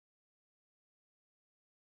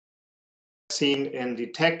seen in the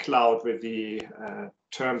tech cloud with the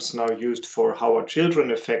terms now used for how are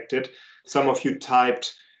children affected. Some of you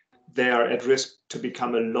typed they are at risk to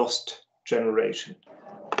become a lost generation.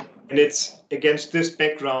 And it's against this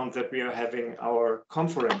background that we are having our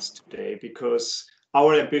conference today, because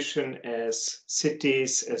our ambition as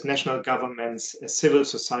cities, as national governments, as civil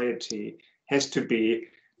society has to be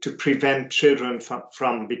to prevent children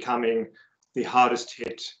from becoming the hardest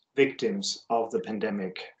hit victims of the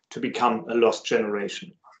pandemic, to become a lost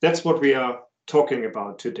generation. That's what we are talking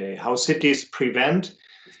about today, how cities prevent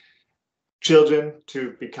children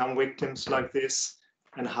to become victims like this,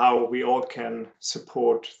 and how we all can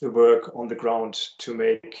support the work on the ground to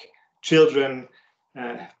make children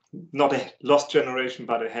not a lost generation,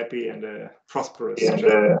 but a happy and a prosperous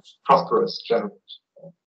generation.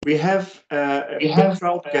 We have a big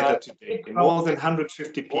crowd gathered today, more than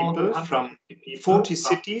 150 people from 40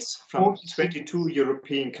 cities, from 22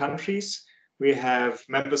 European countries. We have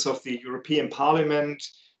members of the European Parliament,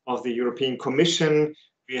 of the European Commission.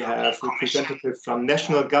 We have representatives from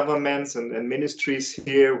national governments and ministries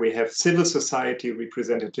here. We have civil society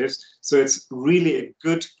representatives. So it's really a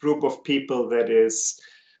good group of people that is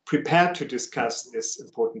prepared to discuss this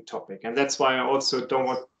important topic. And that's why I also don't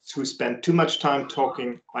want to spend too much time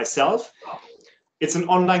talking myself. It's an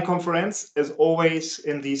online conference, as always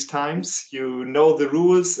in these times. You know the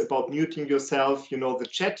rules about muting yourself, you know the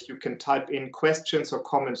chat, you can type in questions or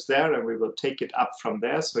comments there and we will take it up from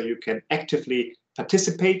there, so you can actively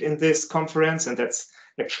participate in this conference, and that's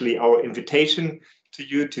actually our invitation to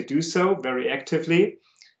you to do so very actively.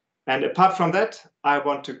 And apart from that, I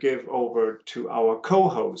want to give over to our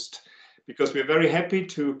co-host, because we're very happy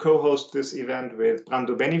to co-host this event with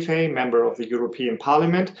BRando Benifei, member of the European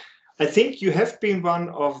Parliament. I think you have been one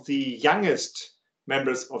of the youngest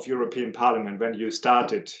members of European Parliament when you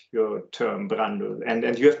started your term, BRando,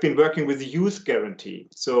 and you have been working with the Youth Guarantee.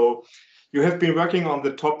 So you have been working on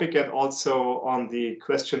the topic and also on the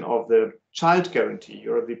question of the Child Guarantee.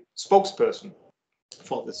 You're the spokesperson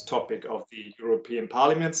for this topic of the European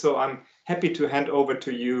Parliament. So I'm happy to hand over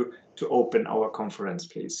to you to open our conference,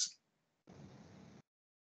 please.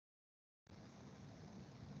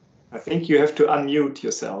 I think you have to unmute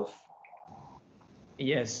yourself.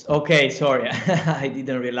 Yes, okay, sorry, I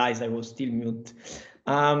didn't realize I was still mute.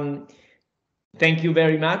 Thank you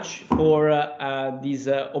very much for this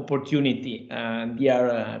opportunity.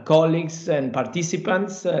 Dear colleagues and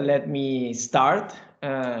participants, let me start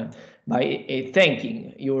by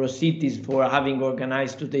thanking Eurocities for having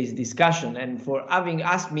organized today's discussion and for having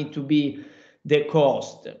asked me to be the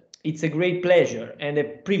co-host. It's a great pleasure and a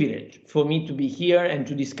privilege for me to be here and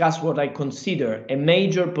to discuss what I consider a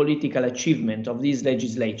major political achievement of this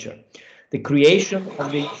legislature, the creation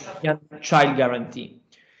of the European Child Guarantee.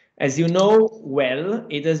 As you know well,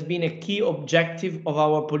 it has been a key objective of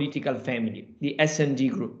our political family, the S&D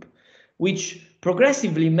Group, which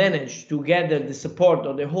progressively managed to gather the support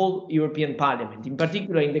of the whole European Parliament, in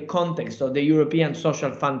particular in the context of the European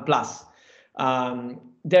Social Fund Plus.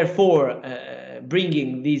 Therefore,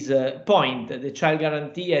 bringing this point, the Child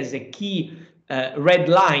Guarantee as a key red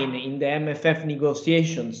line in the MFF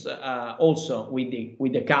negotiations, also with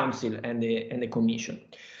the Council and the Commission.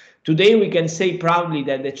 Today, we can say proudly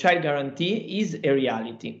that the Child Guarantee is a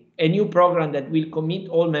reality, a new program that will commit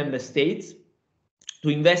all member states to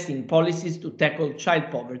invest in policies to tackle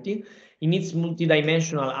child poverty in its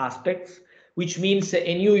multidimensional aspects, which means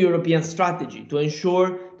a new European strategy to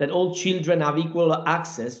ensure that all children have equal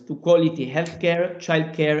access to quality healthcare,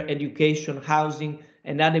 childcare, education, housing,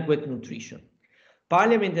 and adequate nutrition.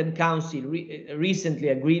 Parliament and Council recently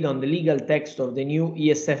agreed on the legal text of the new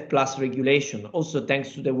ESF Plus regulation, also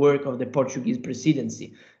thanks to the work of the Portuguese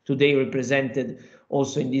presidency, today represented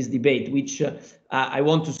also in this debate, which I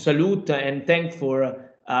want to salute and thank for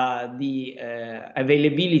the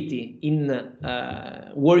availability in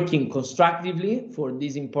working constructively for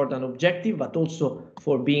this important objective, but also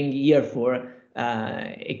for being here for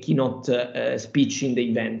a keynote speech in the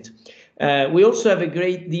event. We also have a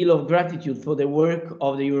great deal of gratitude for the work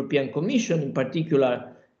of the European Commission, in particular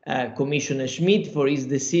Commissioner Schmit, for his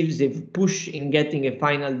decisive push in getting a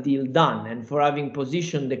final deal done and for having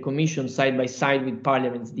positioned the Commission side by side with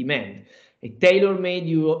Parliament's demand. A tailor-made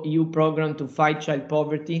EU program to fight child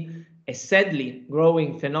poverty, a sadly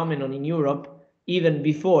growing phenomenon in Europe, even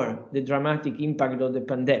before the dramatic impact of the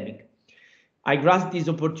pandemic. I grasp this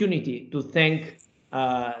opportunity to thank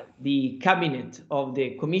the cabinet of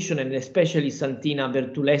the Commission and especially Santina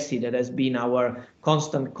Bertulessi, that has been our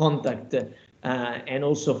constant contact and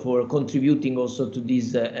also for contributing also to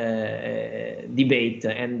this debate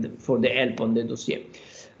and for the help on the dossier.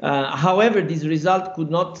 However, this result could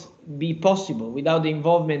not be possible without the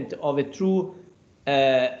involvement of a true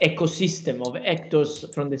ecosystem of actors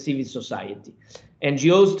from the civil society.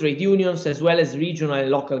 NGOs, trade unions, as well as regional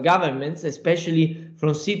and local governments, especially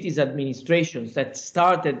from cities administrations that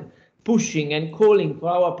started pushing and calling for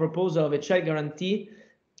our proposal of a child guarantee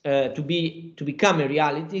to become a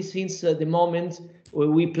reality since the moment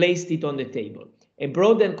we placed it on the table. A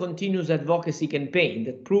broad and continuous advocacy campaign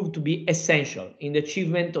that proved to be essential in the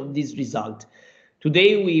achievement of this result.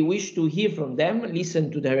 Today, we wish to hear from them,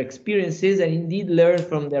 listen to their experiences, and indeed learn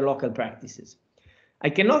from their local practices. I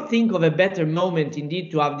cannot think of a better moment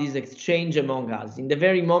indeed to have this exchange among us, in the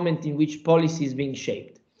very moment in which policy is being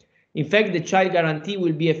shaped. In fact, the child guarantee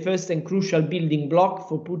will be a first and crucial building block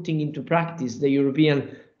for putting into practice the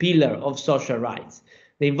European pillar of social rights.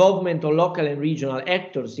 The involvement of local and regional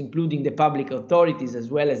actors, including the public authorities as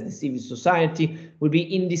well as the civil society, will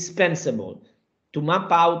be indispensable to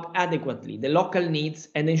map out adequately the local needs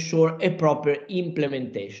and ensure a proper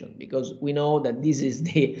implementation, because we know that this is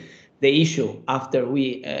the issue after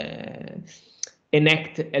we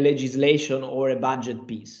enact a legislation or a budget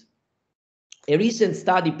piece. A recent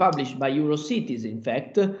study published by Eurocities, in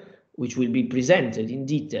fact, which will be presented in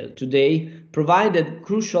detail today, provided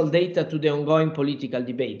crucial data to the ongoing political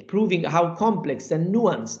debate, proving how complex and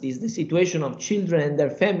nuanced is the situation of children and their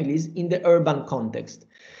families in the urban context.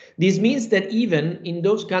 This means that even in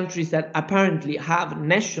those countries that apparently have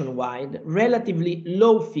nationwide relatively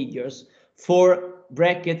low figures for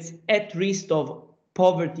brackets at risk of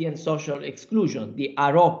poverty and social exclusion, the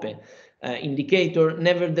AROPE indicator,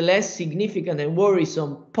 nevertheless significant and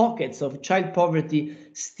worrisome pockets of child poverty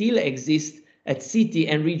still exist at city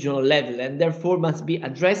and regional level and therefore must be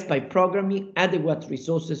addressed by programming adequate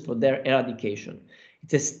resources for their eradication.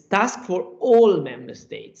 It's a task for all member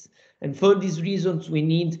states, and for these reasons we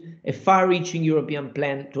need a far-reaching European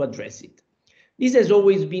plan to address it. This has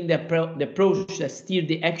always been the approach that steered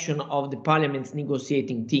the action of the Parliament's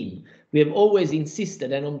negotiating team. We have always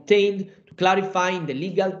insisted and obtained to clarify in the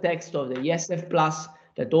legal text of the ESF Plus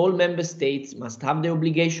that all member states must have the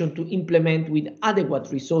obligation to implement with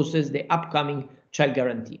adequate resources the upcoming child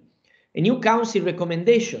guarantee. A new Council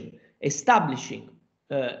recommendation establishing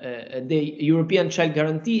the European child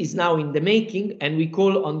guarantee is now in the making, and we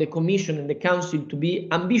call on the Commission and the Council to be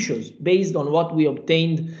ambitious based on what we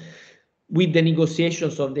obtained with the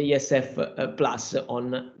negotiations of the ESF Plus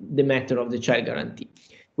on the matter of the child guarantee.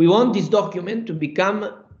 We want this document to become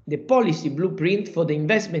the policy blueprint for the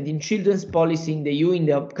investment in children's policy in the EU in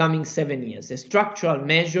the upcoming 7 years, a structural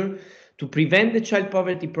measure to prevent the child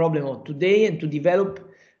poverty problem of today and to develop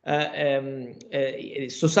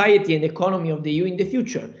society and economy of the EU in the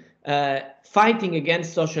future, fighting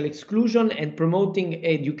against social exclusion and promoting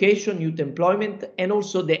education, youth employment, and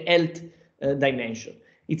also the health dimension.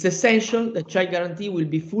 It's essential that child guarantee will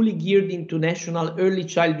be fully geared into national early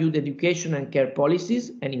childhood education and care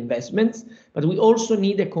policies and investments, but we also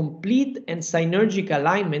need a complete and synergic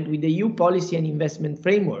alignment with the EU policy and investment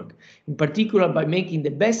framework, in particular by making the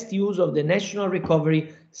best use of the national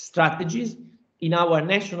recovery strategies in our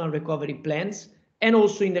national recovery plans and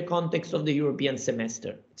also in the context of the European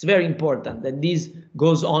semester. It's very important that this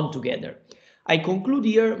goes on together. I conclude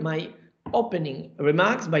here my opening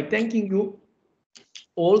remarks by thanking you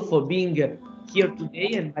all for being here today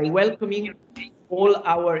and by welcoming all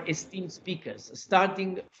our esteemed speakers,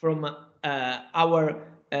 starting from our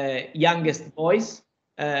youngest voice,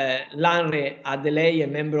 Lanre Adelei, a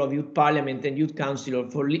member of Youth Parliament and Youth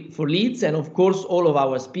Councillor for Leeds, and of course all of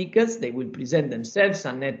our speakers. They will present themselves: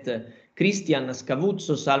 Annette, Christie, Anna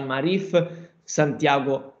Scavuzzo, Salma Arif,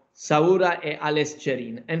 Santiago Saura and Alex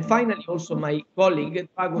Cerin. And finally also my colleague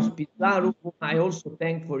Dragos Pislaru, whom I also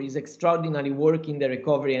thank for his extraordinary work in the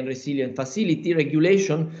Recovery and Resilience Facility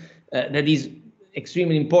regulation that is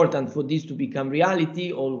extremely important for this to become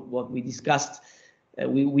reality, all what we discussed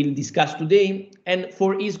we will discuss today, and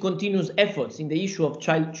for his continuous efforts in the issue of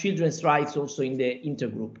children's rights also in the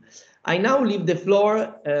intergroup. I now leave the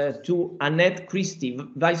floor to Annette Christie,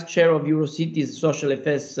 Vice Chair of Eurocities Social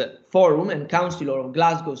Affairs Forum and Councillor of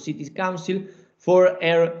Glasgow City Council, for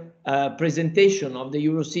her presentation of the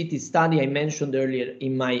Eurocities study I mentioned earlier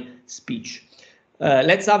in my speech.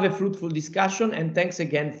 Let's have a fruitful discussion, and thanks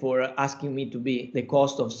again for asking me to be the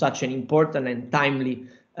host of such an important and timely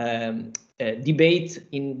debate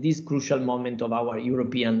in this crucial moment of our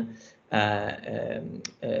European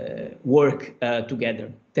work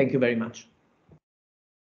together. Thank you very much.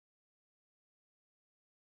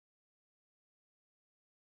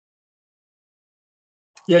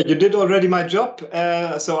 Yeah, you did already my job.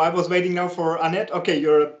 So I was waiting now for Annette. Okay,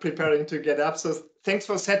 you're preparing to get up. So thanks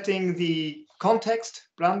for setting the context,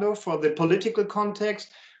 BRando, for the political context,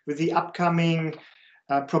 with the upcoming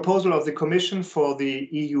proposal of the Commission for the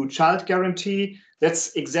EU Child Guarantee.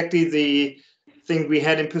 That's exactly the thing we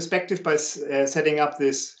had in perspective by setting up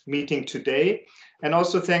this meeting today. And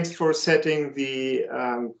also thanks for setting the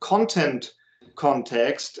content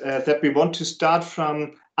context that we want to start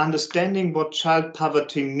from understanding what child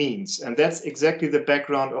poverty means. And that's exactly the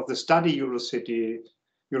background of the study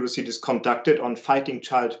Eurocities conducted on fighting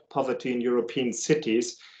child poverty in European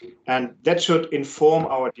cities. And that should inform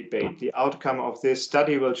our debate. The outcome of this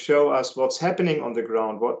study will show us what's happening on the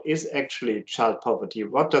ground. What is actually child poverty?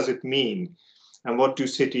 What does it mean? And what do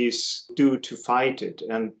cities do to fight it?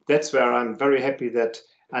 And that's where I'm very happy that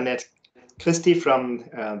Annette Christie from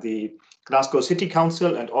the Glasgow City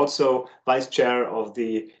Council and also Vice Chair of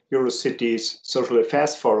the Eurocities Social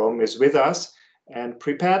Affairs Forum is with us and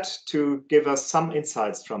prepared to give us some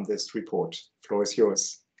insights from this report. The floor is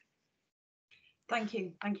yours. Thank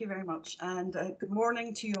you very much. And good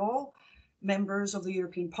morning to you all, members of the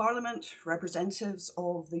European Parliament, representatives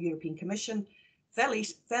of the European Commission,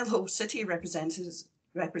 fellow city representatives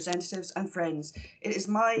and friends. It is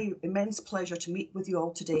my immense pleasure to meet with you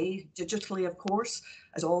all today, digitally of course,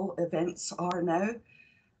 as all events are now.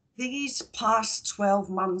 These past 12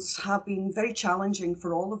 months have been very challenging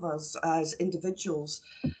for all of us as individuals,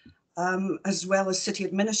 as well as city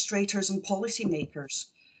administrators and policymakers.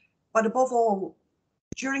 But above all,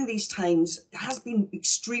 during these times, it has been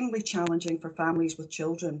extremely challenging for families with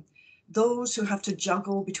children. Those who have to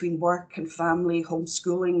juggle between work and family,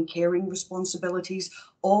 homeschooling, caring responsibilities,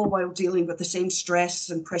 all while dealing with the same stress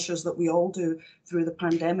and pressures that we all do through the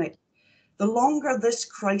pandemic. The longer this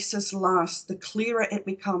crisis lasts, the clearer it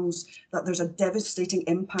becomes that there's a devastating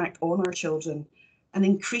impact on our children, an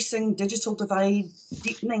increasing digital divide,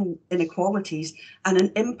 deepening inequalities, and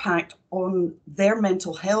an impact on their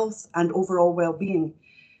mental health and overall well-being.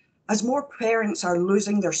 As more parents are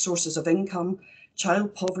losing their sources of income,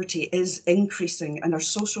 child poverty is increasing and our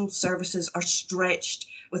social services are stretched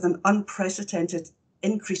with an unprecedented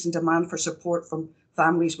increase in demand for support from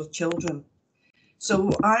families with children.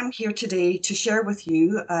 So I'm here today to share with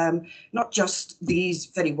you not just these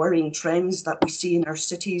very worrying trends that we see in our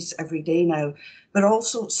cities every day now, but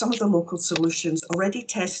also some of the local solutions already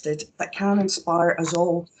tested that can inspire us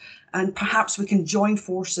all. And perhaps we can join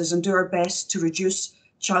forces and do our best to reduce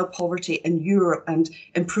child poverty in Europe and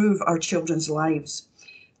improve our children's lives.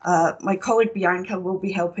 My colleague Bianca will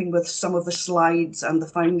be helping with some of the slides and the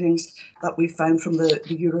findings that we found from the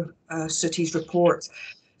Eurocities report.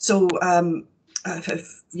 So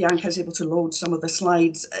if Bianca is able to load some of the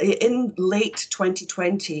slides, in late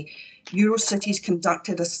 2020, Eurocities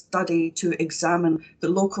conducted a study to examine the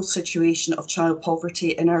local situation of child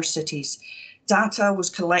poverty in our cities. Data was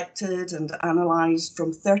collected and analysed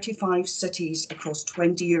from 35 cities across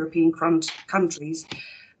 20 European countries.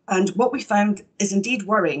 And what we found is indeed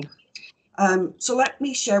worrying. So let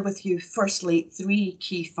me share with you, firstly, 3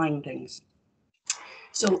 key findings.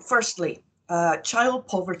 So firstly, child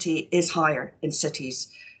poverty is higher in cities,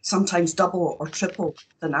 sometimes double or triple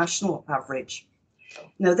the national average.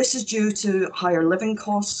 Now, this is due to higher living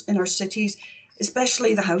costs in our cities,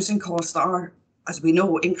 especially the housing costs that are, as we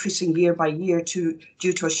know, increasing year by year due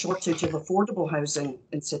to a shortage of affordable housing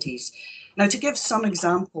in cities. Now, to give some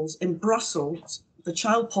examples, in Brussels, the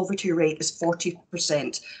child poverty rate is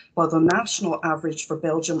 40%, while the national average for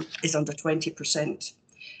Belgium is under 20%.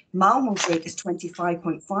 Malmö's rate is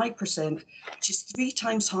 25.5%, which is 3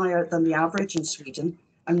 times higher than the average in Sweden,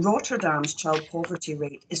 and Rotterdam's child poverty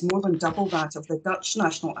rate is more than double that of the Dutch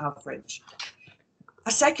national average.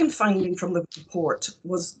 A second finding from the report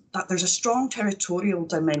was that there's a strong territorial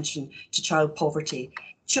dimension to child poverty.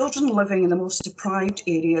 Children living in the most deprived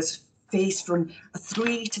areas face from a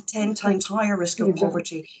 3 to 10 times higher risk of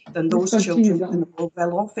poverty than those children in the more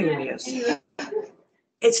well-off areas.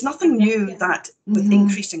 It's nothing new that with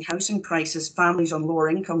increasing housing prices, families on lower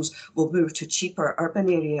incomes will move to cheaper urban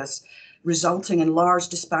areas, resulting in large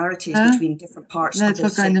disparities between different parts of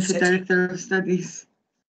the city.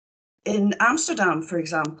 In Amsterdam, for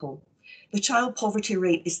example, the child poverty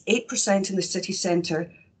rate is 8% in the city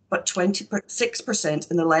centre, but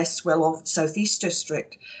 26% in the less well-off southeast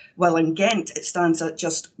district, while in Ghent it stands at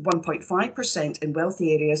just 1.5% in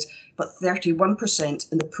wealthy areas, but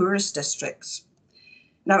 31% in the poorest districts.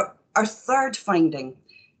 Now, our third finding,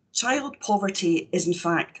 child poverty is in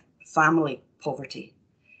fact family poverty.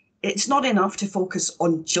 It's not enough to focus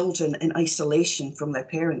on children in isolation from their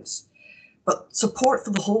parents, but support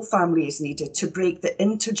for the whole family is needed to break the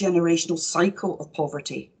intergenerational cycle of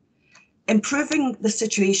poverty. Improving the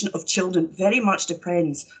situation of children very much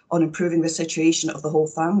depends on improving the situation of the whole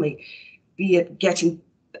family, be it getting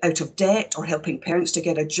out of debt or helping parents to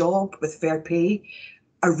get a job with fair pay,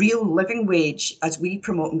 a real living wage as we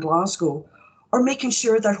promote in Glasgow, or making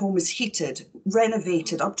sure their home is heated,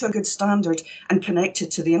 renovated up to a good standard and connected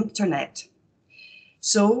to the internet.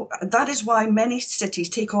 So that is why many cities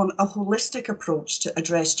take on a holistic approach to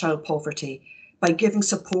address child poverty by giving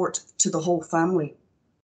support to the whole family.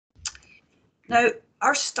 Now,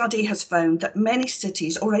 our study has found that many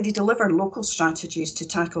cities already deliver local strategies to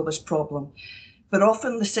tackle this problem, but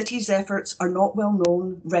often the city's efforts are not well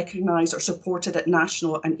known, recognised or supported at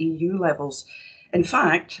national and EU levels. In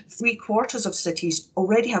fact, 3/4 of cities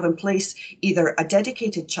already have in place either a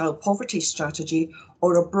dedicated child poverty strategy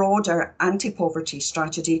or a broader anti-poverty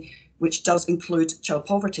strategy, which does include child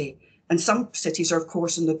poverty. And some cities are, of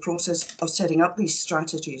course, in the process of setting up these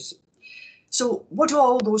strategies. So what do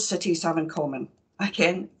all those cities have in common?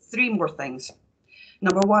 Again, 3 more things.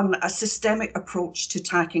 Number 1, a systemic approach to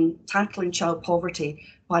tackling child poverty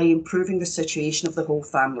by improving the situation of the whole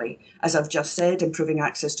family. As I've just said, improving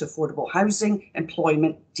access to affordable housing,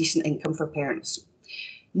 employment, decent income for parents.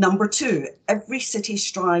 Number 2, every city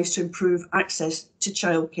strives to improve access to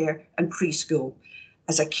childcare and preschool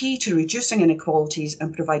as a key to reducing inequalities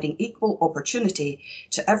and providing equal opportunity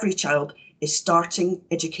to every child is starting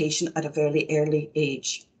education at a very early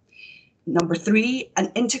age. Number 3,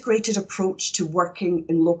 an integrated approach to working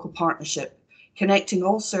in local partnership, connecting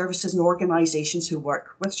all services and organisations who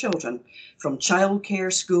work with children, from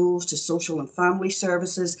childcare, schools to social and family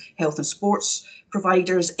services, health and sports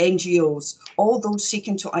providers, NGOs, all those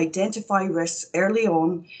seeking to identify risks early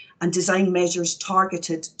on and design measures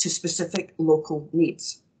targeted to specific local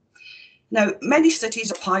needs. Now, many cities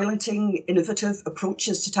are piloting innovative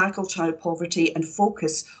approaches to tackle child poverty and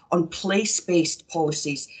focus on place-based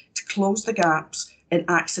policies to close the gaps in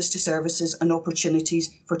access to services and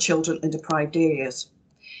opportunities for children in deprived areas.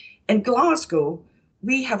 In Glasgow,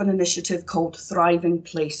 we have an initiative called Thriving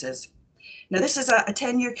Places. Now, this is a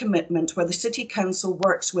 10-year commitment where the City Council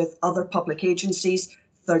works with other public agencies,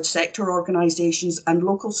 third sector organisations and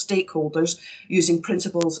local stakeholders using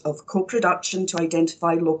principles of co-production to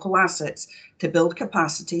identify local assets to build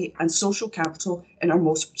capacity and social capital in our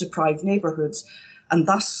most deprived neighbourhoods and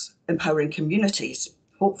thus empowering communities,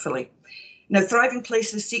 hopefully. Now, Thriving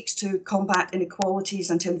Places seeks to combat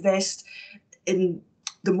inequalities and to invest in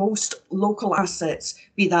the most local assets,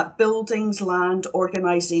 be that buildings, land,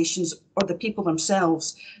 organisations, or the people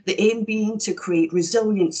themselves. The aim being to create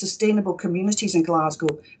resilient, sustainable communities in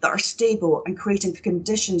Glasgow that are stable and creating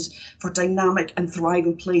conditions for dynamic and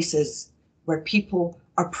thriving places where people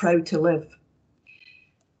are proud to live.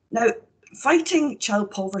 Now, fighting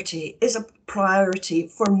child poverty is a priority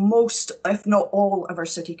for most, if not all, of our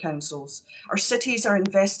city councils. Our cities are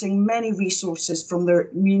investing many resources from their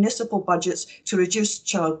municipal budgets to reduce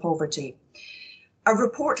child poverty. Our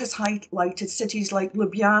report has highlighted cities like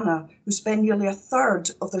Ljubljana, who spend nearly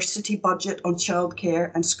 1/3 of their city budget on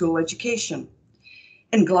childcare and school education.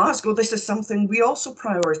 In Glasgow, this is something we also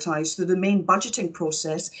prioritise through the main budgeting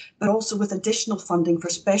process, but also with additional funding for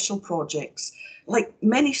special projects. Like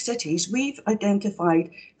many cities, we've identified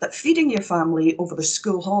that feeding your family over the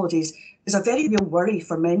school holidays is a very real worry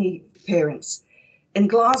for many parents. In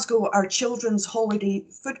Glasgow, our Children's Holiday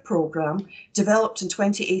Food Programme, developed in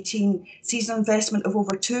 2018, sees an investment of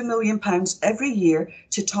over £2 million every year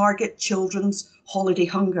to target children's holiday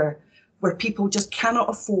hunger, where people just cannot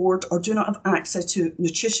afford or do not have access to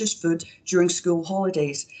nutritious food during school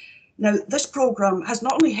holidays. Now, this programme has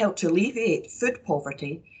not only helped to alleviate food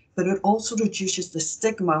poverty, but it also reduces the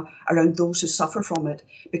stigma around those who suffer from it,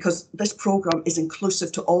 because this programme is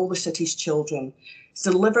inclusive to all the city's children. It's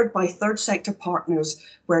delivered by third sector partners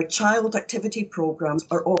where child activity programmes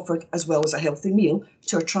are offered as well as a healthy meal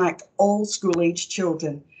to attract all school-aged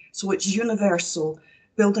children. So it's universal,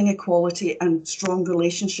 building equality and strong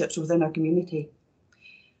relationships within our community.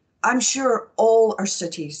 I'm sure all our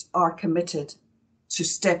cities are committed to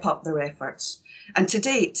step up their efforts. And to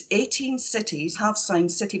date, 18 cities have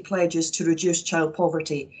signed city pledges to reduce child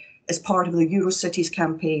poverty as part of the Eurocities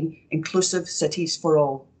campaign, Inclusive Cities for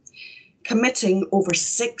All, committing over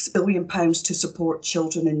 £6 billion to support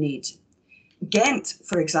children in need. Ghent,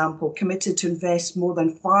 for example, committed to invest more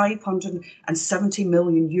than €570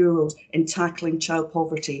 million in tackling child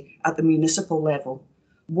poverty at the municipal level.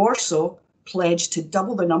 Warsaw pledged to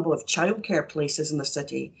double the number of childcare places in the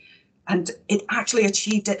city, and it actually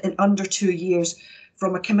achieved it in under 2 years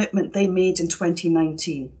from a commitment they made in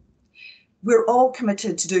 2019. We're all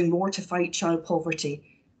committed to doing more to fight child poverty,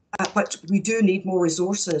 but we do need more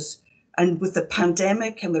resources. And with the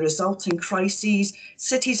pandemic and the resulting crises,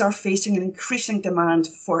 cities are facing an increasing demand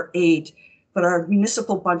for aid but our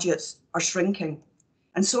municipal budgets are shrinking.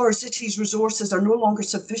 And so our cities' resources are no longer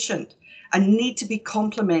sufficient and need to be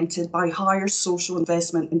complemented by higher social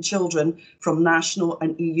investment in children from national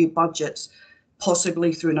and EU budgets,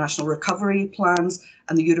 possibly through national recovery plans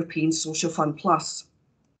and the European Social Fund Plus.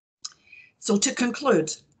 So to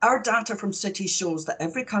conclude, our data from cities shows that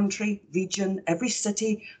every country, region, every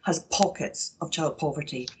city has pockets of child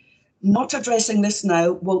poverty. Not addressing this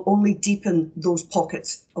now will only deepen those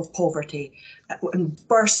pockets of poverty and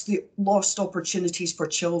burst the lost opportunities for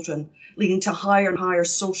children, leading to higher and higher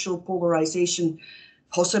social polarisation,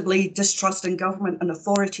 possibly distrust in government and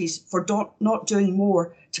authorities for not doing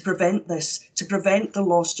more to prevent this, to prevent the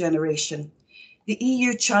lost generation. The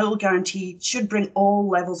EU Child Guarantee should bring all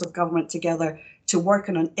levels of government together to work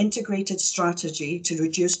on an integrated strategy to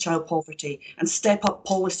reduce child poverty and step up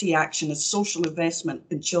policy action and social investment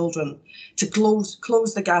in children. To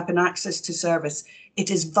close the gap in access to service,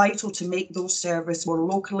 it is vital to make those services more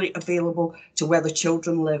locally available to where the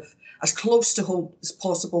children live, as close to home as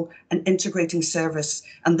possible, and integrating service.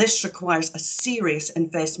 And this requires a serious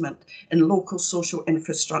investment in local social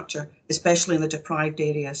infrastructure, especially in the deprived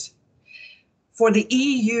areas. For the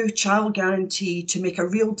EU Child Guarantee to make a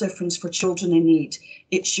real difference for children in need,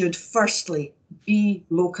 it should firstly be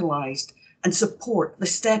localised and support the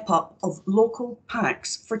step up of local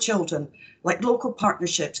packs for children, like local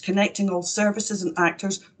partnerships connecting all services and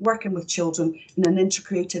actors working with children in an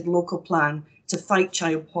integrated local plan to fight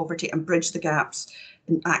child poverty and bridge the gaps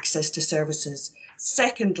in access to services.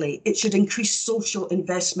 Secondly, it should increase social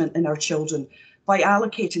investment in our children by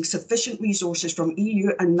allocating sufficient resources from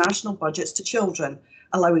EU and national budgets to children,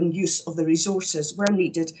 allowing use of the resources where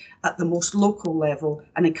needed at the most local level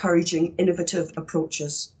and encouraging innovative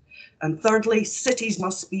approaches. And thirdly, cities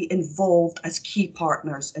must be involved as key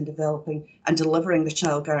partners in developing and delivering the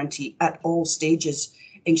Child Guarantee at all stages,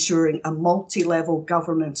 ensuring a multi-level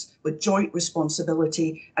governance with joint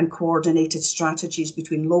responsibility and coordinated strategies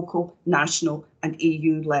between local, national and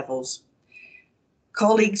EU levels.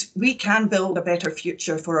 Colleagues, we can build a better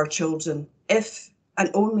future for our children if and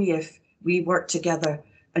only if we work together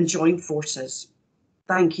and join forces.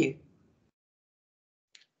 Thank you.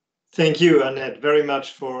 Thank you, Annette, very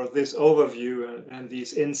much for this overview and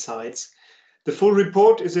these insights. The full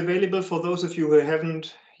report is available for those of you who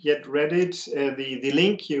haven't yet read it. The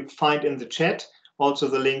link you find in the chat, also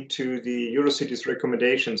the link to the Eurocities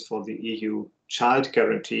recommendations for the EU Child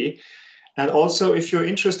Guarantee. And also, if you're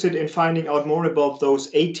interested in finding out more about those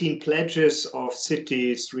 18 pledges of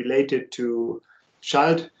cities related to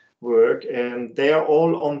child work, and they are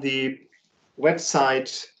all on the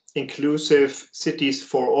website Inclusive Cities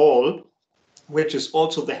for All, which is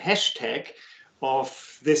also the hashtag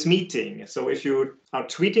of this meeting. So if you are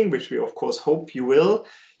tweeting, which we of course hope you will,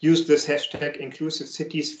 use this hashtag Inclusive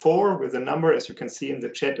Cities for with a number, as you can see in the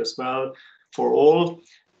chat as well, for all,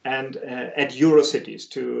 and at Eurocities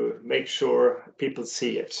to make sure people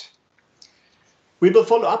see it. We will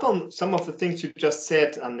follow up on some of the things you just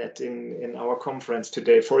said, Annette, in our conference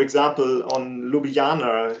today. For example, on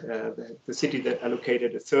Ljubljana, the city that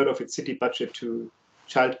allocated a third of its city budget to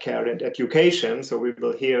childcare and education. So we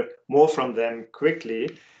will hear more from them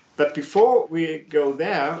quickly. But before we go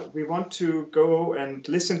there, we want to go and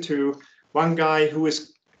listen to one guy who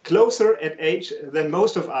is closer at age than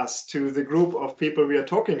most of us to the group of people we are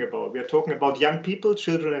talking about. We are talking about young people,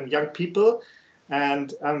 children and young people.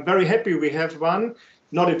 And I'm very happy we have one,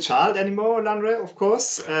 not a child anymore, Landre, of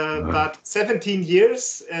course, but 17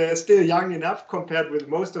 years, still young enough compared with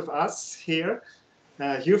most of us here.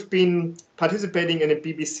 You've been participating in a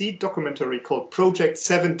BBC documentary called Project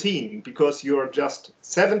 17 because you're just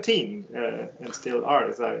 17 and still are,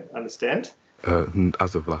 as I understand.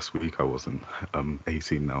 As of last week, I wasn't. I'm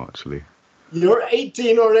 18 now, actually. You're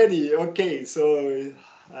 18 already. Okay, so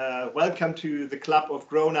welcome to the club of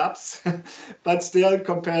grown-ups. But still,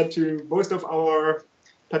 compared to most of our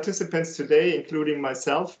participants today, including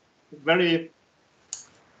myself, very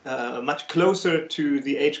much closer to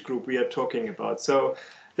the age group we are talking about. So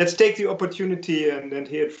let's take the opportunity and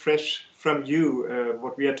hear it fresh from you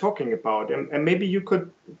what we are talking about. And maybe you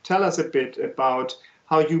could tell us a bit about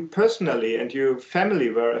how you personally and your family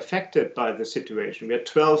were affected by the situation. We are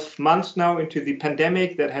 12 months now into the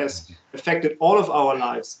pandemic that has affected all of our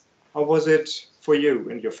lives. How was it for you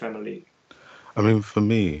and your family? I mean, for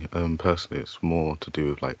me, personally, it's more to do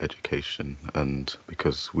with like education, and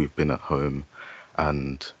because we've been at home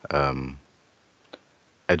and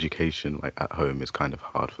education like at home is kind of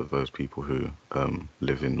hard for those people who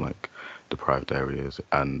live in like deprived areas.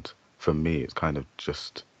 And for me, it's kind of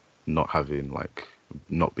just not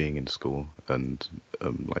being in school and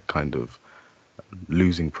like kind of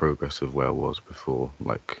losing progress of where I was before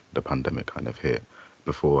like the pandemic kind of hit.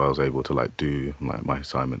 Before I was able to like do my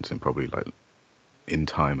assignments in probably like in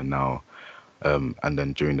time, and now and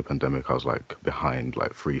then during the pandemic I was like behind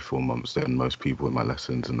like 3-4 months than most people in my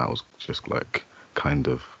lessons, and that was just like kind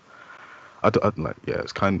of I'd like yeah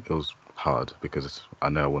it was hard because I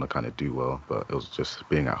know I want to kind of do well, but it was just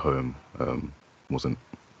being at home wasn't,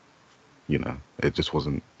 you know, it just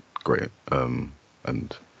wasn't great,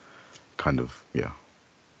 and kind of yeah.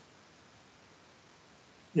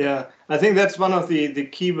 Yeah, I think that's one of the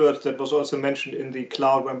keywords that was also mentioned in the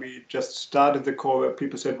cloud when we just started the call, where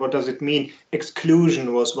people said, what does it mean?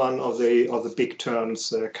 Exclusion was one of the big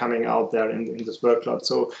terms coming out there in this work cloud.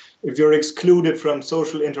 So if you're excluded from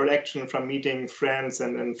social interaction, from meeting friends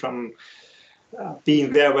and from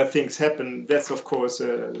being there where things happen, that's of course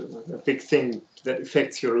a big thing that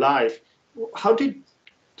affects your life. How did,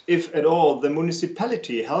 if at all, the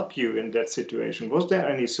municipality help you in that situation? Was there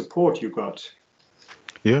any support you got?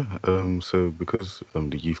 Yeah, so because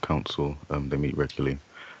the youth council, they meet regularly,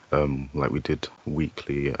 like we did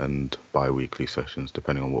weekly and bi-weekly sessions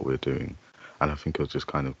depending on what we're doing, and I think it was just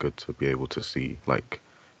kind of good to be able to see like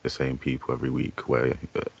the same people every week, where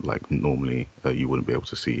like normally you wouldn't be able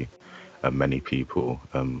to see many people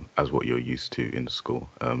as what you're used to in school.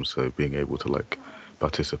 So being able to like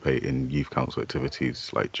participate in youth council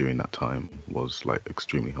activities like during that time was like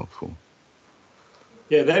extremely helpful.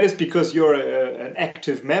 Yeah, that is because you're an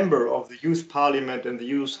active member of the Youth Parliament and the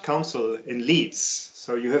Youth Council in Leeds.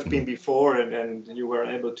 So you have been before, and you were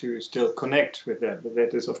able to still connect with that. But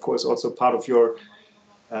that is, of course, also part of your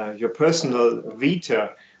personal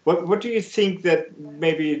vita. What do you think that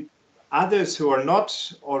maybe others who are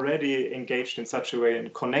not already engaged in such a way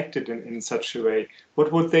and connected in such a way,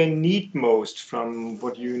 what would they need most from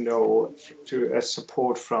what you know as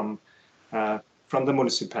support from the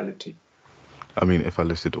municipality? I mean, if I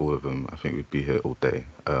listed all of them, I think we'd be here all day.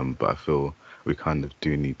 But I feel we kind of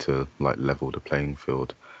do need to like level the playing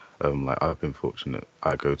field. Like I've been fortunate.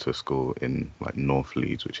 I go to a school in like North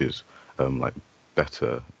Leeds, which is like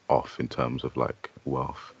better off in terms of like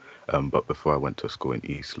wealth. But before I went to school in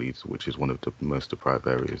East Leeds, which is one of the most deprived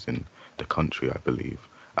areas in the country, I believe.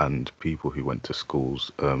 And people who went to schools,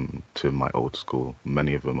 to my old school,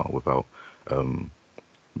 many of them are without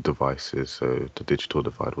devices, so the digital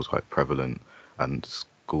divide was quite prevalent, and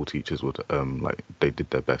school teachers would like they did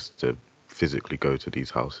their best to physically go to these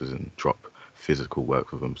houses and drop physical work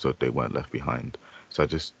for them so they weren't left behind. So I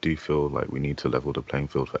just do feel like we need to level the playing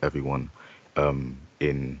field for everyone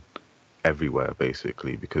in everywhere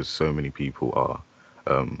basically, because so many people are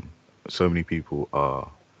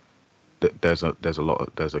there's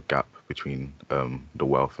a gap between the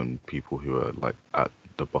wealth and people who are like at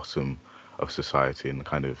the bottom of society and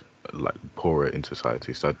kind of like poorer in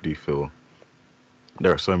society. So I do feel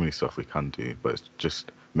there are so many stuff we can do, but it's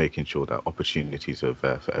just making sure that opportunities are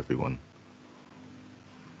there for everyone.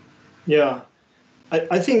 Yeah,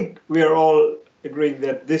 I think we are all agreeing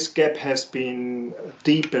that this gap has been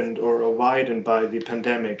deepened or widened by the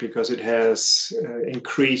pandemic, because it has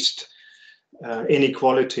increased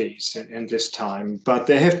inequalities in this time. But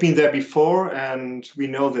they have been there before, and we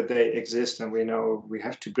know that they exist, and we know we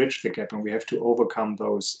have to bridge the gap and we have to overcome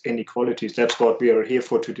those inequalities. That's what we are here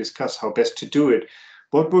for, to discuss how best to do it.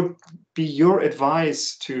 What would be your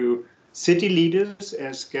advice to city leaders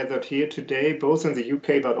as gathered here today, both in the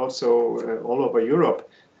UK but also all over Europe,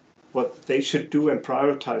 what they should do and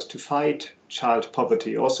prioritize to fight child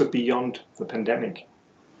poverty also beyond the pandemic?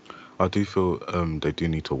 I do feel they do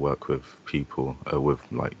need to work with people, with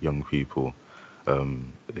like young people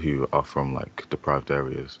who are from like deprived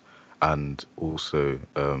areas, and also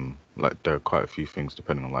like there are quite a few things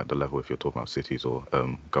depending on like the level, if you're talking about cities or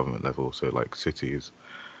government level. So like cities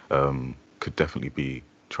could definitely be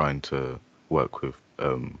trying to work with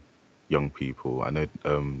young people. I know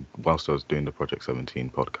whilst I was doing the Project 17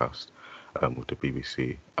 podcast with the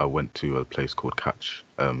BBC, I went to a place called Catch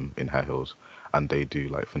in Hare Hills, and they do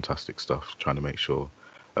like fantastic stuff trying to make sure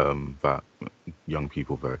that young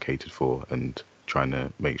people are catered for and trying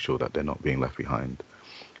to make sure that they're not being left behind.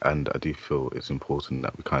 And I do feel it's important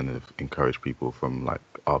that we kind of encourage people from like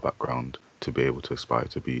our background to be able to aspire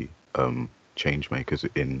to be change makers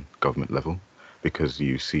in government level, because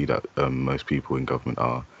you see that most people in government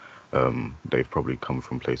are they've probably come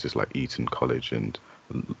from places like Eton College and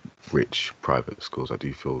rich private schools. I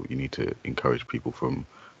do feel you need to encourage people from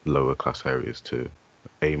lower class areas to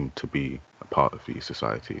aim to be a part of these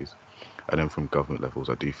societies. And then from government levels,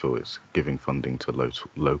 I do feel it's giving funding to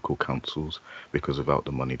local councils, because without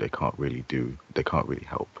the money, they can't really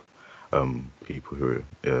help people who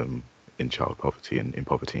are in child poverty and in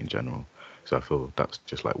poverty in general. So I feel that's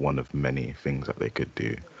just like one of many things that they could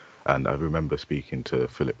do. And I remember speaking to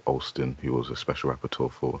Philip Alston, who was a special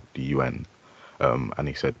rapporteur for the UN, and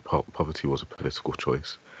he said poverty was a political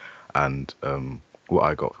choice. And what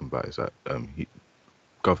I got from that is that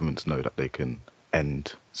governments know that they can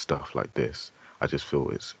end stuff like this. I just feel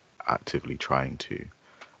it's actively trying to.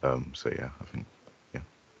 So yeah, I think, yeah.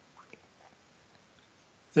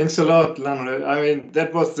 Thanks a lot, Lanre. I mean,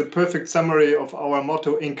 that was the perfect summary of our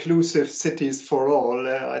motto, inclusive cities for all.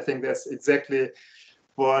 I think that's exactly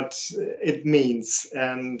what it means.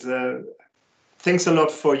 And thanks a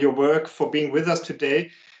lot for your work, for being with us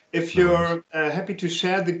today. If you're happy to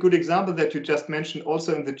share the good example that you just mentioned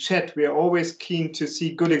also in the chat, we are always keen to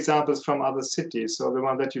see good examples from other cities. So the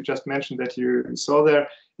one that you just mentioned that you saw there,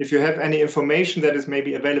 if you have any information that is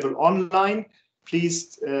maybe available online,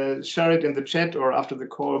 please share it in the chat or after the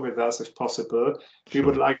call with us if possible. We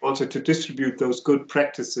would like also to distribute those good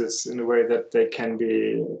practices in a way that they can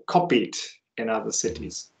be copied in other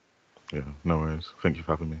cities. Yeah, no worries. Thank you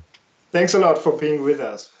for having me. Thanks a lot for being with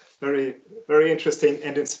us. Very, very interesting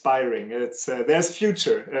and inspiring. It's there's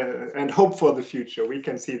future and hope for the future. We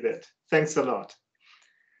can see that. Thanks a lot.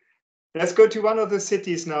 Let's go to one of the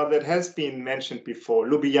cities now that has been mentioned before,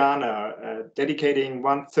 Ljubljana, dedicating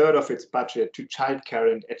 1/3 of its budget to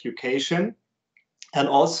childcare and education, and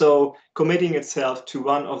also committing itself to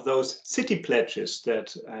one of those city pledges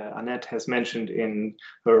that Annette has mentioned in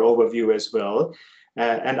her overview as well.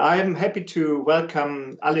 And I'm happy to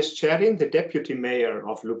welcome Alice Cherin, the Deputy Mayor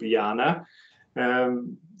of Ljubljana.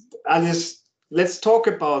 Alice, let's talk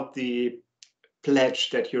about the pledge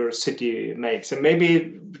that your city makes. And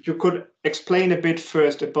maybe you could explain a bit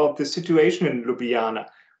first about the situation in Ljubljana.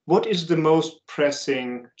 What is the most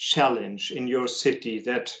pressing challenge in your city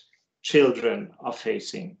that children are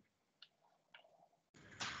facing?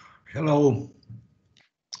 Hello.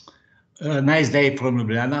 Nice day from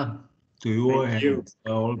Ljubljana to you and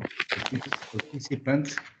all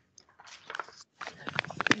participants.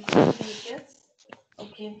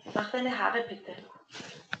 Okay, mach deine Haare bitte.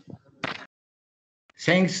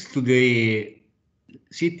 Thanks to the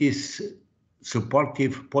city's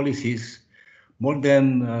supportive policies, more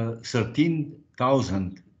than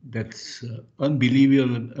 13,000, that's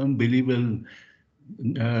unbelievable,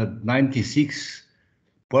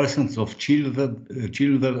 96% of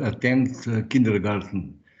children attend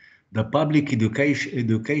kindergarten. The public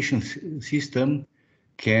education system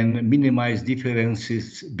can minimize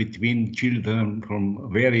differences between children from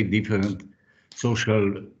very different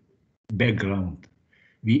social background.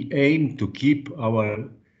 We aim to keep our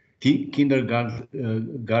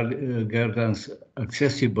kindergartens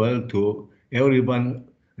accessible to everyone,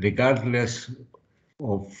 regardless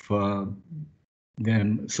of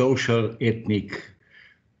their social, ethnic,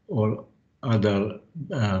 or other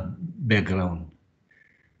background.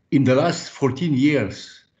 In the last 14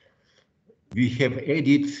 years, we have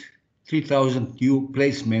added 3,000 new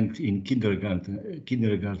placements in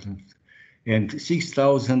kindergartens and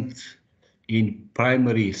 6,000 in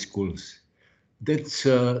primary schools. That's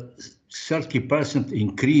a 30%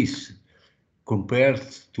 increase compared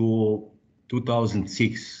to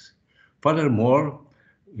 2006. Furthermore,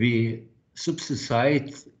 we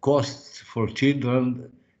subsidize costs for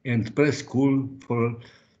children and preschool for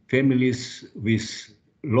families with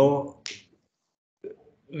low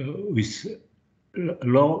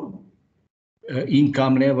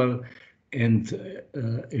income level and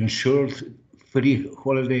ensured free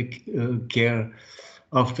holiday care,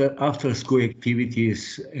 after school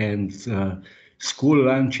activities and school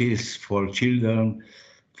lunches for children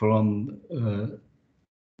from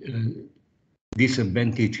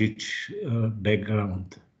disadvantaged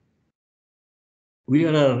background. We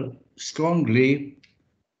are strongly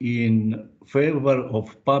in favor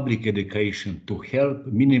of public education to help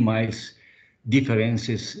minimize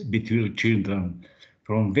differences between children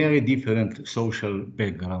from very different social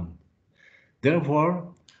background.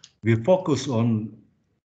 Therefore, we focus on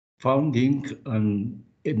founding an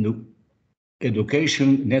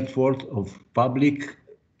education network of public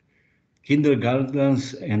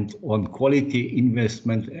kindergartens and on quality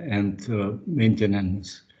investment and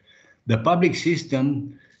maintenance. The public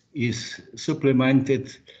system is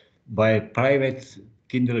supplemented by private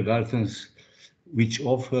kindergartens which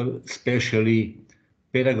offer specially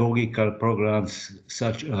pedagogical programs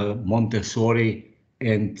such as Montessori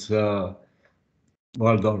and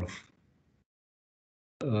Waldorf.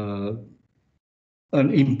 An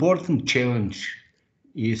important challenge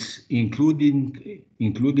is including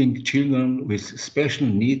children with special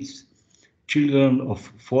needs, children of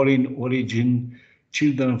foreign origin,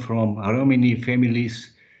 children from Romani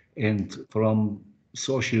families, and from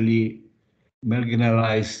socially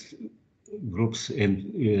marginalized groups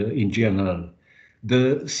and in general.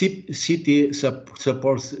 The city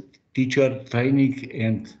supports teacher training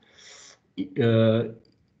and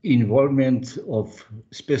involvement of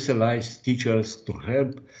specialized teachers to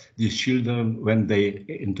help these children when they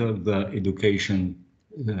enter the education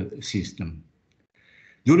system.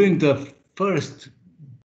 During the first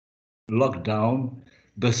lockdown,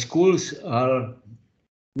 the schools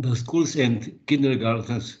and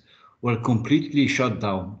kindergartens were completely shut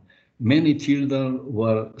down. Many children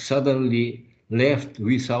were suddenly left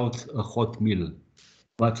without a hot meal,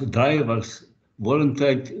 but drivers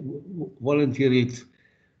volunteered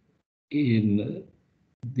in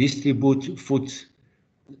distribute food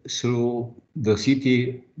through the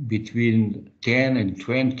city. Between 10 and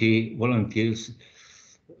 20 volunteers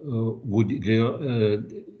would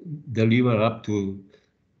deliver up to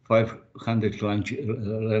 500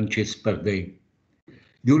 lunches per day.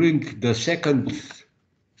 During the second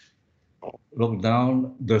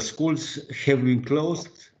lockdown, the schools have been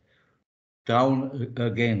closed down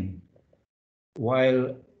again.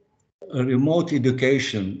 While remote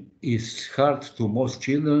education is hard to most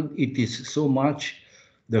children, it is so much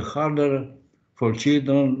the harder for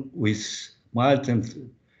children with mild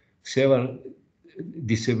and severe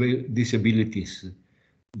disabilities.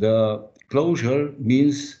 The closure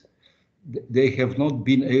means they have not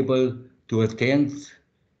been able to attend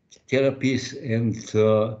therapies and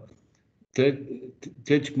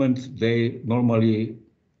treatment they normally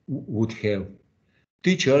would have.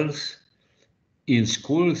 Teachers in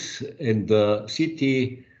schools and the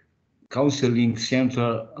city counseling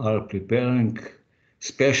center are preparing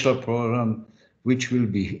special program which will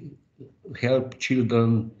be help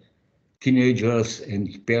children, teenagers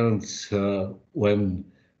and parents when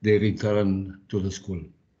they return to the school.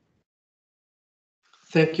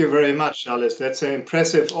 Thank you very much, Alice. That's an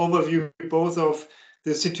impressive overview, both of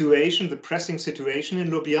the situation, the pressing situation in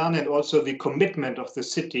Ljubljana, and also the commitment of the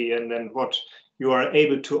city and then what you are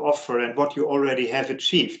able to offer and what you already have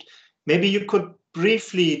achieved. Maybe you could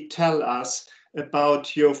briefly tell us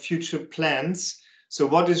about your future plans. So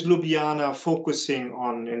what is Ljubljana focusing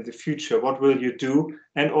on in the future? What will you do?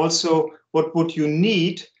 And also, what would you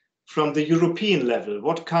need from the European level?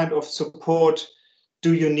 What kind of support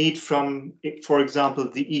do you need from, for example,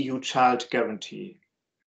 the EU Child Guarantee?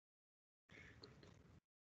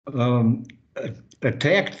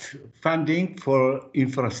 Attract funding for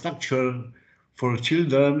infrastructure for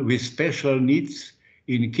children with special needs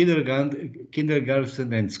in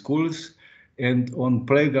kindergarten and schools, and on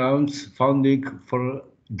playgrounds, funding for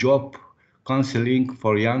job counseling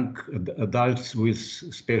for young adults with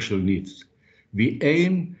special needs. We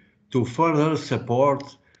aim to further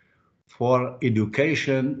support for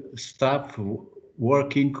education staff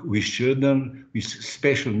working with children with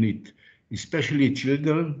special needs, especially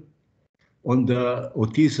children on the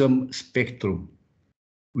autism spectrum.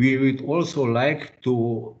 We would also like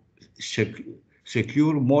to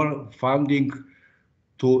secure more funding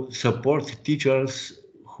to support teachers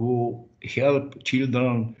who help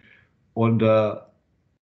children on the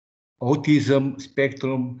autism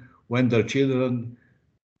spectrum when the children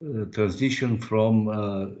transition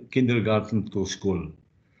from kindergarten to school.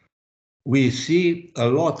 We see a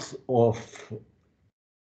lot of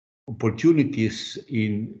opportunities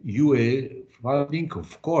in UA funding,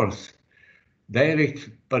 of course. Direct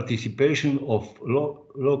participation of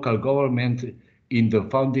local government in the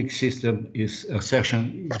funding system is essential.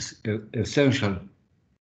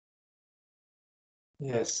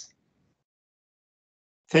 Yes.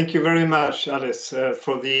 Thank you very much, Alice,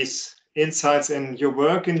 for these insights in your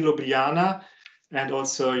work in Ljubljana and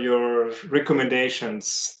also your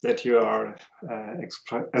recommendations that you are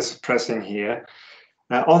expressing here.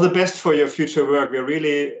 All the best for your future work. We're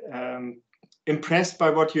really impressed by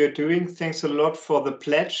what you're doing. Thanks a lot for the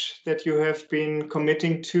pledge that you have been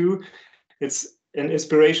committing to. It's an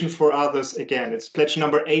inspiration for others. Again, it's pledge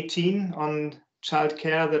number 18 on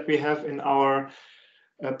childcare that we have in our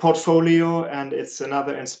portfolio, and it's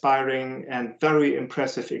another inspiring and very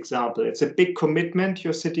impressive example. It's a big commitment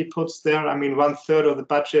your city puts there. I mean, 1/3 of the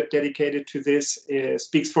budget dedicated to this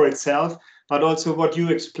speaks for itself, but also what you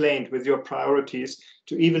explained with your priorities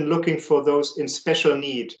to even looking for those in special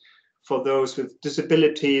need, for those with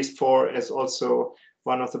disabilities, for, as also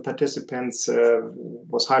one of the participants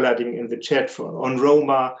was highlighting in the chat, on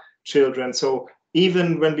Roma children. So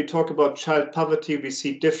even when we talk about child poverty, we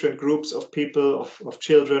see different groups of people, of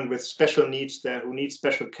children with special needs there who need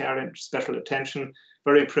special care and special attention.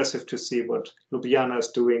 Very impressive to see what Ljubljana is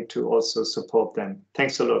doing to also support them.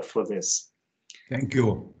 Thanks a lot for this. Thank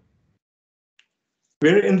you.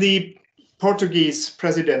 We're in the Portuguese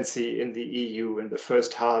presidency in the EU in the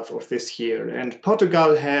first half of this year, and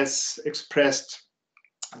Portugal has expressed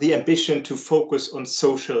the ambition to focus on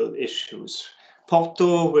social issues.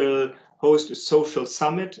 Porto will host a social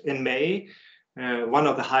summit in May, one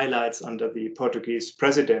of the highlights under the Portuguese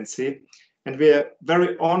presidency. And we are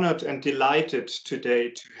very honored and delighted today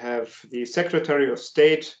to have the Secretary of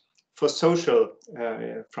State for Social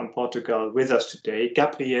from Portugal with us today,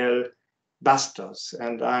 Gbriel Bastos.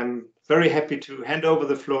 And I'm very happy to hand over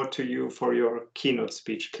the floor to you for your keynote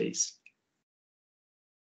speech, please.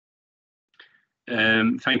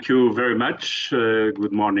 Thank you very much.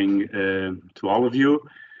 Good morning to all of you.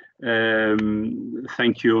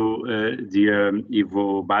 Thank you, dear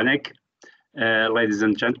Ivo Banek. Ladies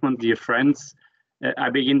and gentlemen, dear friends, I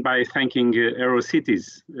begin by thanking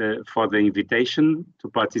Eurocities for the invitation to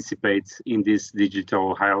participate in this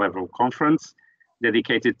digital high-level conference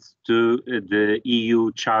dedicated to the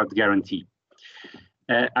EU Child Guarantee.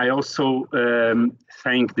 I also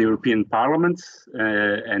thank the European Parliament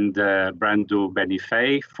and BRando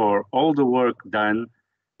Benifei for all the work done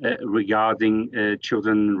regarding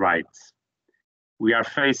children's rights. We are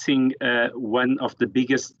facing one of the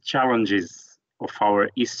biggest challenges of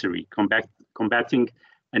our history, combating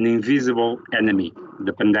an invisible enemy,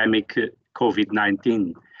 the pandemic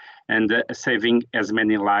COVID-19, and saving as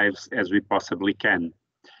many lives as we possibly can.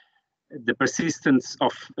 The persistence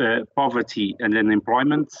of poverty and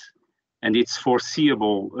unemployment and its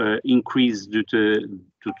foreseeable increase due to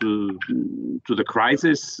the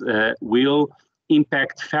crisis will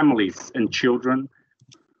impact families and children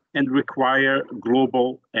and require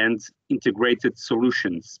global and integrated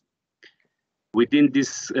solutions. Within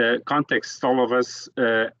this context, all of us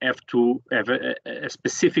have to have a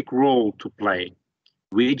specific role to play.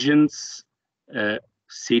 Regions,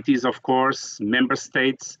 cities, of course, member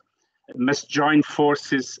states must join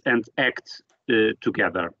forces and act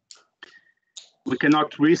together. We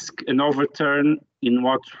cannot risk an overturn in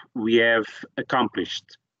what we have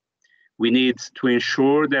accomplished. We need to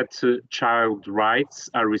ensure that child rights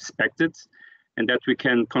are respected and that we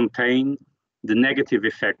can contain the negative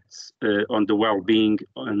effects on the well-being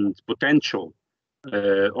and potential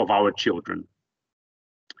of our children.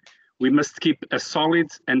 We must keep a solid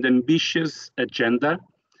and ambitious agenda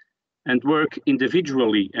and work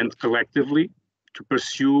individually and collectively to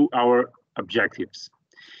pursue our objectives.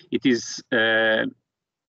 It is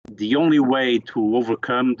the only way to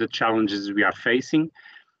overcome the challenges we are facing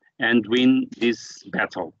and win this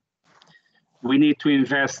battle. We need to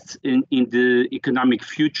invest in the economic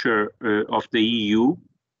future of the EU,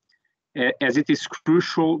 as it is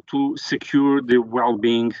crucial to secure the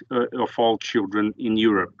well-being of all children in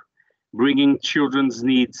Europe. Bringing children's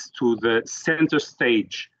needs to the center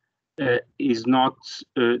stage is not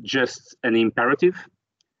just an imperative,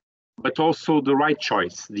 but also the right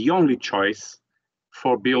choice, the only choice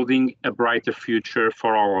for building a brighter future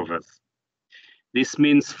for all of us. This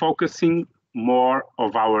means focusing more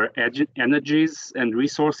of our energies and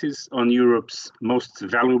resources on Europe's most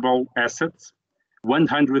valuable assets,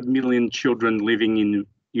 100 million children living in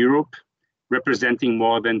Europe, representing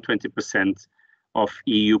more than 20% of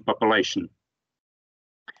EU population.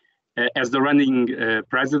 As the running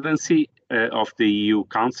presidency of the EU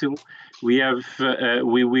Council, we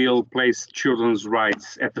will place children's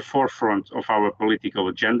rights at the forefront of our political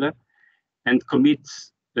agenda and commit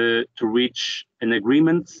to reach an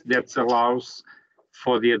agreement that allows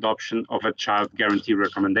for the adoption of a child guarantee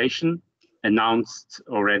recommendation announced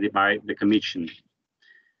already by the Commission.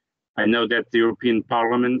 I know that the European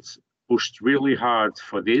Parliament pushed really hard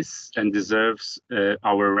for this and deserves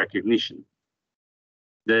our recognition.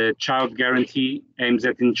 The child guarantee aims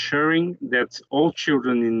at ensuring that all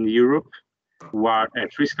children in Europe who are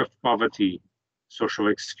at risk of poverty, social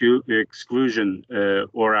exclusion,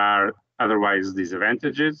 or are otherwise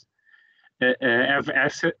disadvantaged have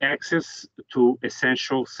access to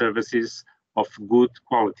essential services of good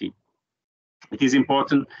quality. It is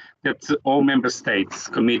important that all member states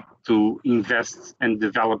commit to invest and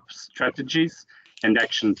develop strategies and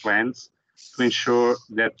action plans to ensure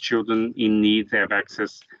that children in need have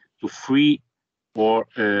access to free or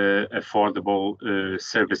affordable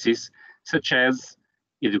services such as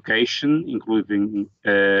education, including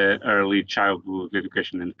early childhood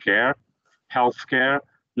education and care, healthcare,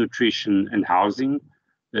 nutrition and housing,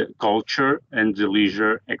 culture and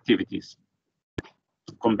leisure activities.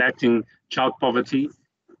 Combating child poverty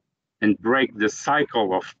and break the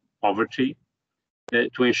cycle of poverty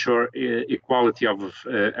to ensure equality of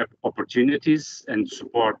opportunities and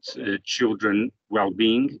support children's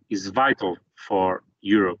well-being is vital for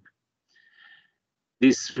Europe.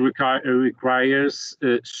 This requires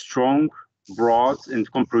strong broad and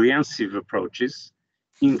comprehensive approaches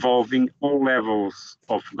involving all levels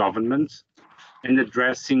of government and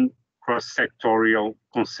addressing cross-sectorial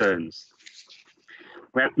concerns.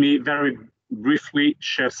 Let me very briefly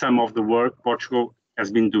share some of the work Portugal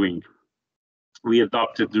has been doing. We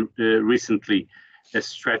adopted recently a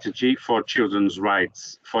strategy for children's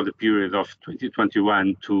rights for the period of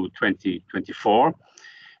 2021 to 2024,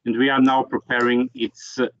 and we are now preparing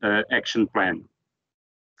its action plan.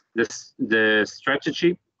 The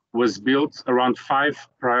strategy was built around 5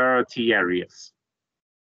 priority areas: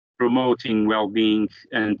 promoting well-being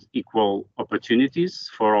and equal opportunities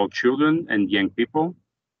for all children and young people,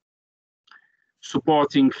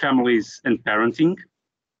 supporting families and parenting,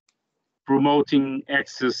 promoting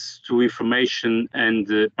access to information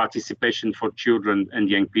and participation for children and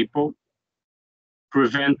young people,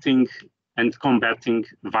 preventing and combating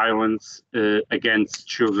violence against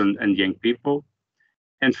children and young people,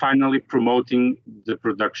 and finally promoting the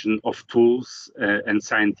production of tools and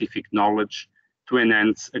scientific knowledge to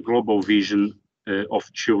enhance a global vision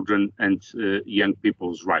of children and young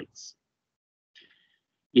people's rights.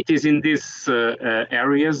 It is in these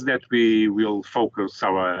areas that we will focus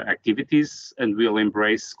our activities and will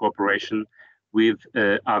embrace cooperation with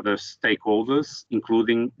other stakeholders,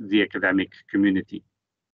 including the academic community.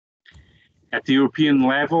 At the European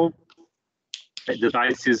level, the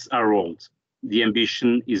dice are rolled. The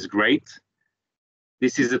ambition is great.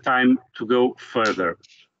 This is the time to go further.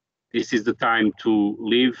 This is the time to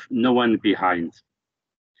leave no one behind.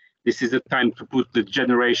 This is the time to put the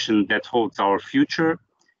generation that holds our future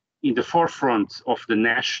in the forefront of the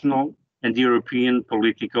national and European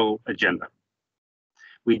political agenda.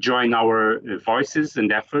 We join our voices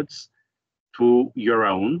and efforts to your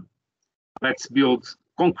own. Let's build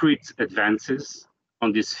concrete advances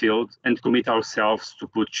on this field and commit ourselves to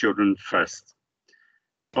put children first.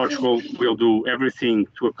 Portugal will do everything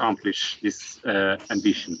to accomplish this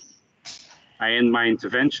ambition. I end my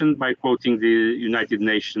intervention by quoting the United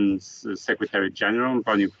Nations Secretary General,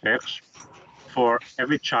 António Guterres, for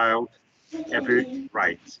every child, every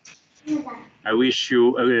right. I wish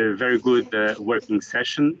you a very good working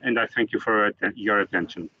session, and I thank you for your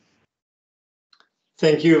attention.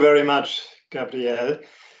 Thank you very much, Gabriel.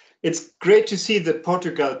 It's great to see that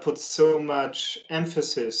Portugal puts so much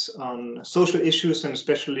emphasis on social issues and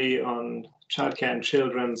especially on childcare and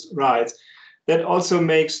children's rights. That also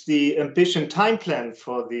makes the ambition time plan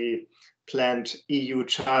for the planned EU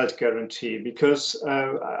child guarantee, because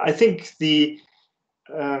I think the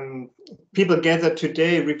people gathered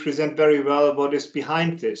today represent very well what is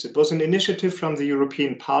behind this. It was an initiative from the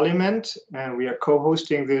European Parliament, and we are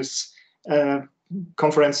co-hosting this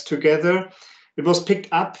conference together. It was picked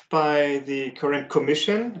up by the current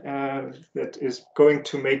Commission that is going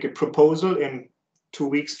to make a proposal in 2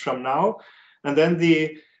 weeks from now. And then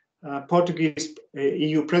the Portuguese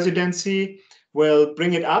EU presidency will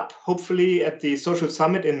bring it up, hopefully at the Social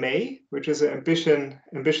Summit in May, which is an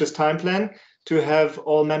ambitious time plan, to have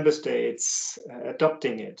all member states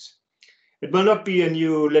adopting it. It will not be a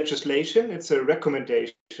new legislation, it's a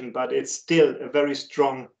recommendation, but it's still a very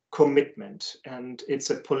strong commitment, and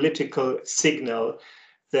it's a political signal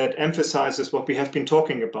that emphasizes what we have been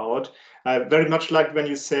talking about. I very much liked when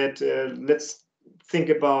you said, let's think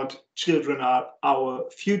about children are our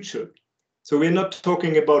future. So we're not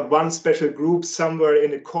talking about one special group somewhere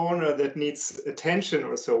in a corner that needs attention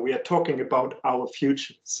or so. We are talking about our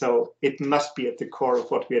future. So it must be at the core of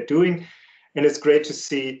what we are doing. And it's great to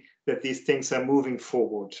see that these things are moving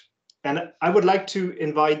forward. And I would like to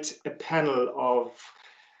invite a panel of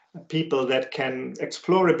people that can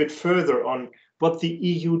explore a bit further on what the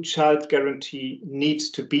EU Child Guarantee needs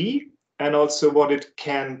to be, and also what it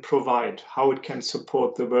can provide, how it can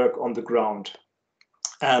support the work on the ground.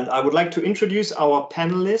 And I would like to introduce our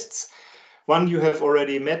panelists. One you have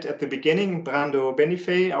already met at the beginning, BRando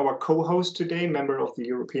Benifei, our co-host today, member of the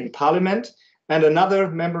European Parliament, and another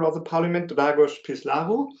member of the Parliament, Dragos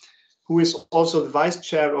Pislaru, who is also the vice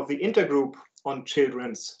chair of the Intergroup on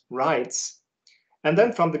Children's Rights. And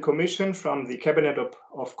then from the Commission, from the Cabinet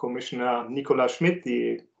of Commissioner Nicolas Schmit,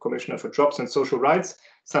 the Commissioner for Jobs and Social Rights,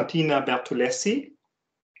 Santina Bertolessi.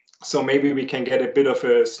 So maybe we can get a bit of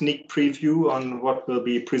a sneak preview on what will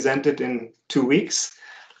be presented in 2 weeks.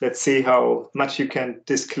 Let's see how much you can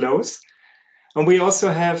disclose. And we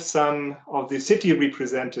also have some of the city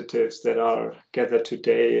representatives that are gathered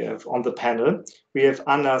today on the panel. We have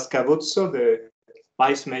Anna Scavuzzo, the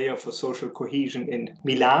Vice Mayor for Social Cohesion in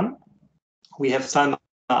Milan. We have Salma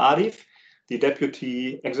Arif, the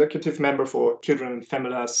Deputy Executive Member for Children and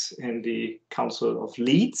Families in the Council of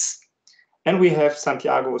Leeds. And we have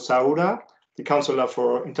Santiago Saura, the Councillor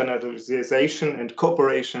for Internationalization and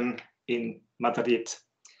Cooperation in Madrid.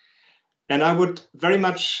 And I would very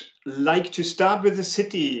much like to start with the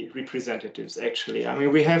city representatives, actually. I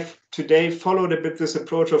mean, we have today followed a bit this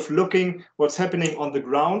approach of looking what's happening on the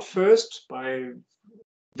ground first by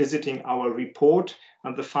visiting our report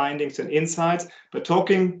and the findings and insights, but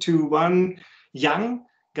talking to one young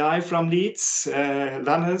guy from Leeds,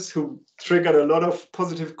 Lannes, who triggered a lot of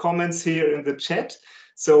positive comments here in the chat.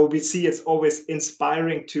 So we see it's always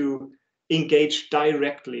inspiring to engage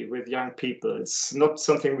directly with young people. It's not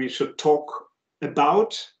something we should talk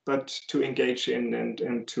about, but to engage in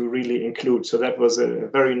and to really include. So that was a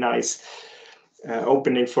very nice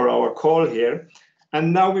opening for our call here.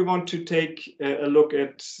 And now we want to take a look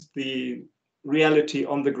at the reality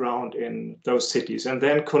on the ground in those cities and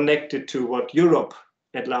then connect it to what Europe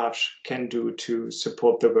at large can do to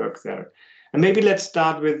support the work there. And maybe let's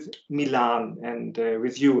start with Milan and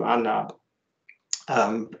with you, Anna,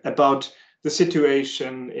 about the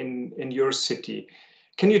situation in your city.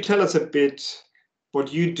 Can you tell us a bit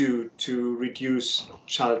what you do to reduce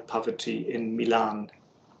child poverty in Milan?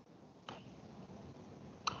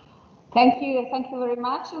 Thank you very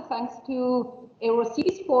much. Thanks to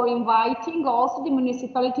Eurocities for inviting also the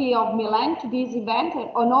municipality of Milan to this event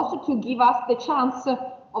and also to give us the chance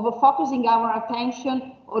of focusing our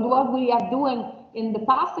attention on what we are doing in the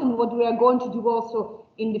past and what we are going to do also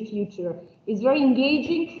in the future. It's very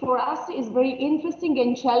engaging for us, it's very interesting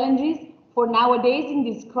and challenging for nowadays in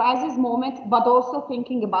this crisis moment, but also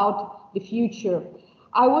thinking about the future.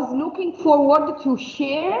 I was looking forward to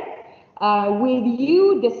share with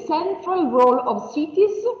you the central role of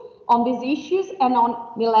cities on these issues and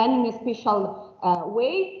on Milan in a special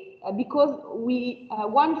way, because we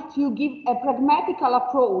want to give a pragmatical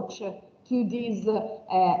approach to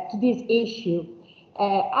this issue.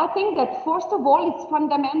 I think that first of all, it's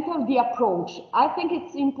fundamental, the approach. I think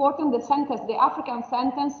it's important, the sentence, the African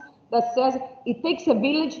sentence that says it takes a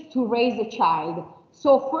village to raise a child.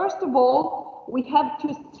 So first of all, we have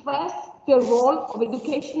to stress the role of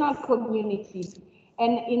educational communities.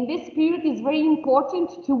 And in this period, it's very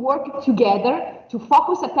important to work together, to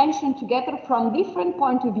focus attention together from different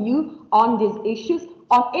points of view on these issues,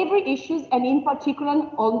 on every issue, and in particular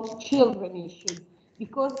on children issues,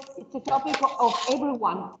 because it's a topic of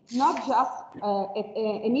everyone, not just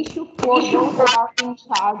an issue for those who are in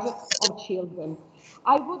charge of children.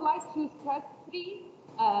 I would like to stress three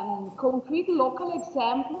concrete local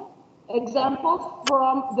examples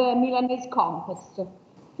from the Milanese context.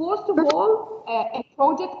 First of all, a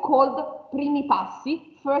project called Primi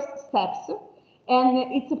Passi, First Steps, and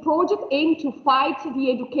it's a project aimed to fight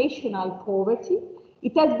the educational poverty.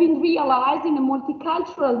 It has been realized in a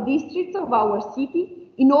multicultural district of our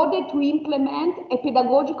city in order to implement a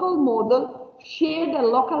pedagogical model shared at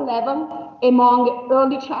local level among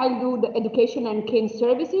early childhood education and care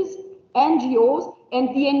services, NGOs, and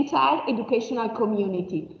the entire educational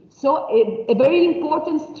community. So a very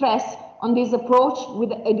important stress on this approach with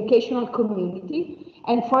the educational community.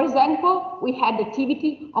 And for example, we had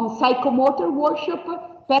activity on psychomotor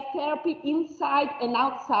workshop, pet therapy inside and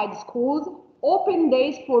outside schools, open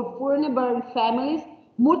days for vulnerable families,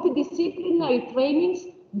 multidisciplinary trainings,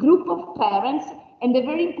 group of parents, and a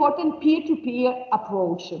very important peer-to-peer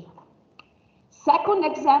approach. Second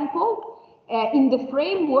example, in the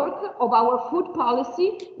framework of our food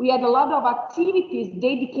policy, we had a lot of activities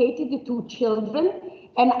dedicated to children,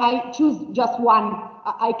 and I choose just one.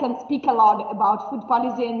 I can speak a lot about food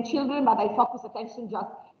policy and children, but I focus attention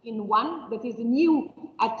just in one. That is a new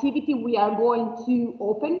activity we are going to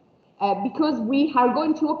open, because we are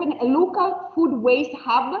going to open a local food waste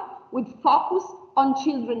hub with focus on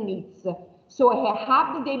children needs. So a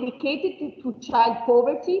hub dedicated to child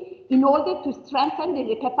poverty in order to strengthen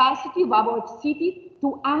the capacity of our city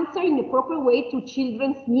to answer in a proper way to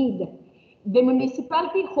children's needs. The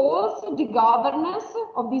municipality holds the governance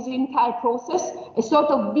of this entire process, a sort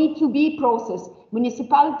of B2B process.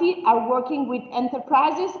 Municipalities are working with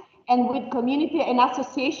enterprises and with community and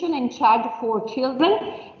association in charge for children,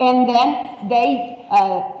 and then they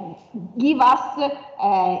give us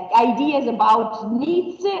ideas about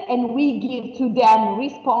needs, and we give to them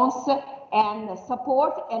response and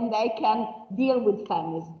support, and they can deal with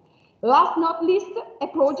families. Last not least, a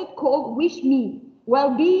project called Wish Me,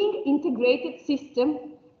 Wellbeing Integrated System,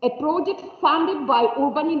 a project funded by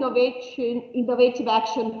Urban Innovative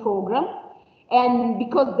Action Program. And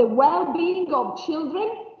because the well-being of children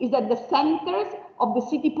is at the center of the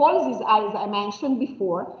city policies, as I mentioned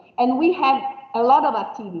before, and we have a lot of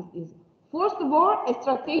activities. First of all, a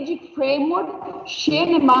strategic framework shared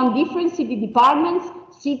among different city departments,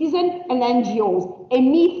 citizens and NGOs, a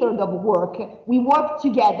method of work. We work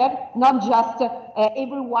together, not just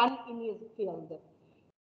everyone in his field.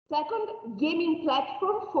 Second, gaming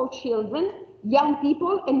platform for children, young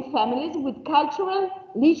people and families with cultural,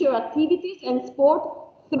 leisure activities and sport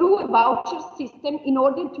through a voucher system in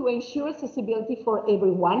order to ensure accessibility for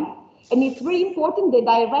everyone. And it's very important the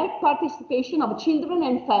direct participation of children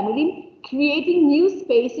and family, creating new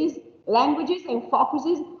spaces, languages and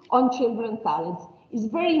focuses on children's talents. It's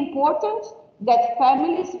very important that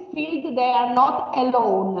families feel that they are not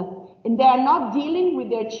alone and they are not dealing with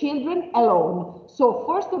their children alone. So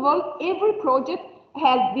first of all, every project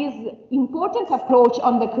has this important approach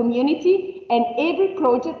on the community, and every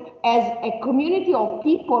project has a community of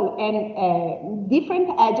people and different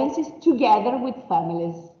agencies together with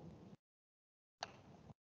families.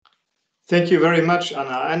 Thank you very much, Anna.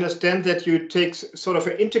 I understand that you take sort of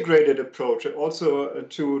an integrated approach also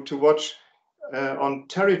to watch on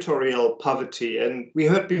territorial poverty. And we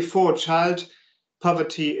heard before, child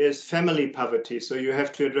poverty is family poverty. So you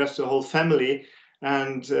have to address the whole family.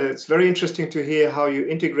 And it's very interesting to hear how you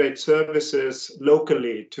integrate services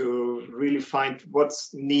locally to really find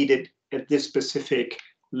what's needed at this specific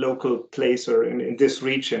local place or in this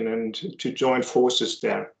region, and to join forces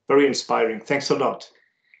there. Very inspiring. Thanks a lot.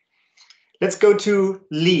 Let's go to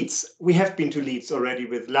Leeds. We have been to Leeds already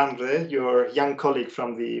with Landre, your young colleague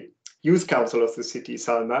from the Youth Council of the city,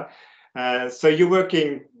 Salma. So you're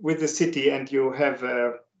working with the city and you have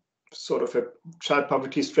a sort of a child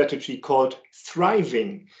poverty strategy called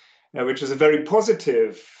Thriving, which is a very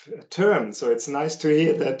positive term. So it's nice to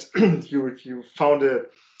hear that you found a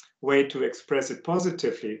way to express it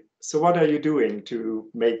positively. So what are you doing to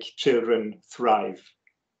make children thrive?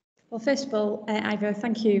 Well, first of all, Ivo,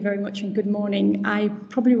 thank you very much and good morning. I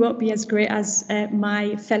probably won't be as great as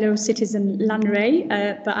my fellow citizen Lanray,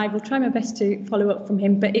 but I will try my best to follow up from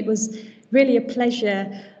him. But it was really a pleasure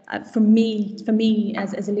for me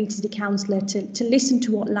as a Leeds City Councillor to listen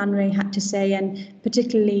to what Lanray had to say, and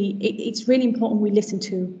particularly it's really important we listen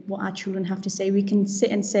to what our children have to say. We can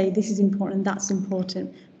sit and say this is important, that's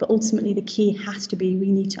important, but ultimately the key has to be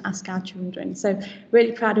we need to ask our children. So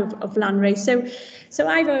really proud of Lanray. So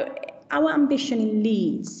Ivo, our ambition in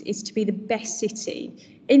Leeds is to be the best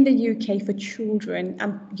city in the UK for children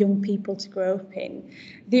and young people to grow up in.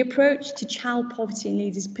 The approach to child poverty in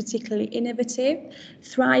Leeds is particularly innovative.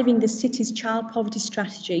 Thriving, the city's child poverty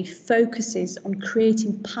strategy focuses on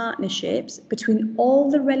creating partnerships between all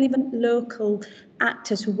the relevant local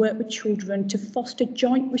actors who work with children to foster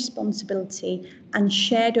joint responsibility and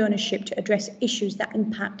shared ownership to address issues that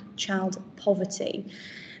impact child poverty.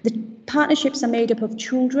 The partnerships are made up of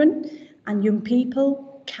children and young people,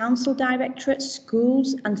 council directorates,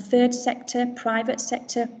 schools and third sector, private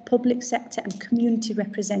sector, public sector and community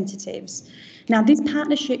representatives. Now, these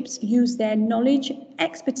partnerships use their knowledge,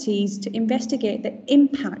 expertise to investigate the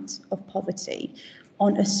impact of poverty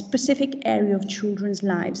on a specific area of children's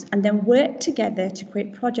lives and then work together to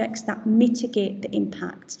create projects that mitigate the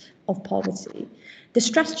impact of poverty. The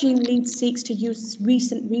strategy in Leeds seeks to use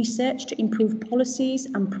recent research to improve policies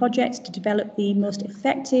and projects to develop the most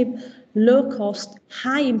effective, low-cost,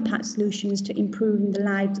 high-impact solutions to improving the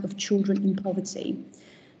lives of children in poverty.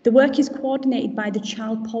 The work is coordinated by the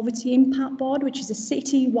Child Poverty Impact Board, which is a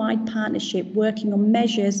city-wide partnership working on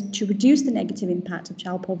measures to reduce the negative impact of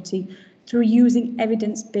child poverty through using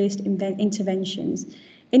evidence-based interventions.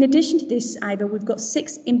 In addition to this, Ivo, we've got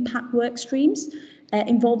 6 impact work streams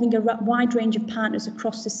involving a wide range of partners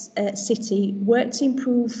across the city, work to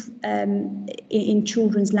improve in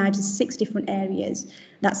children's lives in 6 different areas.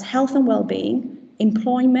 That's health and well-being,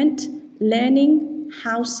 employment, learning,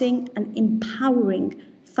 housing, and empowering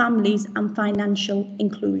families and financial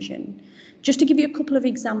inclusion. Just to give you a couple of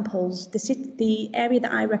examples, the area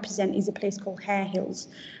that I represent is a place called Hare Hills,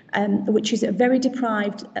 which is a very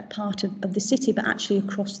deprived part of the city, but actually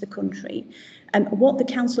across the country. What the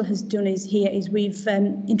council has done is we've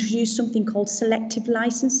introduced something called selective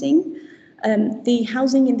licensing. The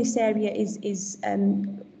housing in this area is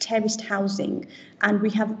terraced housing, and we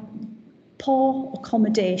have poor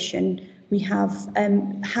accommodation. We have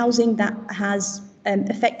housing that has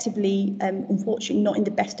effectively, unfortunately, not in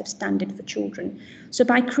the best of standard for children. So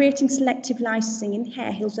by creating selective licensing in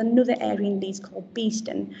Hare Hills, another area in Leeds called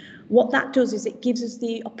Beeston, what that does is it gives us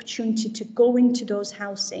the opportunity to go into those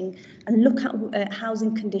housing and look at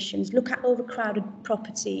housing conditions, look at overcrowded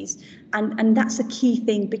properties, and that's a key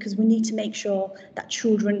thing because we need to make sure that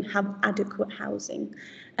children have adequate housing.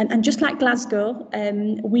 And just like Glasgow,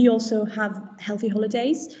 we also have healthy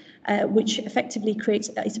holidays. which effectively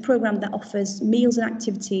it's a programme that offers meals and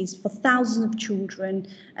activities for thousands of children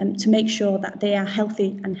to make sure that they are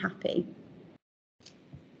healthy and happy.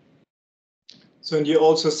 So, and you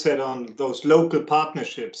also said on those local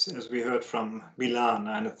partnerships, as we heard from Milan,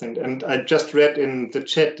 and I just read in the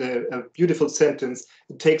chat a beautiful sentence,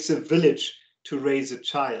 it takes a village to raise a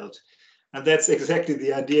child. And that's exactly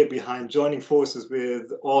the idea behind joining forces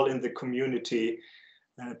with all in the community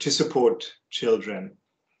to support children.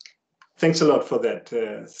 Thanks a lot for that,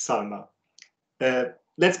 Salma.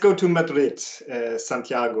 Let's go to Madrid,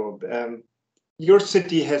 Santiago. Your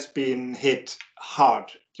city has been hit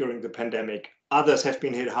hard during the pandemic. Others have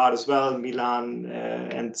been hit hard as well, Milan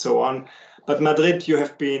and so on. But Madrid, you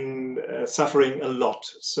have been suffering a lot.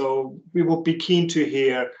 So we would be keen to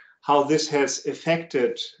hear how this has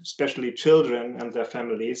affected especially children and their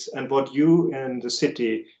families, and what you and the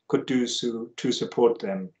city could do to support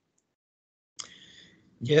them.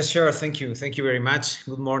 Yes, sure. Thank you. Thank you very much.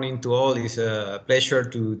 Good morning to all. It's a pleasure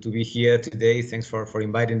to be here today. Thanks for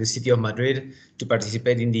inviting the city of Madrid to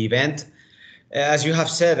participate in the event. As you have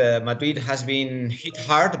said, Madrid has been hit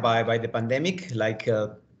hard by the pandemic,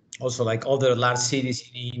 also like other large cities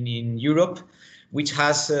in Europe, which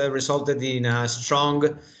has resulted in a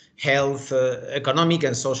strong health, economic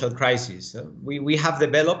and social crisis. We have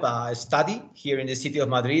developed a study here in the city of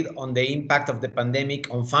Madrid on the impact of the pandemic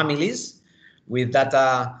on families with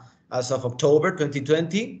data as of October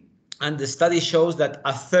 2020. And the study shows that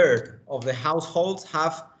a third of the households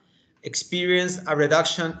have experienced a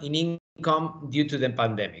reduction in income due to the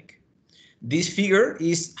pandemic. This figure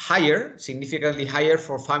is higher, significantly higher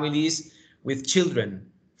for families with children.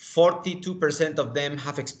 42% of them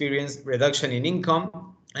have experienced reduction in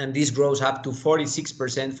income, and this grows up to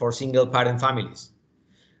 46% for single-parent families.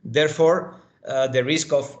 Therefore, the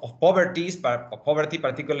risk of poverty,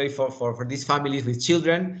 particularly for these families with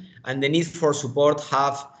children, and the need for support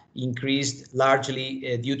have increased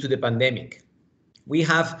largely due to the pandemic. We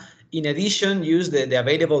have, in addition, used the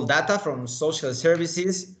available data from social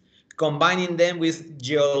services, combining them with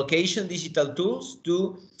geolocation digital tools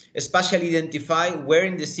to especially identify where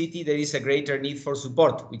in the city there is a greater need for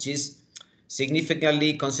support, which is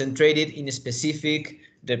significantly concentrated in specific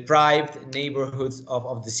deprived neighborhoods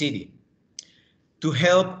of the city. To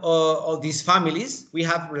help all these families, we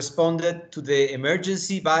have responded to the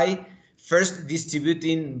emergency by first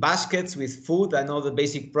distributing baskets with food and other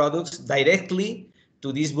basic products directly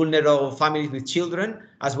to these vulnerable families with children,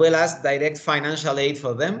 as well as direct financial aid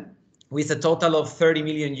for them, with a total of 30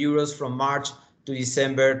 million euros from March to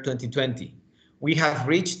December 2020. We have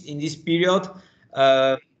reached in this period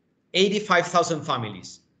 85,000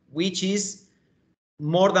 families, which is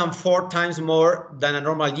more than 4 times more than a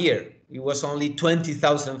normal year. It was only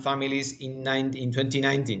 20,000 families in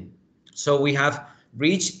 2019. So we have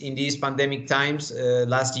reached in these pandemic times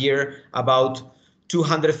last year about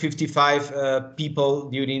 255 people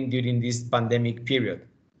during this pandemic period.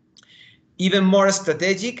 Even more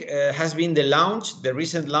strategic has been the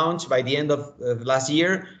recent launch by the end of last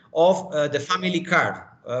year of the family card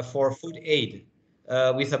for food aid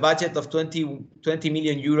with a budget of 20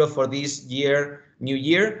 million euro for this new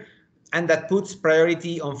year, and that puts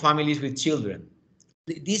priority on families with children.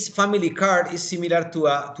 This family card is similar to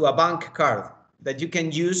a bank card that you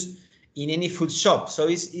can use in any food shop. So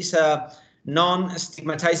it's a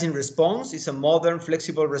non-stigmatizing response. It's a modern,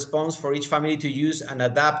 flexible response for each family to use and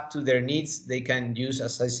adapt to their needs. They can use,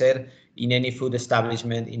 as I said, in any food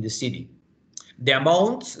establishment in the city. The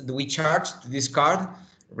amounts that we charge to this card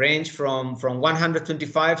range from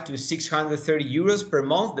 125 to 630 euros per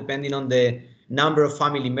month, depending on the number of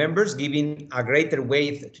family members, giving a greater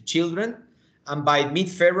weight to children. And by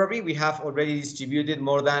mid-February, we have already distributed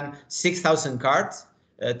more than 6,000 cards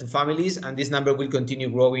to families, and this number will continue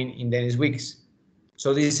growing in the next weeks.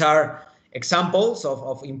 So these are examples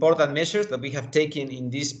of important measures that we have taken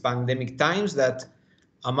in these pandemic times that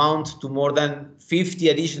amount to more than 50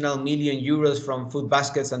 additional million euros from food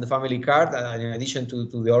baskets and the family card, in addition to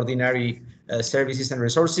the ordinary services and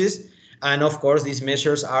resources. And of course, these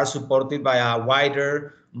measures are supported by a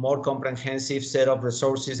wider, more comprehensive set of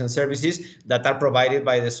resources and services that are provided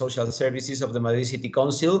by the social services of the Madrid City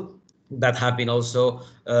Council that have been also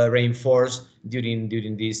reinforced during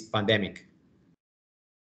this pandemic.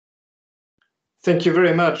 Thank you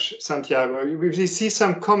very much, Santiago. We see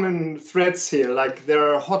some common threads here, like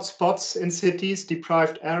there are hotspots in cities,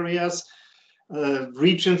 deprived areas,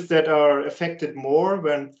 regions that are affected more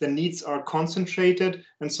when the needs are concentrated,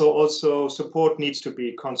 and so also support needs to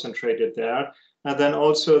be concentrated there. And then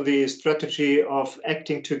also the strategy of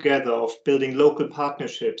acting together, of building local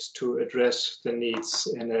partnerships to address the needs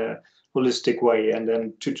in a holistic way and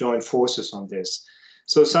then to join forces on this.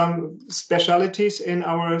 So some specialities in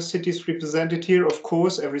our cities represented here. Of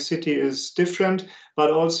course, every city is different,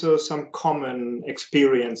 but also some common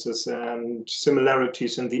experiences and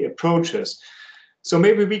similarities in the approaches. So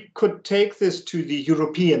maybe we could take this to the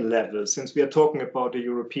European level, since we are talking about a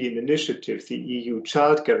European initiative, the EU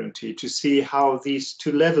Child Guarantee, to see how these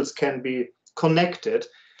two levels can be connected.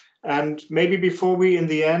 And maybe before we, in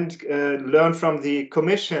the end, learn from the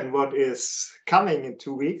Commission what is coming in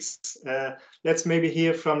 2 weeks, let's maybe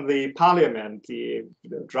hear from the Parliament, the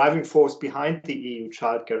driving force behind the EU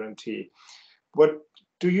Child Guarantee. What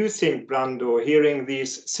do you think, BRando, hearing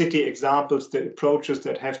these city examples, the approaches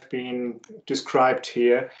that have been described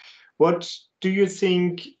here, what do you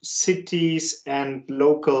think cities and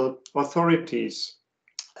local authorities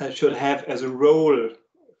should have as a role,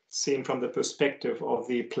 seen from the perspective of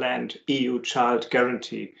the planned EU Child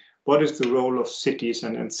Guarantee? What is the role of cities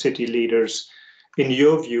and city leaders, in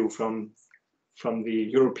your view, from the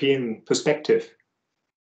European perspective?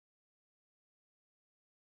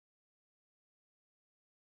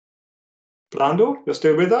 BRando, you're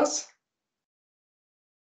still with us?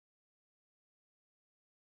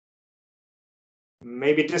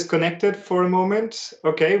 Maybe disconnected for a moment.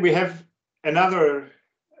 Okay, we have another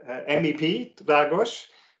MEP, Dragos,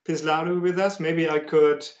 Pislaru, with us. Maybe I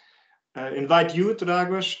could invite you,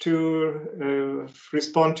 Dragos, to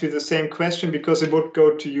respond to the same question, because it would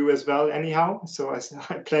go to you as well anyhow. So I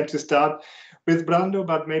plan to start with BRando,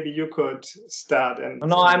 but maybe you could start. And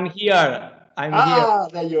no, I'm here. I'm here.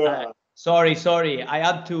 There you are. Sorry. I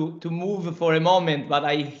had to move for a moment, but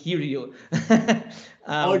I hear you.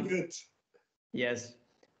 All good. Yes.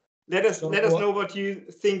 Let us know what you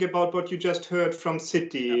think about what you just heard from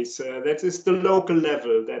cities. That is the local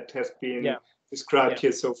level that has been described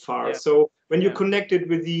here so far. Yeah. So when you connect it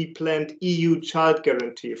with the planned EU Child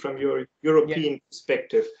Guarantee from your European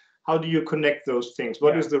perspective, how do you connect those things?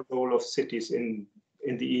 What is the role of cities in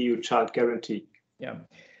the EU Child Guarantee? Yeah.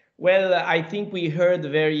 Well, I think we heard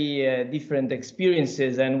very different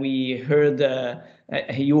experiences, and we heard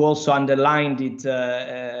you also underlined it,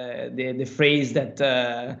 the phrase that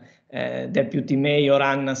Deputy Mayor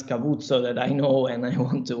Anna Scavuzzo, that I know and I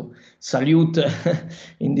want to salute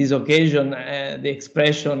in this occasion, the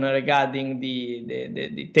expression regarding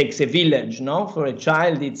the takes a village, no, for a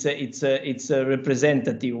child. It's a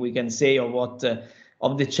representative, we can say, of what.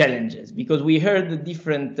 Of the challenges, because we heard the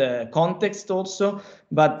different context also,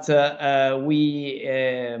 but we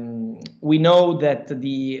know that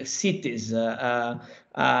the cities' role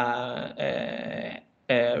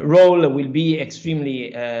will be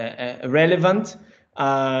extremely relevant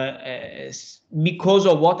because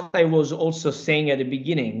of what I was also saying at the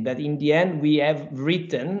beginning, that in the end we have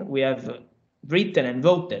written and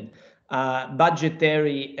voted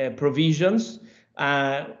budgetary provisions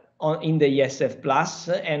in the ESF Plus,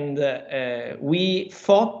 and we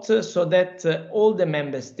fought so that all the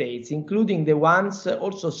member states, including the ones,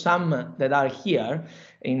 also some that are here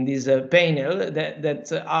in this panel, that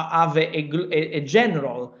have a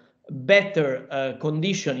general better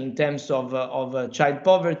condition in terms of child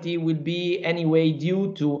poverty, will be anyway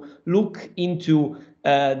due to look into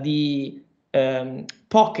the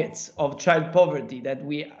pockets of child poverty that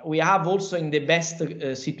we have also in the best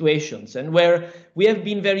situations, and where we have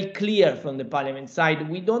been very clear from the Parliament side.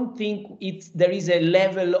 We don't think there is a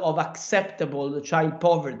level of acceptable child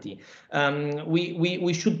poverty.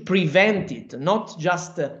 We should prevent it, not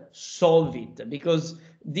just solve it, because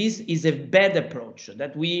this is a bad approach,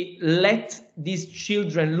 that we let these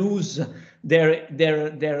children lose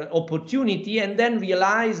their opportunity and then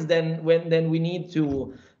realize when we need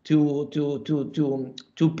to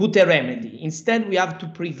put a remedy. Instead, we have to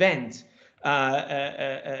prevent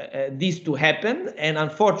this to happen, and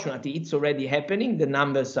unfortunately it's already happening. The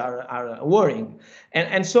numbers are worrying,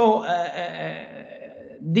 and so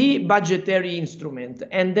the budgetary instrument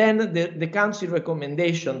and then the council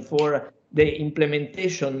recommendation for the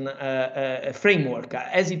implementation framework,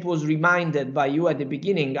 as it was reminded by you at the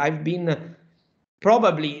beginning. I've been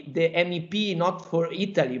probably the MEP, not for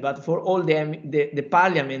Italy, but for all the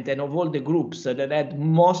Parliament and of all the groups that had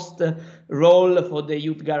most role for the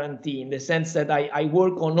Youth Guarantee, in the sense that I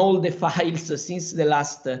work on all the files since the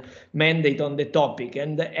last mandate on the topic.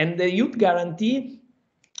 And the Youth Guarantee,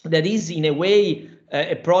 that is in a way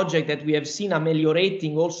a project that we have seen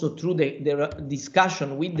ameliorating also through the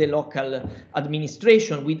discussion with the local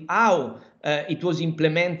administration, with how it was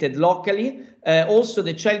implemented locally. Also,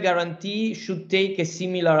 the Child Guarantee should take a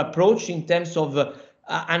similar approach in terms of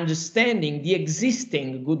understanding the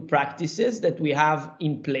existing good practices that we have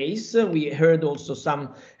in place. We heard also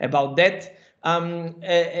some about that.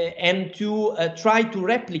 and to try to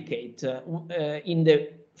replicate in the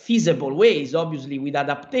feasible ways, obviously with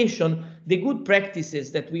adaptation, the good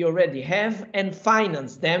practices that we already have and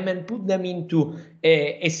finance them and put them into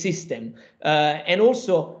a system. And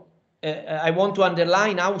also, I want to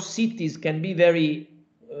underline how cities can be very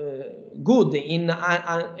good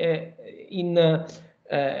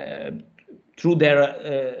through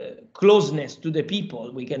their closeness to the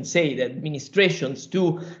people. We can say that administrations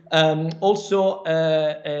to also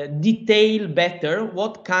detail better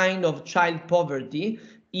what kind of child poverty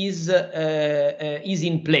is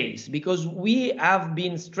in place, because we have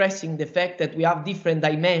been stressing the fact that we have different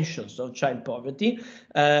dimensions of child poverty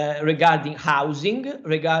regarding housing,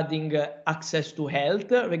 regarding access to health,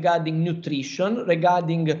 regarding nutrition,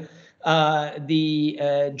 regarding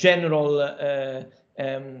the general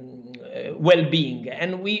well-being.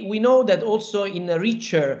 And we know that also in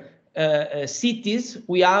richer cities,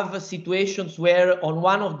 we have situations where on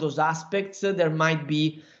one of those aspects there might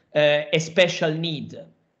be a special need.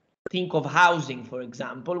 Think of housing, for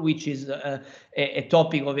example, which is a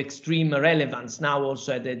topic of extreme relevance now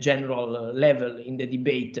also at the general level in the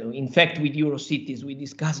debate. In fact, with Eurocities, we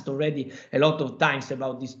discussed already a lot of times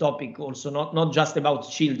about this topic, also not just about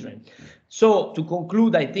children. So to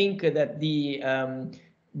conclude, I think that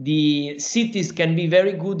the cities can be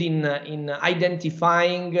very good in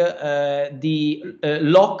identifying the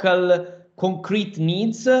local concrete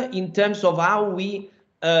needs in terms of how we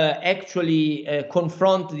actually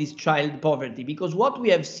confront this child poverty, because what we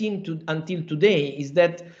have seen until today is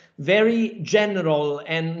that very general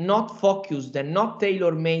and not focused and not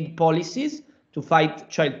tailor-made policies to fight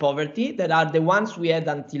child poverty, that are the ones we had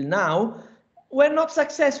until now, were not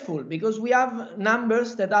successful, because we have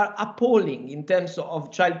numbers that are appalling in terms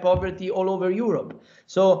of child poverty all over Europe.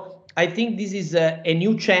 So I think this is a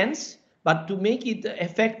new chance. But to make it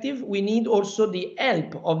effective, we need also the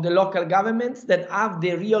help of the local governments that have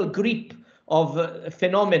the real grip of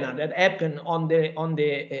phenomena that happen on the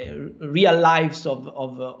real lives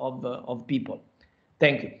of people.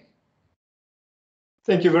 Thank you.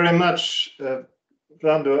 Thank you very much,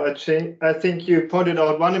 BRando. I think you pointed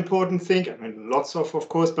out one important thing. I mean, lots of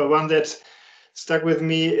course, but one that stuck with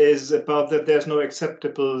me is about that there's no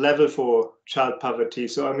acceptable level for child poverty.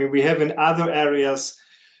 So I mean, we have in other areas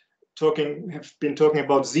have been talking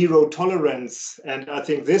about zero tolerance, and I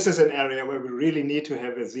think this is an area where we really need to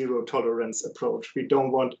have a zero tolerance approach. We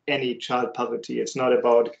don't want any child poverty. It's not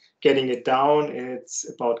about getting it down, it's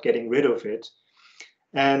about getting rid of it.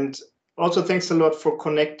 And also thanks a lot for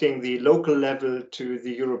connecting the local level to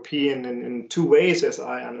the European in two ways, as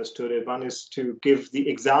I understood it. One is to give the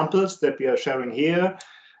examples that we are sharing here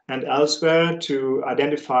and elsewhere to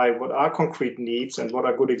identify what are concrete needs and what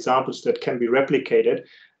are good examples that can be replicated,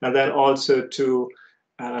 and then also to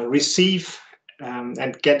receive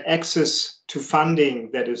and get access to funding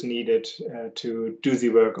that is needed to do the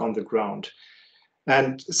work on the ground.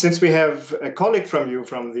 And since we have a colleague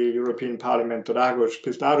from the European Parliament, Dragos,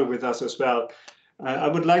 Pislaru, with us as well, I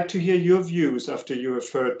would like to hear your views after you have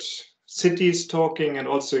heard cities talking and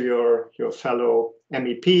also your fellow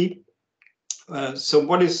MEP. So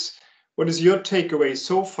what is your takeaway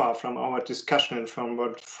so far from our discussion and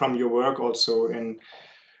from your work also in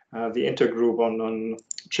the intergroup on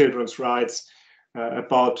children's rights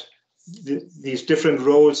about these different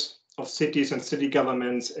roles of cities and city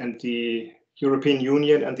governments and the European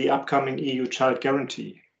Union and the upcoming EU Child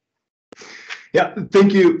Guarantee? Yeah,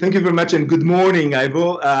 thank you very much, and good morning,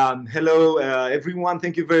 Ivo. Hello, everyone.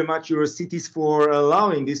 Thank you very much, Eurocities, for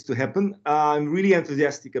allowing this to happen. I'm really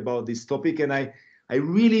enthusiastic about this topic, and I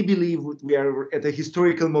really believe we are at a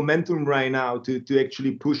historical momentum right now to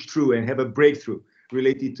actually push through and have a breakthrough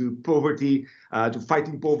related to poverty, to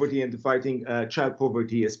fighting poverty and to fighting child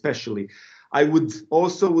poverty especially. I would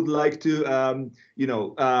like to,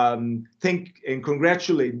 thank and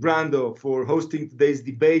congratulate BRando for hosting today's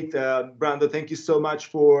debate. BRando, thank you so much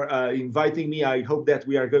for inviting me. I hope that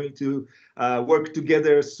we are going to work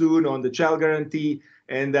together soon on the child guarantee.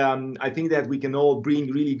 And I think that we can all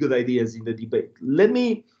bring really good ideas in the debate. Let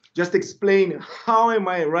me just explain how am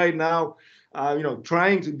I right now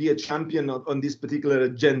trying to be a champion on this particular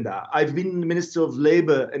agenda. I've been Minister of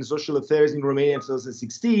Labour and Social Affairs in Romania in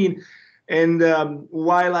 2016. And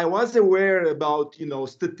while I was aware about,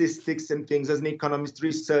 statistics and things as an economist,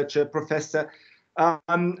 researcher, professor,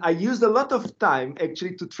 I used a lot of time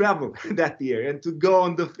actually to travel that year and to go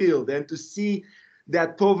on the field and to see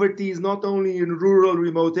that poverty is not only in rural,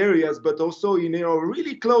 remote areas, but also in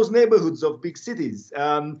really close neighborhoods of big cities.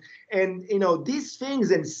 And these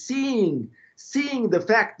things, and seeing the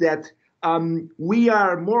fact that we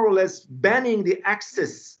are more or less banning the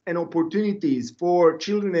access and opportunities for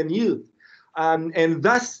children and youth, and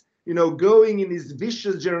thus, going in this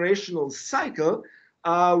vicious generational cycle,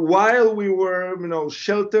 while we were,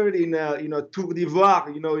 sheltered in a tour d'ivoire,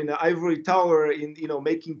 in an ivory tower, in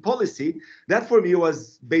making policy. That for me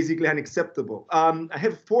was basically unacceptable. I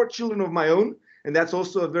have 4 children of my own, and that's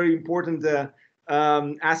also a very important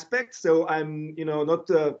aspect. So I'm, not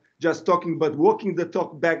just talking, but walking the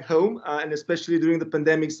talk back home, and especially during the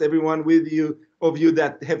pandemics, everyone of you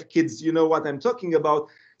that have kids, you know what I'm talking about.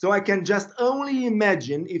 So I can just only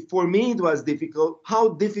imagine, if for me it was difficult, how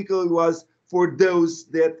difficult it was for those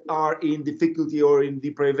that are in difficulty or in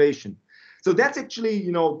deprivation. So that's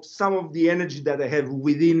actually, some of the energy that I have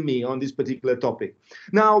within me on this particular topic.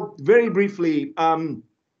 Now, very briefly,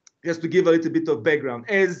 just to give a little bit of background,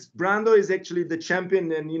 as BRando is actually the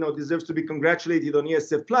champion and, deserves to be congratulated on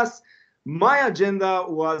ESF+, my agenda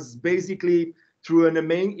was basically through an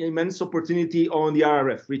immense opportunity on the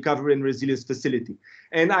RRF, Recovery and Resilience Facility.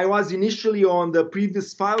 And I was initially on the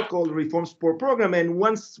previous file called Reform Support Program. And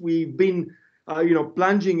once we've been,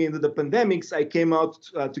 plunging into the pandemics, I came out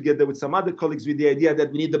together with some other colleagues with the idea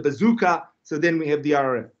that we need the bazooka. So then we have the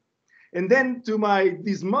RRF. And then to my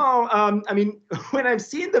dismay, when I've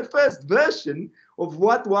seen the first version of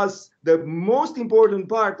what was the most important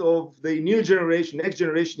part of the new generation, next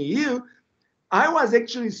generation EU, I was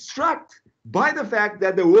actually struck by the fact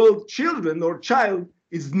that the word children or child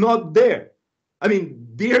is not there.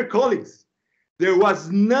 Dear colleagues, there was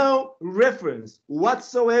no reference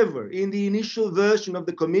whatsoever in the initial version of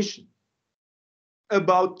the Commission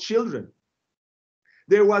about children.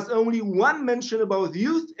 There was only one mention about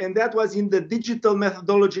youth, and that was in the digital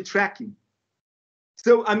methodology tracking.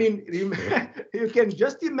 So, you can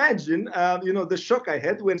just imagine, the shock I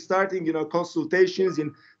had when starting, consultations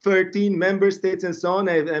in 13 member states and so on.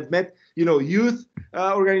 I've met, youth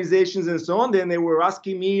organizations and so on. Then they were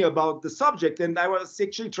asking me about the subject, and I was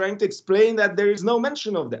actually trying to explain that there is no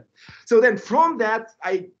mention of that. So then from that,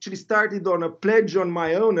 I actually started on a pledge on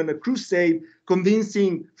my own and a crusade,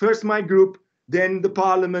 convincing first my group, then the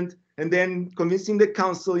parliament, and then convincing the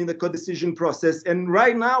council in the co-decision process. And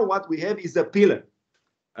right now, what we have is a pillar.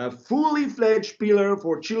 A fully fledged pillar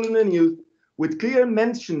for children and youth with clear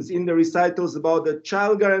mentions in the recitals about the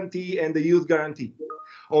child guarantee and the youth guarantee.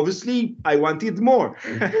 Obviously, I wanted more,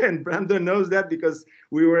 and BRando knows that because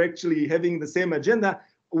we were actually having the same agenda.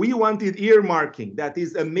 We wanted earmarking, that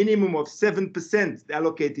is a minimum of 7%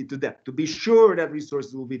 allocated to that, to be sure that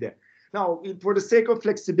resources will be there. Now, for the sake of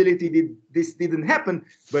flexibility, this didn't happen,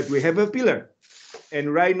 but we have a pillar.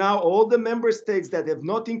 And right now, all the member states that have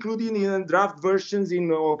not included in draft versions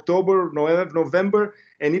in October, November,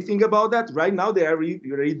 anything about that, right now they are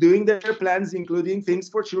redoing their plans, including things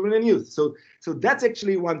for children and youth. So that's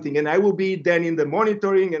actually one thing. And I will be then in the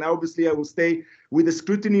monitoring, and obviously I will stay with the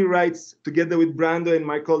scrutiny rights together with BRando and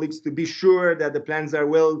my colleagues to be sure that the plans are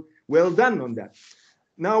well done on that.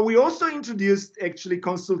 Now, we also introduced actually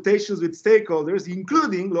consultations with stakeholders,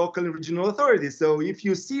 including local and regional authorities. So if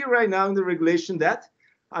you see right now in the regulation that,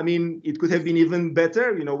 it could have been even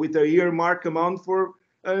better, with a earmark amount for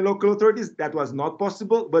local authorities. That was not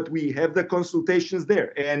possible, but we have the consultations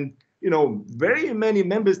there. And, very many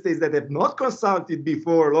member states that have not consulted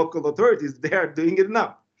before local authorities, they are doing it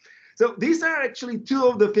now. So these are actually two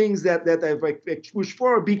of the things that I've pushed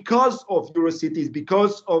for because of Eurocities,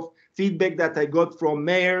 because of feedback that I got from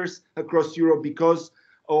mayors across Europe, because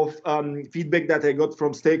of feedback that I got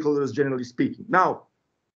from stakeholders, generally speaking. Now,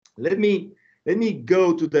 let me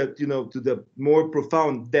go to the to the more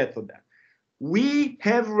profound depth of that. We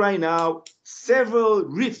have right now several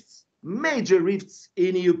rifts, major rifts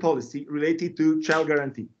in EU policy related to child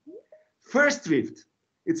guarantee. First rift,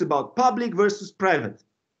 it's about public versus private.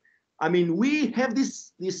 We have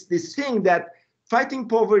this thing that fighting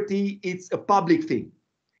poverty, it's a public thing.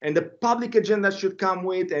 And the public agenda should come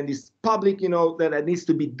with, and this public, that needs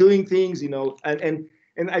to be doing things,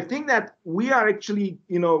 and I think that we are actually,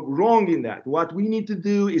 wrong in that. What we need to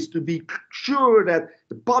do is to be sure that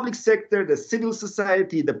the public sector, the civil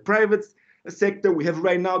society, the private sector, we have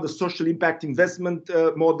right now the social impact investment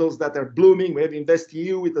models that are blooming. We have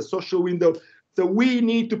InvestEU with a social window. So we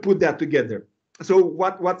need to put that together. So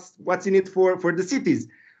what's in it for the cities?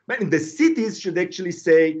 But the cities should actually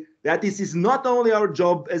say that this is not only our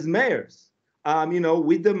job as mayors,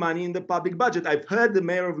 with the money in the public budget. I've heard the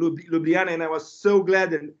mayor of Ljubljana, and I was so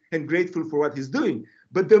glad and grateful for what he's doing.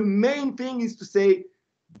 But the main thing is to say,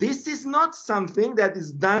 this is not something that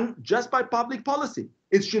is done just by public policy.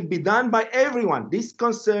 It should be done by everyone. This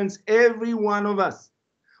concerns every one of us.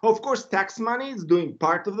 Of course, tax money is doing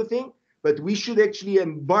part of the thing, but we should actually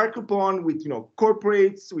embark upon with,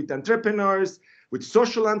 corporates, with entrepreneurs, with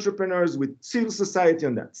social entrepreneurs, with civil society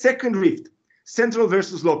on that. Second rift, central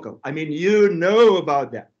versus local. I mean, you know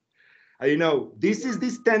about that. This is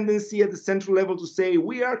this tendency at the central level to say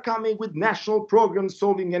we are coming with national programs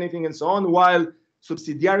solving anything and so on, while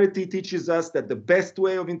subsidiarity teaches us that the best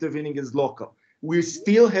way of intervening is local. We're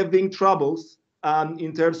still having troubles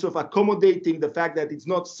in terms of accommodating the fact that it's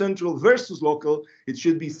not central versus local, it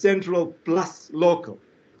should be central plus local.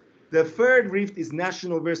 The third rift is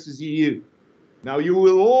national versus EU. Now, you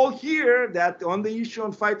will all hear that on the issue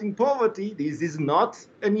on fighting poverty, this is not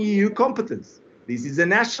an EU competence. This is a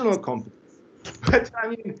national competence. But I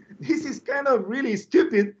mean, this is kind of really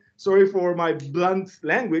stupid, sorry for my blunt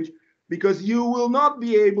language, because you will not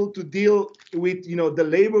be able to deal with, the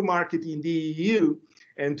labor market in the EU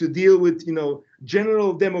and to deal with,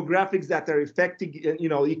 general demographics that are affecting,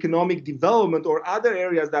 economic development or other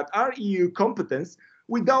areas that are EU competence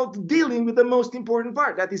without dealing with the most important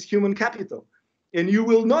part, that is human capital. And you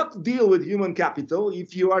will not deal with human capital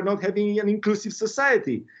if you are not having an inclusive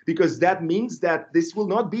society, because that means that this will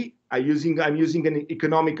not be, I'm using an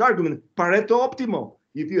economic argument, Pareto optimal.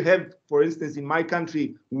 If you have, for instance, in my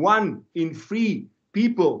country, 1 in 3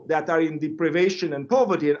 people that are in deprivation and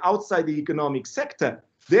poverty and outside the economic sector,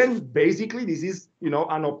 then basically this is,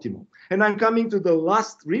 unoptimal. And I'm coming to the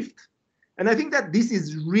last rift. And I think that this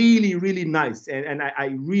is really, really nice. And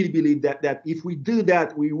I really believe that if we do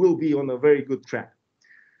that, we will be on a very good track.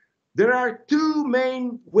 There are 2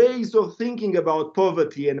 main ways of thinking about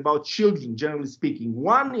poverty and about children, generally speaking.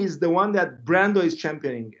 One is the one that BRando is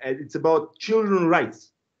championing, and it's about children's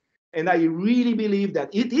rights. And I really believe that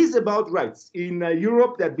it is about rights. In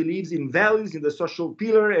Europe that believes in values, in the social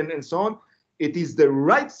pillar and so on, it is the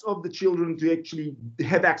rights of the children to actually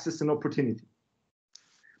have access and opportunity.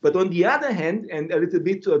 But on the other hand, and a little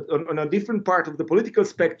bit on a different part of the political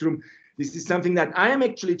spectrum, this is something that I am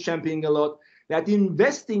actually championing a lot, that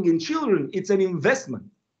investing in children, it's an investment.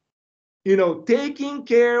 Taking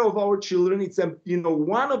care of our children, it's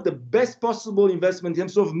one of the best possible investments in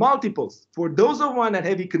terms of multiples. For those of one that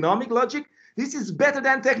have economic logic, this is better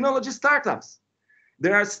than technology startups.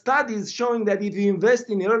 There are studies showing that if you invest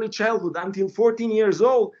in early childhood until 14 years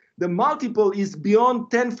old, the multiple is beyond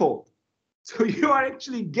tenfold. So you are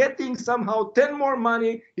actually getting somehow 10 more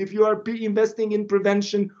money if you are investing in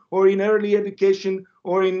prevention or in early education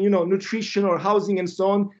or in nutrition or housing and so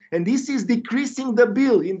on. And this is decreasing the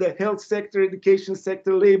bill in the health sector, education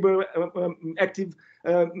sector, labor, active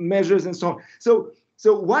measures and so on.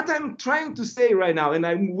 So what I'm trying to say right now, and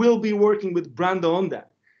I will be working with BRando on that,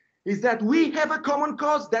 is that we have a common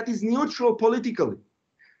cause that is neutral politically.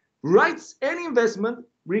 Rights and investment,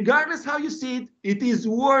 regardless how you see it, it is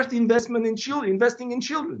worth investing in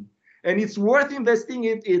children. And it's worth investing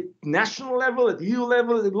it at national level, at EU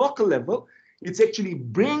level, at local level. It's actually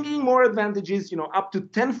bringing more advantages, up to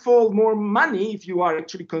tenfold more money if you are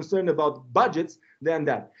actually concerned about budgets than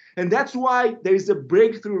that. And that's why there is a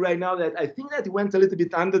breakthrough right now that I think that went a little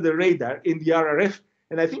bit under the radar in the RRF.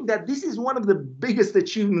 And I think that this is one of the biggest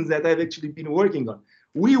achievements that I've actually been working on.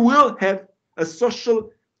 We will have a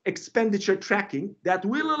social expenditure tracking that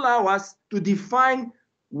will allow us to define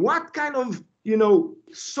what kind of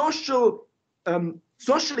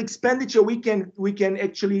social expenditure we can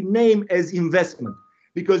actually name as investment,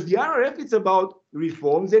 because the RRF is about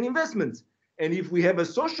reforms and investments. And if we have a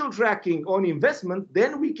social tracking on investment,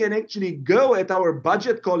 then we can actually go at our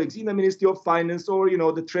budget colleagues in the Ministry of Finance or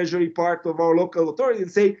the Treasury part of our local authority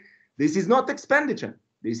and say, this is not expenditure,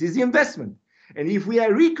 this is investment. And if we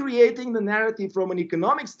are recreating the narrative from an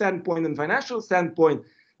economic standpoint and financial standpoint,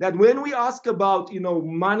 that when we ask about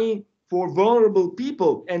money for vulnerable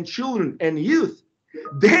people and children and youth,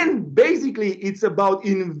 then basically it's about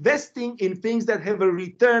investing in things that have a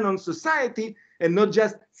return on society and not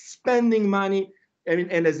just spending money.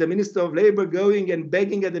 And as the Minister of Labor going and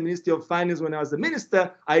begging at the Ministry of Finance when I was a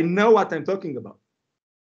minister, I know what I'm talking about.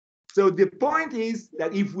 So the point is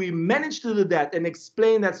that if we manage to do that and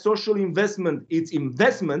explain that social investment, it's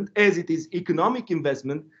investment as it is economic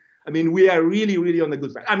investment, I mean, we are really, really on a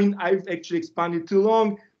good track. I mean, I've actually expanded too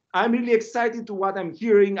long. I'm really excited to what I'm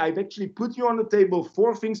hearing. I've actually put you on the table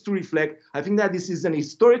 4 things to reflect. I think that this is an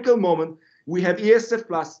historical moment. We have ESF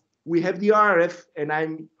Plus, we have the RRF, and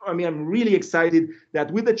I'm really excited that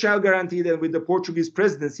with the child guarantee and with the Portuguese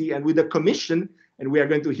presidency and with the Commission, and we are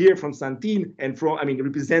going to hear from Santin and from,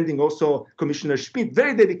 representing also Commissioner Schmit,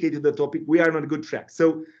 very dedicated to the topic. We are on a good track.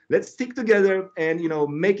 So let's stick together and,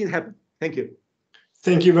 make it happen. Thank you.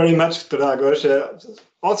 Thank you very much, Dragos.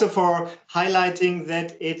 Also for highlighting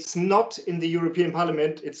that it's not in the European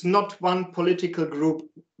Parliament, it's not one political group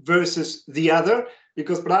versus the other,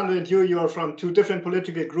 because BRando and you are from two different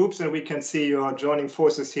political groups, and we can see you are joining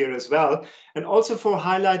forces here as well. And also for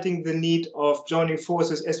highlighting the need of joining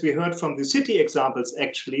forces, as we heard from the city examples,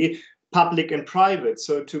 actually, public and private.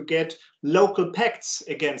 So to get local pacts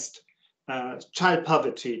against child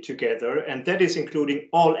poverty together, and that is including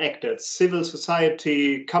all actors, civil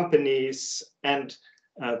society, companies, and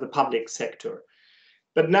the public sector.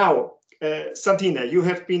 But now, Santina, you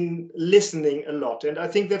have been listening a lot, and I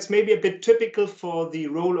think that's maybe a bit typical for the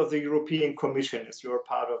role of the European Commission, as you're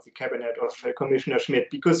part of the cabinet of Commissioner Schmit,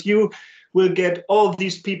 because you will get all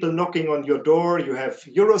these people knocking on your door. You have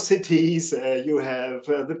Eurocities, you have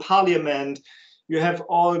the Parliament, you have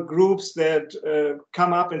all groups that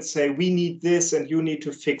come up and say, we need this and you need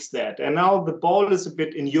to fix that. And now the ball is a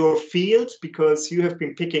bit in your field, because you have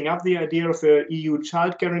been picking up the idea of the EU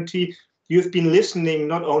child guarantee. You've been listening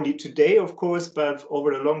not only today, of course, but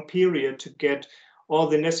over a long period to get all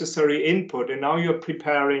the necessary input. And now you're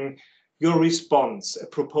preparing your response, a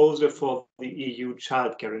proposal for the EU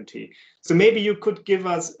child guarantee. So maybe you could give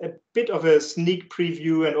us a bit of a sneak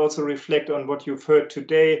preview and also reflect on what you've heard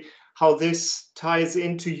today, how this ties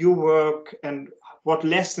into your work and what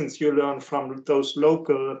lessons you learn from those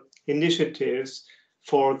local initiatives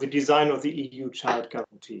for the design of the EU child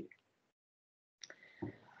guarantee.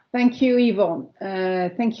 Thank you, Ivo.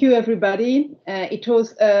 Thank you, everybody.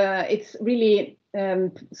 It's really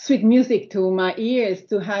sweet music to my ears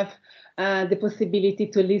to have the possibility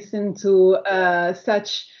to listen to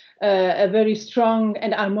such a very strong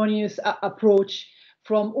and harmonious approach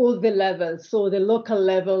from all the levels. So the local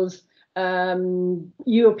levels,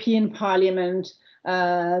 European Parliament,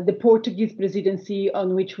 the Portuguese presidency,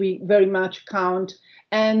 on which we very much count,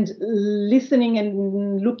 and listening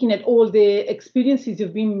and looking at all the experiences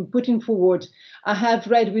you've been putting forward. I have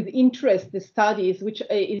read with interest the studies, which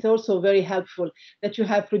is also very helpful, that you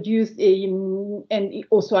have produced, and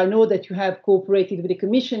also I know that you have cooperated with the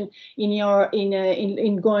Commission in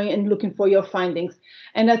going and looking for your findings.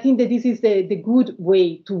 And I think that this is the good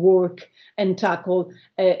way to work and tackle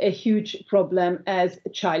a huge problem as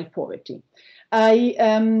child poverty.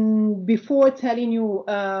 Before telling you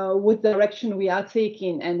what direction we are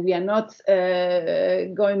taking, and we are not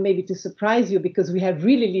going maybe to surprise you, because we have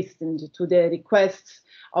really listened to the requests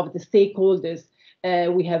of the stakeholders,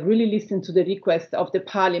 we have really listened to the requests of the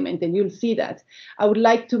Parliament, and you'll see that. I would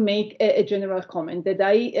like to make a general comment that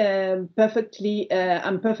I'm perfectly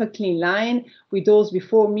in line with those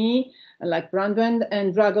before me, like BRando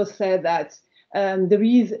and Dragos said that there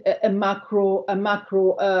is a macro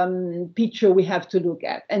picture we have to look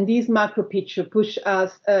at, and this macro picture push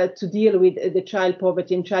us to deal with the child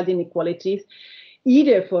poverty and child inequalities,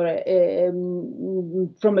 either from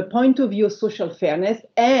a point of view of social fairness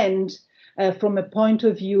and from a point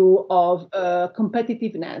of view of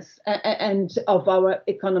competitiveness and of our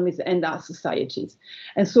economies and our societies.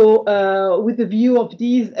 And so with the view of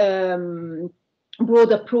this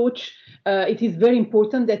broad approach, it is very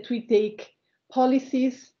important that we take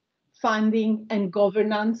policies, funding, and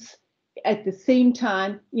governance at the same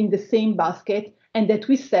time in the same basket, and that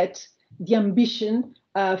we set the ambition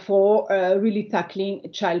for really tackling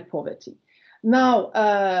child poverty. Now,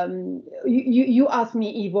 you asked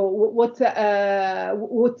me, Ivo, what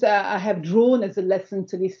I have drawn as a lesson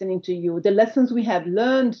to listening to you. The lessons we have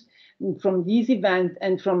learned from this event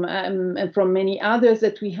and from many others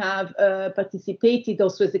that we have participated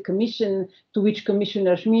also as a commission, to which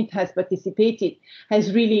Commissioner Schmit has participated,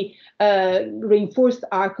 has really reinforced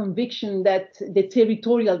our conviction that the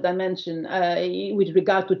territorial dimension with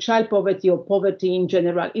regard to child poverty or poverty in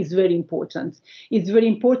general is very important. It's very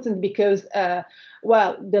important because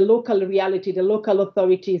well, the local reality, the local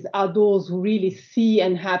authorities are those who really see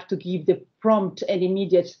and have to give the prompt and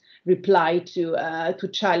immediate reply to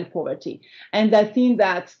child poverty. And I think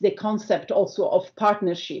that the concept also of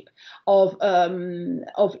partnership, of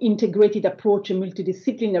integrated approach, a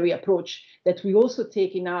multidisciplinary approach that we also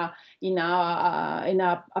take in our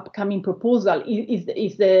upcoming proposal is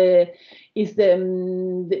the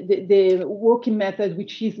working method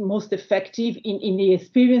which is most effective in the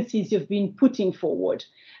experiences you've been putting forward.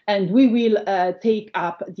 And we will take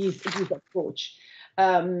up this approach.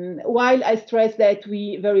 While I stress that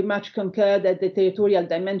we very much concur that the territorial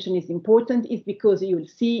dimension is important, is because you will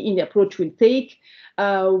see in the approach we'll take,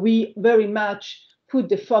 we very much put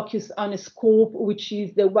the focus on a scope which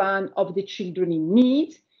is the one of the children in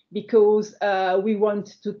need, because we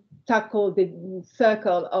want to tackle the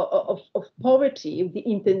circle of poverty, the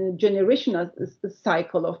intergenerational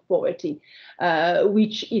cycle of poverty,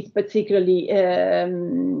 which is particularly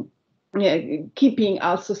keeping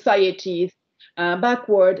our societies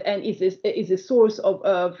backward and is a source of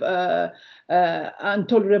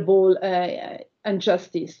intolerable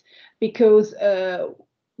injustice, because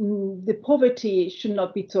the poverty should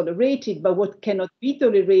not be tolerated, but what cannot be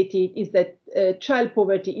tolerated is that child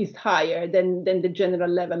poverty is higher than the general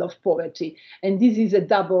level of poverty. And this is a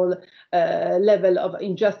double level of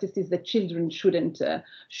injustices that children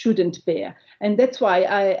shouldn't bear. And that's why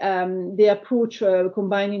the approach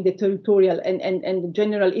combining the territorial and the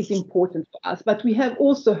general is important for us. But we have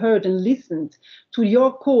also heard and listened to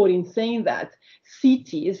your call in saying that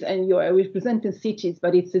cities, and you are representing cities,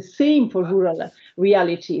 but it's the same for rural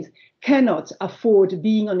realities, cannot afford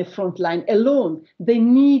being on the front line alone. They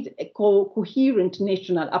need a coherent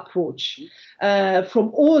national approach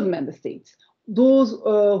from all member states. Those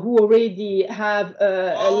who already have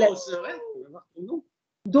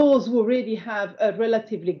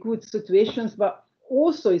relatively good situations, but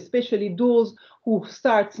also especially those who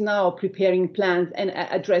start now preparing plans and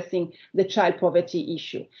addressing the child poverty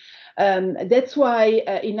issue. That's why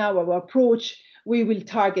in our approach, we will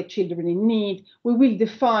target children in need. We will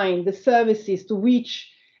define the services to which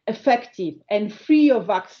effective and free of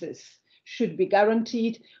access should be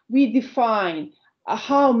guaranteed. We define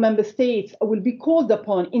how member states will be called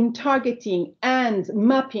upon in targeting and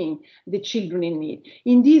mapping the children in need.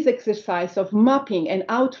 In this exercise of mapping and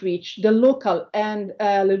outreach, the local and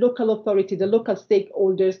the local authority, the local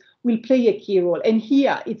stakeholders will play a key role. And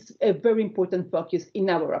here it's a very important focus in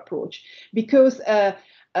our approach, because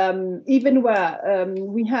even where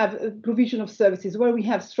we have provision of services, where we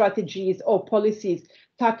have strategies or policies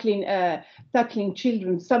tackling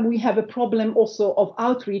children, we have a problem also of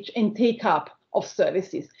outreach and take up of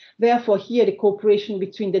services. Therefore, here the cooperation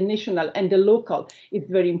between the national and the local is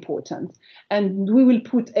very important. And we will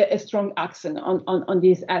put a strong accent on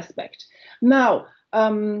this aspect. Now,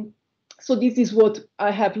 so this is what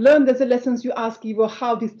I have learned as a lessons. You ask, Ivo,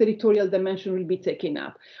 how this territorial dimension will be taken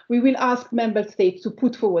up. We will ask member states to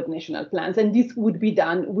put forward national plans, and this will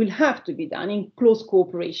have to be done in close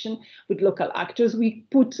cooperation with local actors. We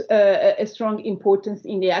put a strong importance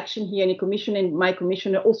in the action here in the Commission and my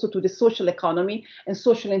Commissioner also to the social economy and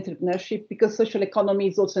social entrepreneurship, because social economy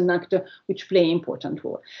is also an actor which play an important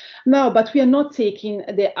role. Now, but we are not taking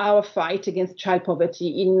our fight against child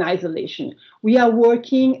poverty in isolation. We are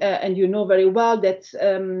working, and you know very well that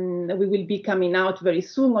we will be coming out very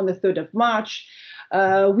soon on the 3rd of March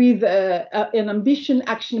with an ambition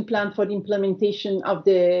action plan for the implementation of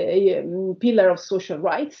the pillar of social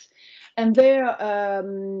rights. And there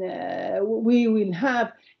we will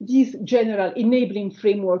have this general enabling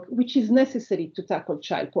framework, which is necessary to tackle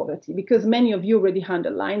child poverty, because many of you already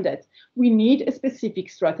underlined that we need a specific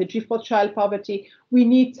strategy for child poverty. We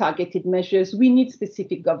need targeted measures. We need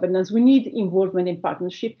specific governance. We need involvement in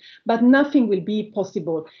partnership, but nothing will be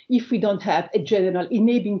possible if we don't have a general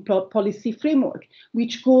enabling policy framework,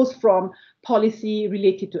 which goes from policy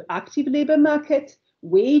related to active labor market,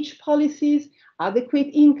 wage policies, adequate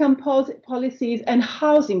income policies, and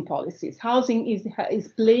housing policies. Housing is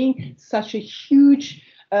playing such a huge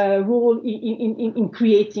role in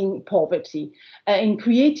creating poverty, in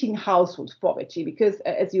creating household poverty, because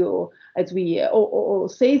as we all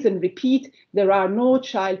say and repeat, there are no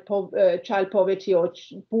child poverty or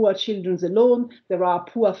poor children alone. There are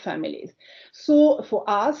poor families. So for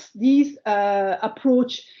us, this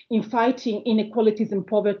approach in fighting inequalities and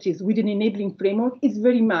poverties with an enabling framework is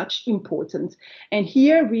very much important. And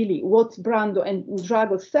here really what BRando and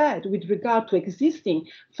Dragos said with regard to existing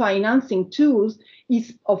financing tools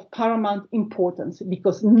is of paramount importance,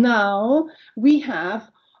 because now we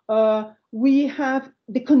have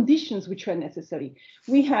the conditions which are necessary.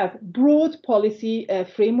 We have broad policy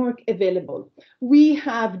framework available. We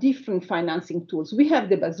have different financing tools. We have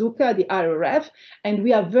the bazooka, the RRF, and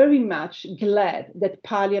we are very much glad that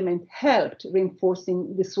Parliament helped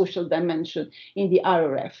reinforcing the social dimension in the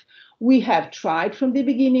RRF. We have tried from the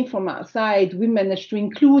beginning, from our side, we managed to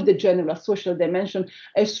include the general social dimension,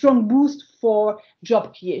 a strong boost for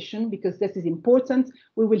job creation, because this is important.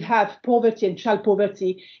 We will have poverty and child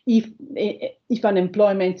poverty if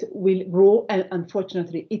unemployment will grow, and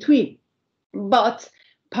unfortunately it will. But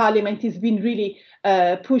Parliament has been really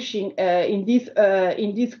pushing in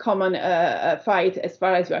this common fight, as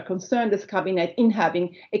far as we are concerned, as Cabinet, in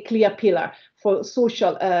having a clear pillar for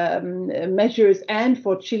social measures and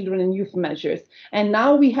for children and youth measures. And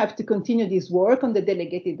now we have to continue this work on the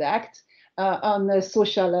delegated act on the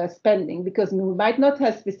social spending, because we might not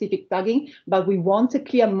have specific tagging, but we want a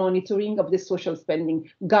clear monitoring of the social spending,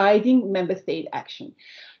 guiding member state action.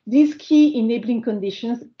 these key enabling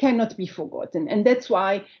conditions cannot be forgotten. And that's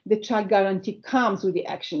why the child guarantee comes with the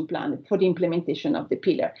action plan for the implementation of the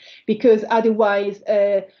pillar, because otherwise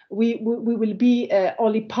we will be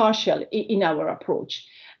only partial in our approach.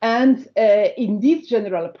 And in this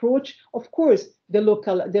general approach, of course, the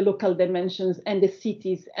local dimensions and the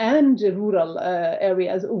cities and the rural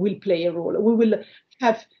areas will play a role. We will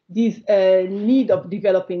have this need of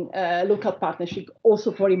developing local partnership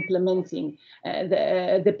also for implementing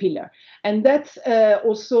the pillar. And that's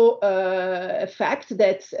also a fact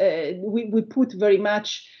that we put very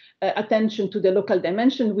much attention to the local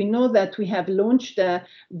dimension. We know that we have launched,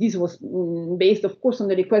 this was based, of course, on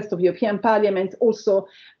the request of the European Parliament, also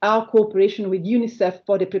our cooperation with UNICEF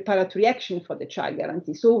for the preparatory action for the child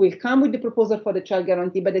guarantee. So we'll come with the proposal for the child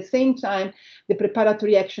guarantee, but at the same time, the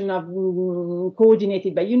preparatory action of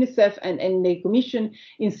coordinated by UNICEF and the Commission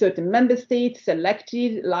in certain member states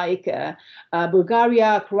selected, like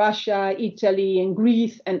Bulgaria, Croatia, Italy, and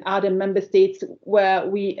Greece, and other member states where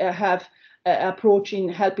we have approach in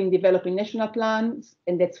helping developing national plans,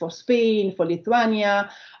 and that's for Spain, for Lithuania,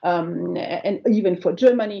 and even for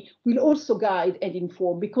Germany, will also guide and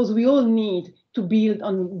inform, because we all need to build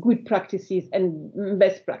on good practices and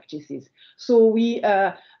best practices. So we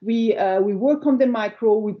work on the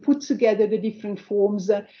micro, we put together the different forms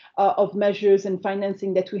of measures and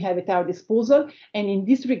financing that we have at our disposal. And in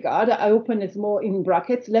this regard, I open as more in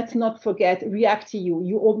brackets, let's not forget REACT-EU.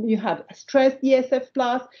 You have stressed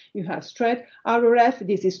ESF+, you have stressed RRF,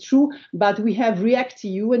 this is true, but we have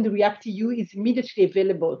REACT-EU, and the REACT-EU is immediately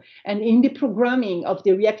available. And in the programming of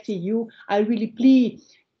the REACT-EU, I really plead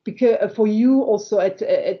for you also at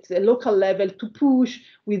a local level to push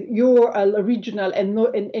with your regional and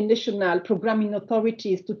national programming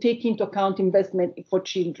authorities to take into account investment for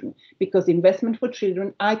children, because investment for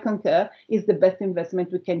children, I concur, is the best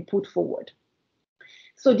investment we can put forward.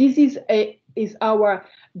 So this is our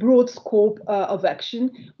broad scope of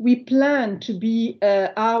action. We plan to be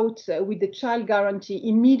out with the child guarantee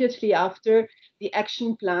immediately after the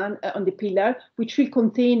action plan on the pillar, which will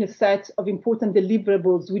contain a set of important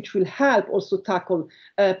deliverables which will help also tackle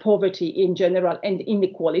poverty in general and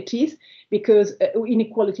inequalities, because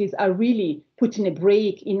inequalities are really putting a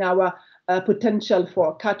brake in our potential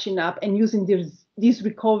for catching up and using these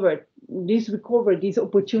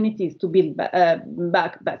opportunities to build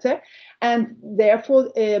back better. And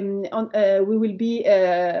therefore, we will be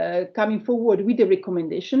coming forward with the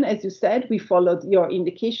recommendation. As you said, we followed your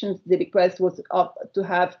indications. The request was to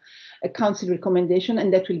have a council recommendation,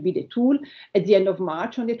 and that will be the tool at the end of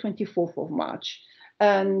March, on the 24th of March.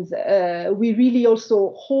 And we really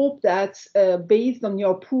also hope that based on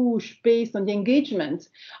your push, based on the engagement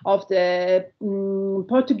of the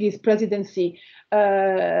Portuguese presidency,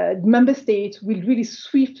 member states will really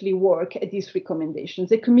swiftly work at these recommendations.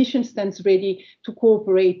 The Commission stands ready to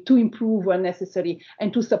cooperate, to improve where necessary,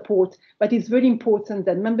 and to support. But it's very important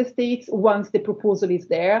that member states, once the proposal is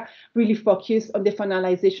there, really focus on the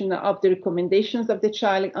finalization of the recommendations of the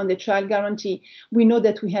child on the child guarantee. We know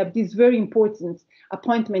that we have this very important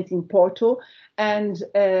appointment in Porto, and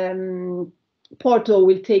Porto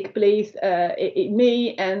will take place in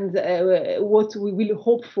May, and what we will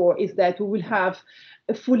hope for is that we will have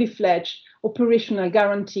a fully fledged operational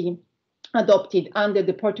guarantee adopted under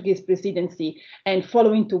the Portuguese presidency, and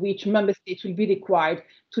following to which member states will be required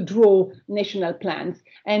to draw national plans.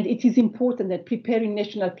 And it is important that preparing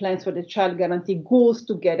national plans for the child guarantee goes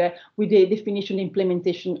together with the definition and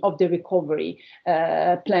implementation of the recovery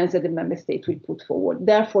plans that the member state will put forward.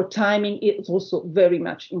 Therefore, timing is also very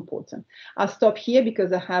much important. I'll stop here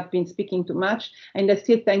because I have been speaking too much, and I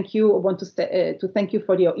still thank you. I want to thank you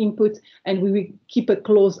for your input, and we will keep a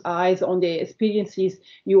close eyes on the experiences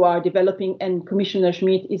you are developing, and Commissioner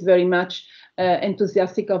Schmit is very much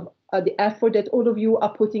enthusiastic of the effort that all of you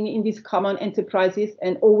are putting in these common enterprises,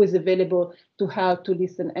 and always available to help, to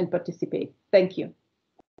listen and participate. Thank you.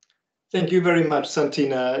 Thank you very much,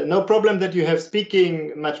 Santina. No problem that you have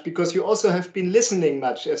speaking much, because you also have been listening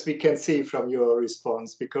much, as we can see from your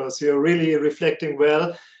response, because you're really reflecting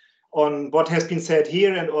well on what has been said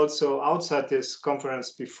here and also outside this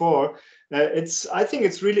conference before. I think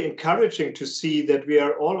it's really encouraging to see that we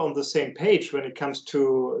are all on the same page when it comes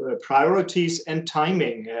to priorities and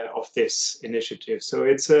timing of this initiative. So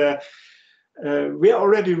it's we are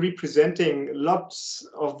already representing lots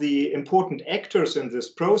of the important actors in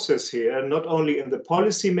this process here, not only in the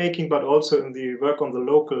policy making, but also in the work on the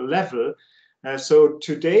local level. So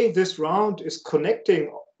today, this round is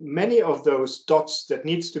connecting many of those dots that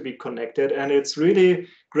needs to be connected. And it's really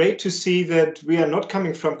great to see that we are not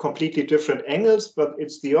coming from completely different angles, but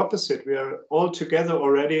it's the opposite. We are all together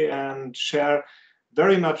already and share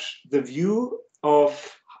very much the view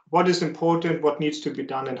of what is important, what needs to be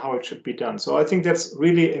done, and how it should be done. So I think that's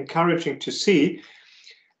really encouraging to see.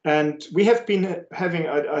 And we have been having,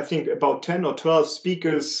 I think, about 10 or 12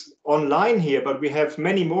 speakers online here, but we have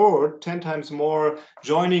many more, 10 times more,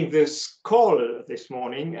 joining this call this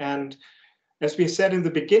morning. And as we said in the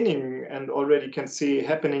beginning, and already can see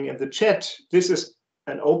happening in the chat, this is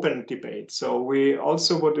an open debate. So we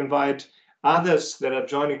also would invite others that are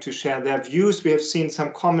joining to share their views. We have seen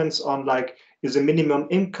some comments on, like, is a minimum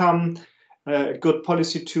income a good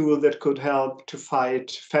policy tool that could help to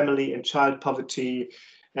fight family and child poverty,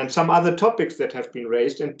 and some other topics that have been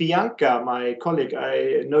raised. And Bianca, my colleague,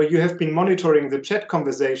 I know you have been monitoring the chat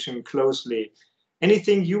conversation closely.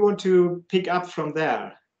 Anything you want to pick up from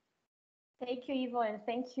there? Thank you, Ivo, and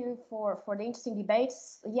thank you for the interesting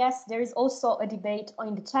debates. Yes, there is also a debate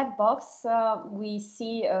in the chat box. We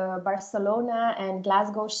see Barcelona and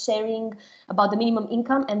Glasgow sharing about the minimum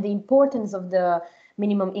income and the importance of the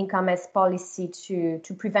minimum income as policy to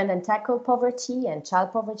prevent and tackle poverty and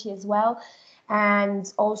child poverty as well.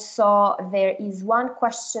 And also there is one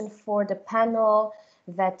question for the panel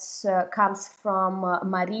that comes from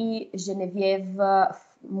Marie-Geneviève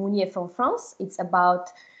Mounier from France. It's about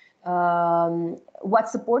what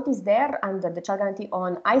support is there under the child guarantee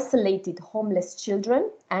on isolated homeless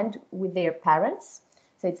children and with their parents.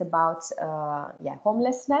 So it's about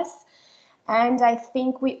homelessness. And I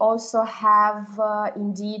think we also have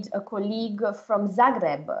indeed a colleague from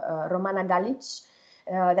Zagreb, Romana Galic,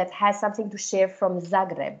 that has something to share from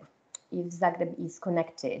Zagreb, if Zagreb is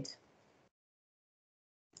connected.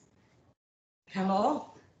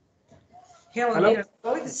 Hello. Hello, dear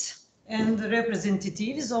colleagues and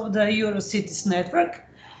representatives of the Eurocities network.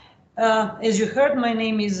 As you heard, my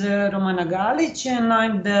name is Romana Galic, and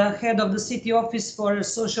I'm the head of the City Office for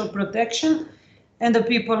Social Protection and the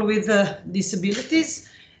people with disabilities.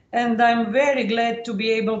 And I'm very glad to be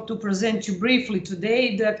able to present you briefly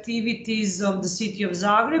today the activities of the City of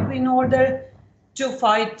Zagreb in order to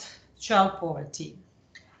fight child poverty.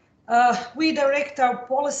 We direct our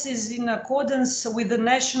policies in accordance with the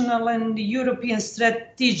national and European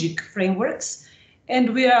strategic frameworks,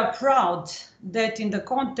 and we are proud that in the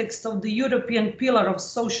context of the European Pillar of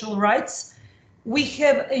Social Rights, we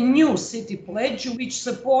have a new city pledge which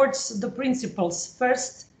supports the principles: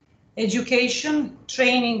 first, education,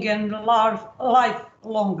 training and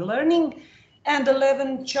lifelong learning, and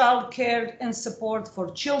 11, childcare and support for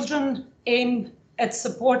children, aimed at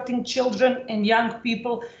supporting children and young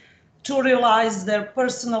people to realize their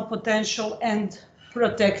personal potential and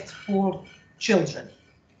protect poor children.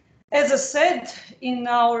 As I said, in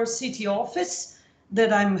our city office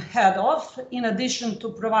that I'm head of, in addition to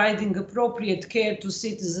providing appropriate care to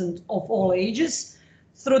citizens of all ages,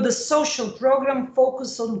 through the social program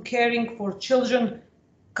focus on caring for children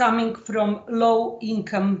coming from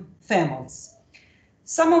low-income families.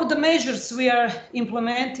 Some of the measures we are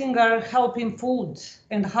implementing are helping food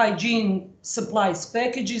and hygiene supplies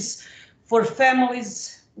packages for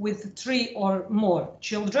families with 3 or more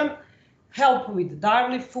children, help with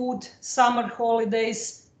daily food, summer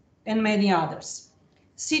holidays, and many others.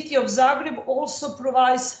 City of Zagreb also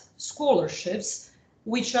provides scholarships,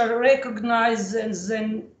 which are recognized as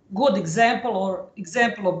a good example or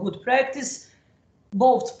example of good practice,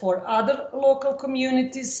 both for other local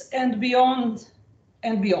communities and beyond.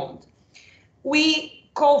 We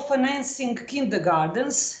co-financing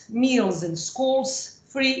kindergartens, meals in schools,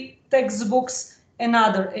 free textbooks and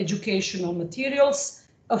other educational materials,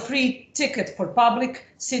 a free ticket for public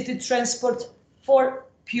city transport for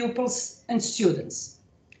pupils and students.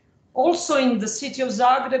 Also in the City of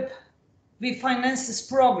Zagreb, we finance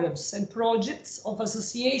programs and projects of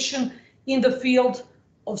association in the field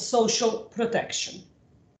of social protection.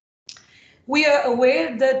 We are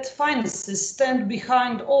aware that finances stand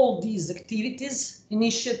behind all these activities,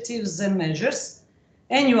 initiatives and measures.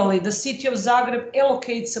 Annually, the City of Zagreb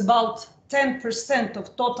allocates about 10%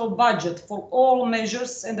 of total budget for all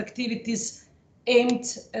measures and activities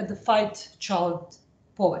aimed at the fight child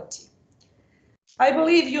poverty. I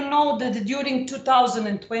believe you know that during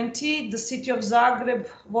 2020, the City of Zagreb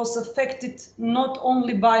was affected not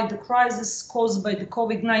only by the crisis caused by the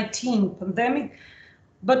COVID-19 pandemic,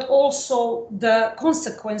 but also the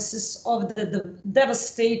consequences of the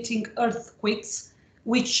devastating earthquakes,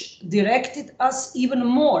 which directed us even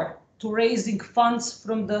more to raising funds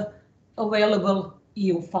from the available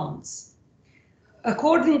EU funds.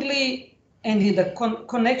 Accordingly, and in the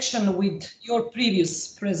connection with your previous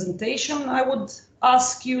presentation, I would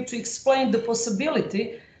ask you to explain the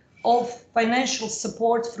possibility of financial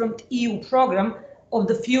support from the EU program of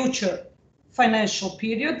the future financial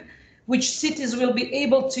period, which cities will be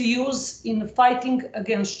able to use in fighting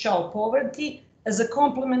against child poverty as a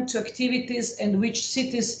complement to activities and which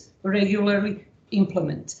cities regularly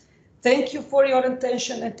implement. Thank you for your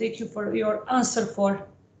attention and thank you for your answer for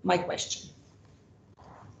my question.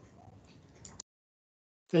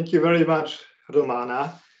 Thank you very much,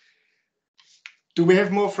 Romana. Do we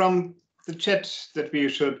have more from the chat that we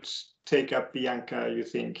should take up, Bianca, you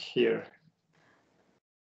think, here?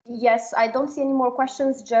 Yes, I don't see any more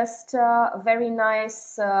questions, just very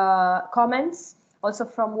nice comments, also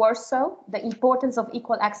from Warsaw, the importance of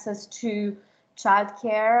equal access to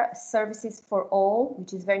childcare services for all,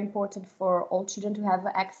 which is very important for all children to have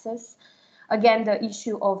access. Again, the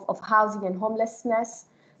issue of housing and homelessness.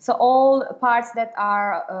 So all parts that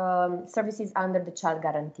are services under the child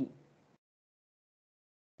guarantee.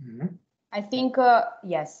 Mm-hmm. I think,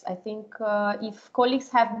 yes, I think if colleagues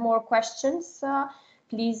have more questions,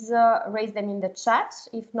 please raise them in the chat.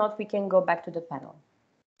 If not, we can go back to the panel.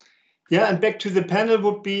 Yeah, and back to the panel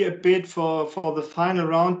would be a bit for the final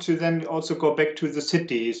round to then also go back to the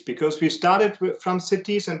cities, because we started from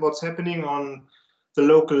cities and what's happening on the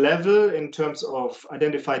local level in terms of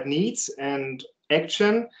identified needs and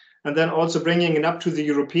action, and then also bringing it up to the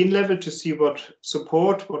European level to see what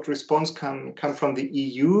support, what response can come from the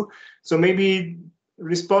EU. So maybe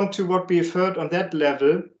respond to what we've heard on that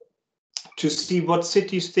level to see what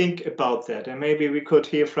cities think about that. And maybe we could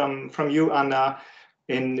hear from you, Anna,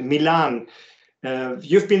 in Milan.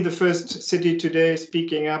 You've been the first city today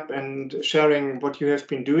speaking up and sharing what you have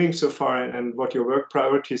been doing so far and what your work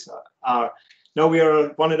priorities are. Now we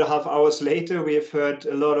are 1.5 hours later. We have heard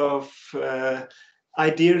a lot of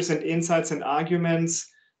ideas and insights and arguments.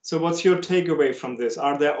 So what's your takeaway from this?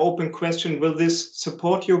 Are there open questions? Will this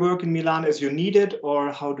support your work in Milan as you need it, or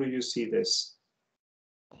how do you see this?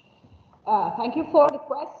 Thank you for the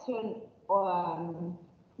question.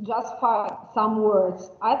 Just for some words,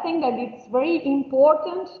 I think that it's very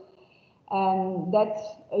important that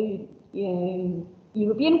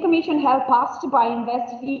European Commission help us by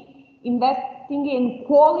investing in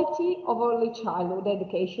quality of early childhood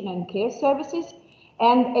education and care services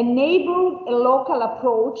and enable a local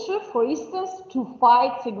approach, for instance, to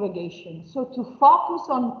fight segregation. So to focus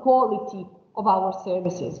on quality of our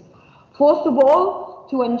services. First of all,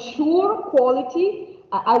 to ensure quality,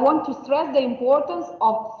 I want to stress the importance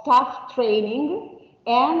of staff training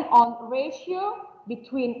and on ratio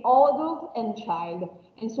between adult and child.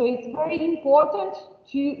 And so it's very important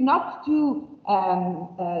to not to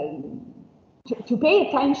pay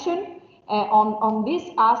attention on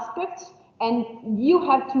these aspects, and you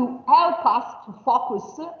have to help us to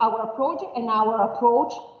focus our approach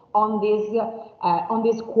on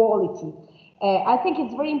this quality. I think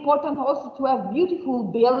it's very important also to have beautiful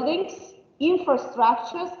buildings,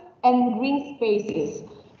 infrastructures, and green spaces.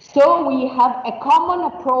 So we have a common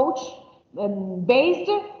approach based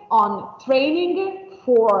on training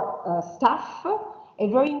for staff, a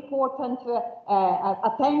very important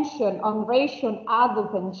attention on ratio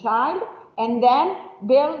adult and child, and then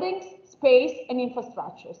buildings, space, and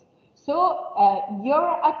infrastructures. So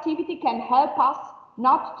your activity can help us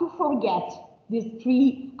not to forget these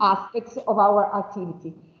three aspects of our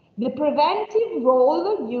activity. The preventive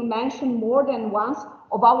role you mentioned more than once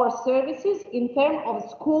of our services in terms of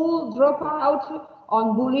school dropout,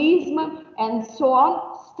 on bullying, and so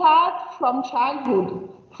on, start from childhood,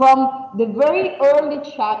 from the very early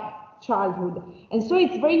childhood. And so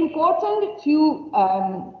it's very important to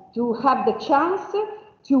have the chance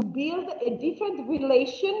to build a different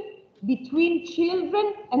relation between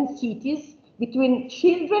children and cities, between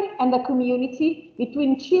children and the community,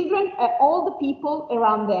 between children and all the people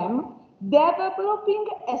around them, developing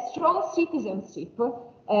a strong citizenship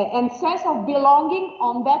and sense of belonging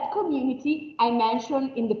on that community I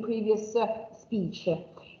mentioned in the previous speech.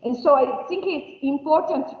 And so I think it's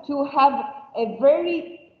important to have a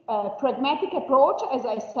very pragmatic approach, as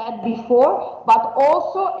I said before, but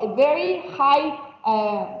also a very high,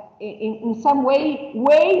 in some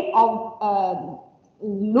way of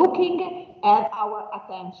looking at our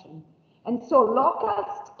attention. And so local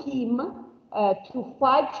scheme to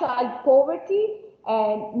fight child poverty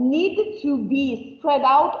need to be spread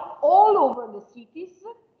out all over the cities,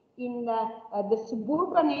 in the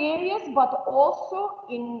suburban areas, but also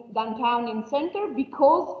in downtown and center,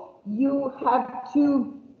 because you have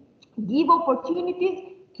to give opportunities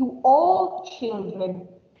to all children,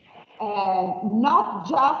 not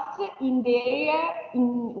just in the area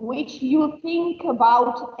in which you think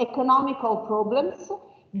about economical problems,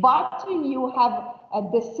 but you have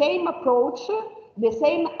the same approach, the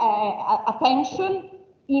same attention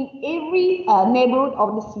in every neighborhood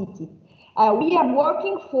of the city. We are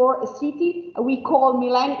working for a city we call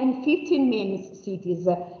Milan in 15 main cities,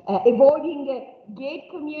 avoiding gate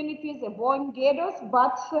communities, avoiding ghettos,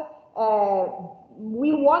 but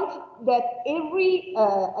we want that every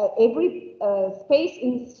space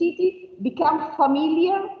in the city become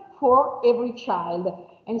familiar for every child.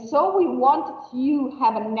 And so we want to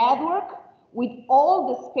have a network with all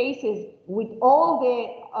the spaces, with all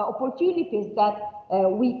the opportunities that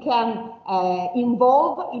we can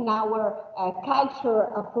involve in our culture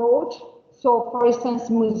approach. So, for instance,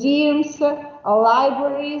 museums,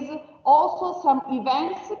 libraries, also some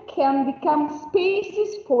events can become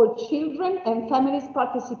spaces for children and families'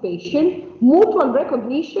 participation, mutual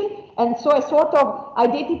recognition, and so a sort of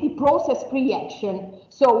identity process pre-action.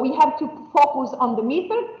 So we have to focus on the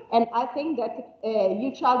method, and I think that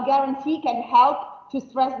Youth Child Guarantee can help to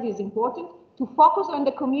stress this important, to focus on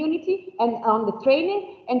the community and on the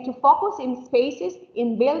training, and to focus in spaces,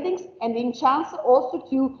 in buildings, and in chance also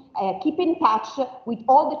to keep in touch with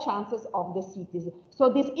all the chances of the cities.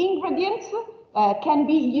 So these ingredients can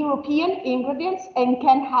be European ingredients and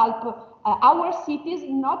can help our cities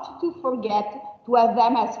not to forget to have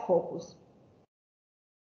them as focus.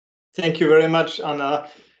 Thank you very much, Anna.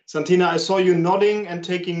 Santina, I saw you nodding and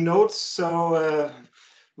taking notes, so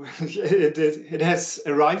it has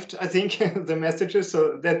arrived, I think, the messages,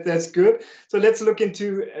 so that's good. So let's look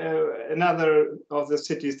into another of the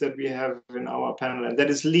cities that we have in our panel, and that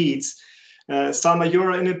is Leeds. Salma,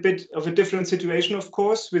 you're in a bit of a different situation, of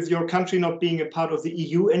course, with your country not being a part of the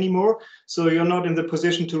EU anymore, so you're not in the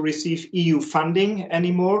position to receive EU funding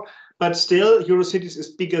anymore. But still, Eurocities is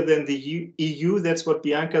bigger than the EU. That's what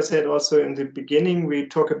Bianca said also in the beginning. We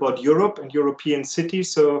talk about Europe and European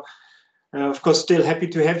cities. So, of course, still happy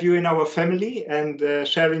to have you in our family and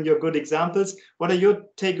sharing your good examples. What are your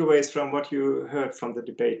takeaways from what you heard from the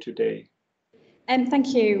debate today?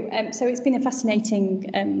 Thank you. So it's been a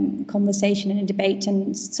fascinating conversation and a debate,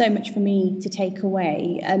 and so much for me to take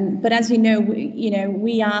away. But as you know,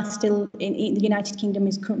 we are still in the United Kingdom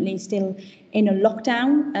is currently still in a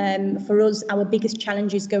lockdown. For us, our biggest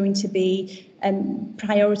challenge is going to be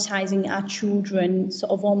prioritising our children,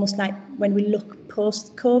 sort of almost like when we look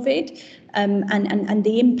post-COVID, and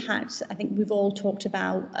the impact. I think we've all talked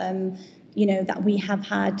about. That we have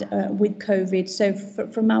had with COVID. So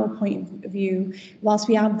from our point of view, whilst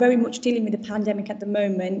we are very much dealing with the pandemic at the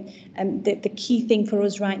moment, the key thing for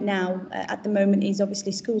us right now at the moment is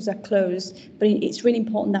obviously schools are closed, but it's really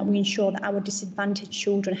important that we ensure that our disadvantaged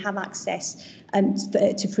children have access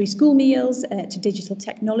to free school meals, to digital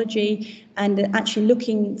technology, and actually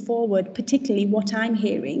looking forward, particularly what I'm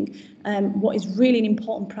hearing, what is really an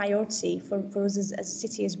important priority for us as a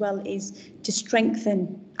city as well is to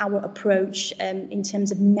strengthen our approach in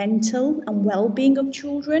terms of mental and well-being of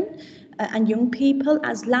children and young people.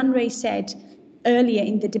 As Lanre said earlier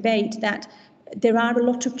in the debate, that there are a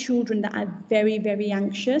lot of children that are very, very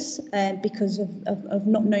anxious because of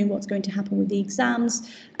not knowing what's going to happen with the exams,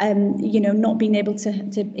 not being able to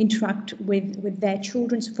interact with their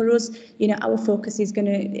children. So for us, our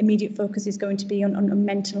immediate focus is going to be on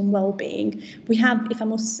mental and well-being. We have, if I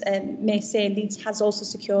may say, Leeds has also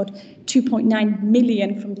secured 2.9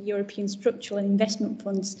 million from the European Structural and Investment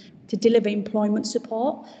Funds to deliver employment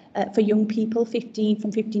support for young people, 15 to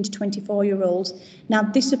 24-year-olds. Now,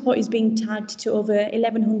 this support is being tagged to over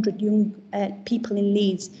 1,100 young people in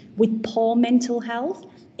Leeds with poor mental health,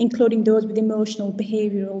 including those with emotional,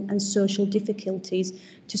 behavioural and social difficulties,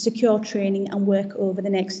 to secure training and work over the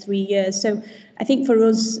next 3 years. So I think for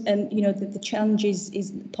us, the challenges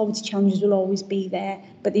is poverty challenges will always be there,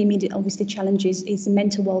 but the immediate, obviously, challenge is the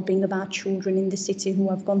mental well-being of our children in the city who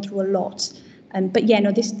have gone through a lot. But yeah,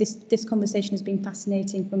 no, this conversation has been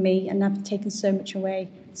fascinating for me, and I've taken so much away.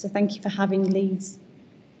 So thank you for having Leeds.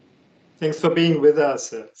 Thanks for being with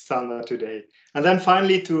us, Salma, today. And then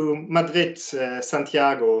finally to Madrid,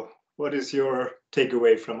 Santiago. What is your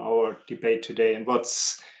takeaway from our debate today, and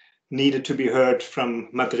what's needed to be heard from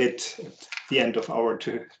Madrid at the end of our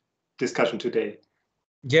discussion today?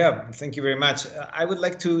 Yeah, thank you very much. I would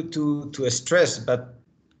like to stress, but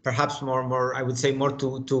perhaps more, I would say more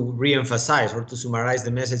to re-emphasize or to summarize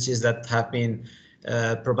the messages that have been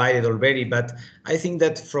provided already. But I think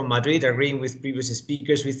that from Madrid, agreeing with previous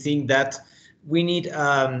speakers, we think that we need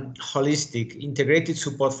holistic, integrated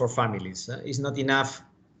support for families. It's not enough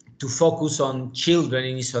to focus on children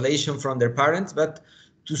in isolation from their parents, but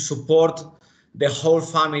to support the whole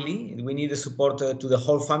family. We need the support to the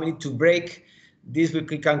whole family to break this we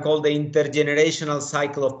can call the intergenerational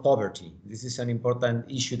cycle of poverty. This is an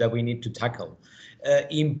important issue that we need to tackle.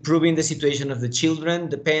 Improving the situation of the children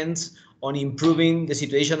depends on improving the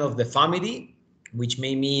situation of the family, which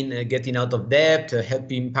may mean getting out of debt,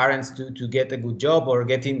 helping parents to get a good job, or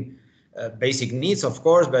getting basic needs, of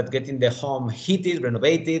course, but getting the home heated,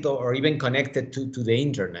 renovated, or even connected to the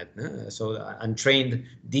internet, and trained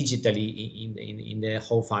digitally in the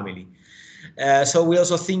whole family. So we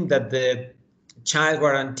also think that the child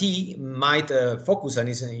guarantee might focus, and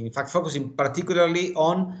is in fact focusing particularly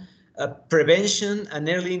on prevention and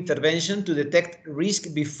early intervention to detect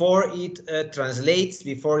risk before it translates,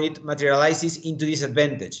 before it materializes into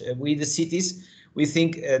disadvantage. We, the cities, we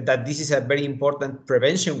think that this is a very important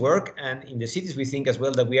prevention work, and in the cities we think as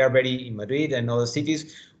well that we are very, in Madrid and other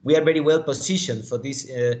cities, we are very well positioned for this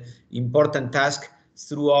important task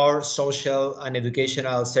through our social and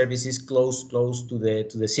educational services close to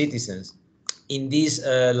the citizens. In these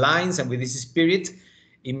lines and with this spirit,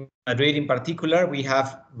 in Madrid in particular, we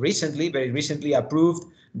have very recently approved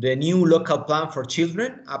the new local plan for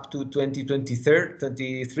children up to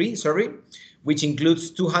 2023, which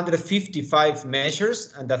includes 255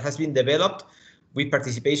 measures, and that has been developed with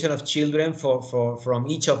participation of children from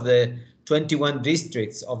each of the 21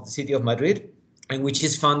 districts of the city of Madrid, and which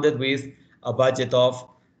is funded with a budget of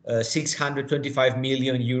 625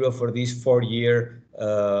 million euro for this four-year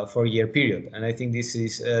period. And I think this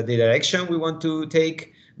is the direction we want to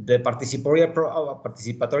take. The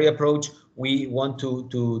participatory approach, we want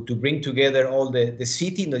to bring together all the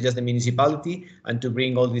city, not just the municipality, and to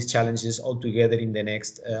bring all these challenges all together in the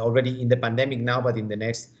next, already in the pandemic now, but in the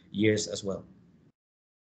next years as well.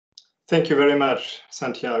 Thank you very much,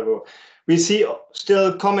 Santiago. We see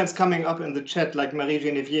still comments coming up in the chat, like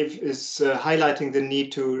Marie-Geneviève is highlighting the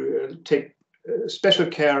need to take special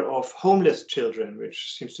care of homeless children,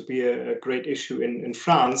 which seems to be a great issue in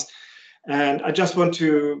France. And I just want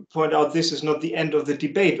to point out, this is not the end of the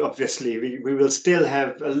debate, obviously. We will still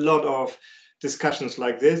have a lot of discussions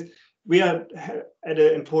like this. We are at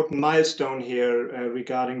an important milestone here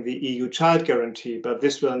regarding the EU child guarantee, but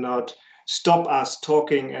this will not stop us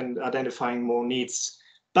talking and identifying more needs.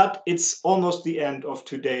 But it's almost the end of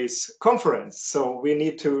today's conference, so we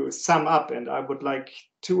need to sum up, and I would like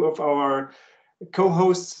two of our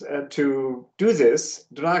co-hosts to do this.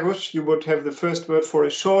 Dragos, you would have the first word for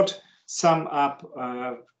a short sum up,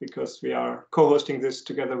 because we are co-hosting this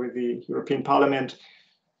together with the European Parliament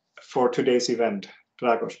for today's event.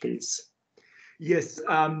 Dragos, please. Yes,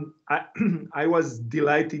 I was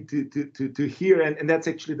delighted to hear, and that's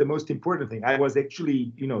actually the most important thing. I was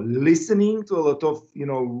actually, listening to a lot of,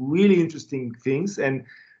 really interesting things, and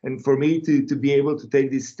for me to be able to take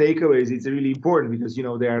these takeaways, it's really important because,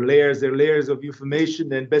 there are layers of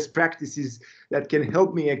information and best practices that can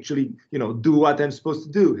help me actually, do what I'm supposed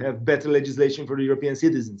to do, have better legislation for the European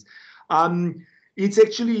citizens. It's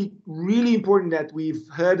actually really important that we've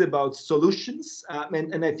heard about solutions,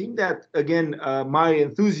 and I think that, again, my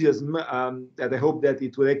enthusiasm, that I hope that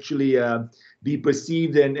it will actually be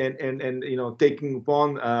perceived and taken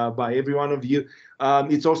upon by every one of you.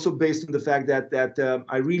 It's also based on the fact that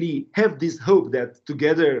I really have this hope that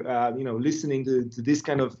together, listening to this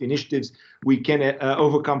kind of initiatives, we can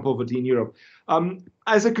overcome poverty in Europe.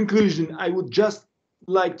 As a conclusion, I would just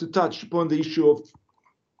like to touch upon the issue of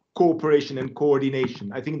cooperation and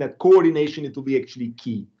coordination. I think that coordination, it will be actually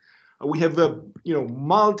key. We have a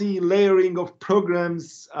multi-layering of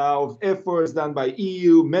programs, of efforts done by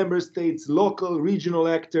EU, member states, local, regional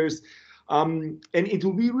actors, and it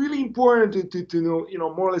will be really important to know,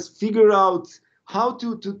 more or less figure out how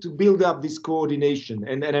to build up this coordination.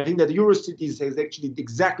 And I think that Eurocities has actually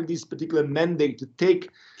exactly this particular mandate to take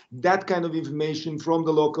that kind of information from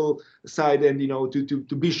the local side, and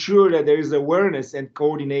to be sure that there is awareness and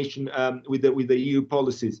coordination with the EU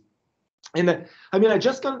policies. And I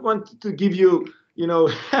just want to give you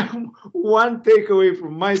one takeaway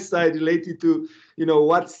from my side related to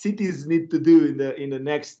what cities need to do in the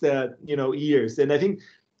next years. And I think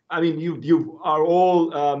you are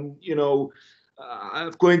all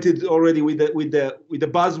acquainted already with the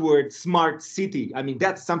buzzword smart city.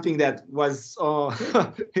 That's something that was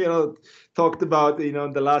talked about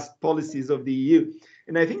the last policies of the EU,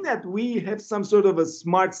 and I think that we have some sort of a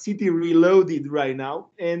smart city reloaded right now.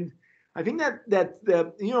 And I think that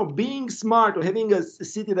being smart, or having a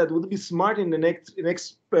city that would be smart in the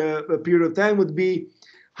next period of time, would be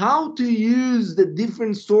how to use the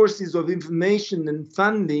different sources of information and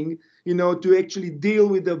funding to actually deal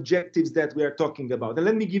with the objectives that we are talking about. And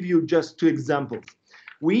let me give you just two examples.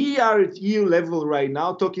 We are at EU level right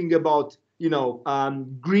now talking about,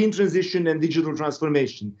 green transition and digital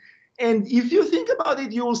transformation. And if you think about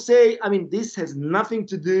it, you will say, this has nothing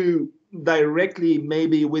to do directly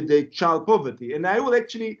maybe with the child poverty. And I will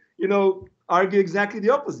actually, argue exactly the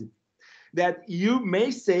opposite. that you may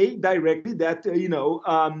say directly that,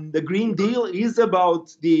 the Green Deal is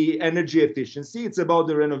about the energy efficiency, it's about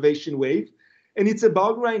the renovation wave, and it's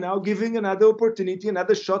about right now giving another opportunity,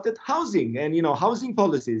 another shot at housing and, housing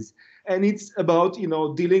policies. And it's about,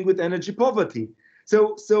 dealing with energy poverty.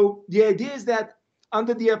 So the idea is that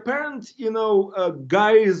under the apparent,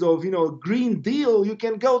 guise of, Green Deal, you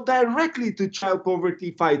can go directly to child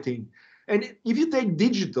poverty fighting. And if you take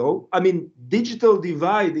digital, digital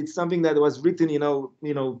divide, it's something that was written,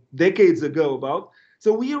 decades ago about.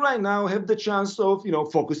 So we right now have the chance of,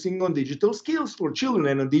 focusing on digital skills for children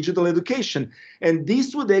and on digital education. And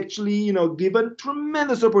this would actually, give a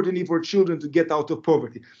tremendous opportunity for children to get out of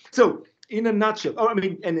poverty. So in a nutshell,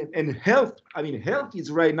 and health, health is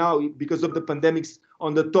right now, because of the pandemics,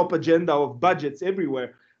 on the top agenda of budgets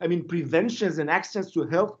everywhere. Preventions and access to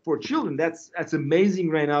health for children, that's amazing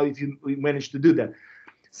right now if you manage to do that.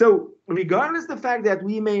 So regardless of the fact that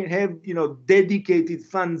we may have, dedicated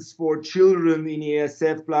funds for children in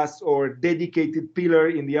ESF Plus or dedicated pillar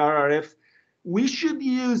in the RRF, we should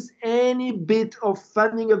use any bit of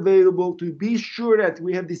funding available to be sure that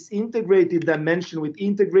we have this integrated dimension with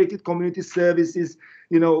integrated community services,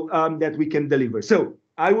 that we can deliver. So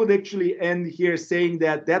I would actually end here saying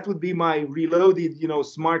that would be my reloaded,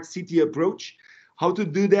 smart city approach. How to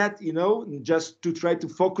do that, just to try to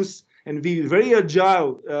focus and be very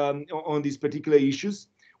agile on these particular issues.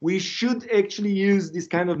 We should actually use these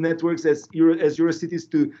kind of networks as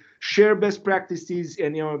Eurocities to share best practices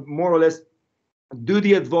and, more or less do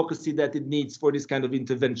the advocacy that it needs for this kind of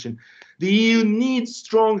intervention. The EU needs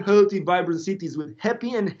strong, healthy, vibrant cities with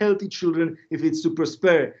happy and healthy children if it's to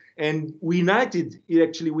prosper. And united,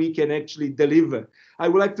 we can actually deliver. I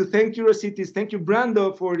would like to thank Eurocities, thank you,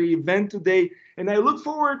 BRando, for the event today. And I look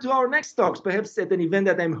forward to our next talks, perhaps at an event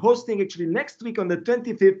that I'm hosting actually next week on the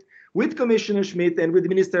 25th with Commissioner Schmit and with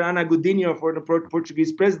Minister Ana Godinho for the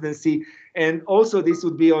Portuguese presidency. And also this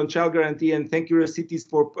would be on child guarantee. And thank Eurocities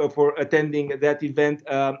for attending that event.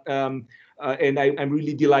 And I'm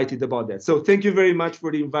really delighted about that. So thank you very much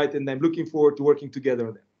for the invite, and I'm looking forward to working together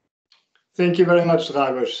on that. Thank you very much,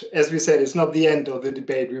 Dragos. As we said, it's not the end of the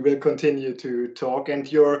debate. We will continue to talk, and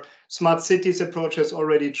your smart cities approach has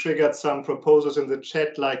already triggered some proposals in the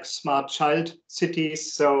chat, like smart child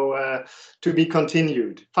cities, so to be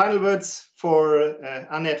continued. Final words for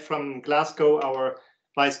Annette from Glasgow, our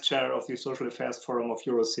Vice Chair of the Social Affairs Forum of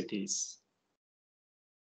Eurocities.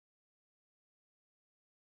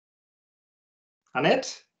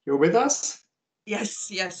 Annette, you're with us? Yes,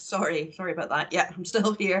 sorry about that. Yeah, I'm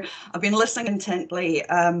still here. I've been listening intently.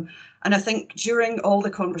 And I think during all the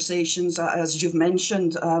conversations, as you've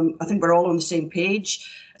mentioned, I think we're all on the same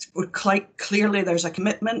page. We're quite clearly there's a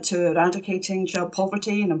commitment to eradicating child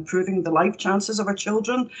poverty and improving the life chances of our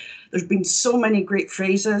children. There's been so many great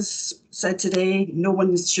phrases said today. No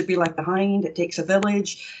one should be left behind. It takes a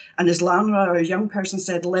village. And as Lanra, a young person,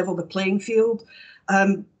 said, level the playing field.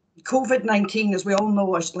 COVID-19, as we all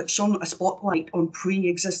know, has shone a spotlight on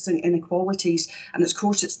pre-existing inequalities, and of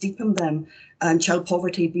course it's deepened them, and child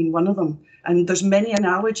poverty being one of them. And there's many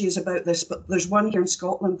analogies about this, but there's one here in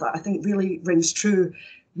Scotland that I think really rings true.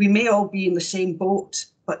 We may all be in the same boat,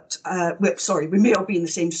 but we may all be in the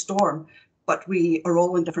same storm, but we are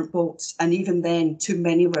all in different boats. And even then, too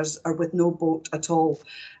many of us are with no boat at all.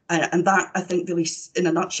 And that, I think, really, in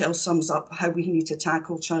a nutshell, sums up how we need to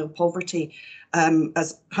tackle child poverty.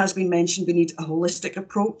 As has been mentioned, we need a holistic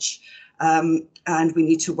approach, and we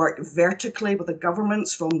need to work vertically with the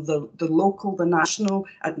governments from the local, the national,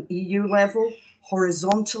 at an EU level,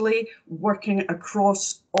 horizontally, working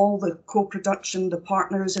across all the co-production, the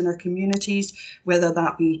partners in our communities, whether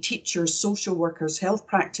that be teachers, social workers, health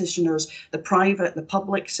practitioners, the private, the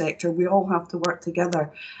public sector. We all have to work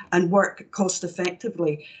together and work cost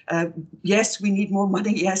effectively. Yes, we need more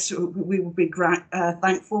money. Yes, we will be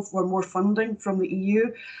thankful for more funding from the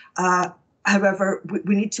EU. However,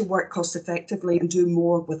 we need to work cost effectively and do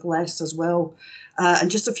more with less as well.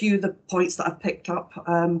 And just a few of the points that I've picked up.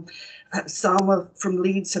 Salma from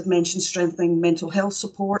Leeds have mentioned strengthening mental health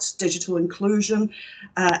supports, digital inclusion,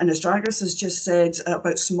 and as Dragos has just said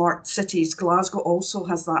about smart cities, Glasgow also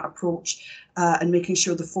has that approach, and making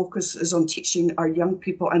sure the focus is on teaching our young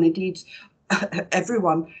people, and indeed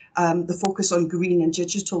everyone, the focus on green and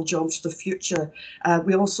digital jobs for the future.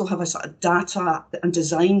 We also have a sort of data and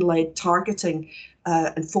design-led targeting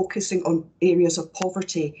and focusing on areas of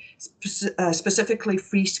poverty, specifically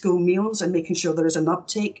free school meals and making sure there is an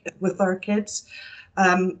uptake with our kids.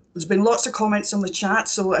 There's been lots of comments on the chat,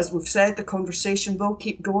 so as we've said, the conversation will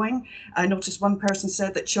keep going. I noticed one person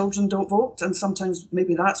said that children don't vote, and sometimes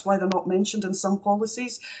maybe that's why they're not mentioned in some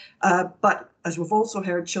policies. But as we've also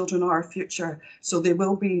heard, children are our future, so they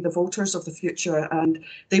will be the voters of the future, and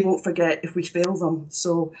they won't forget if we fail them.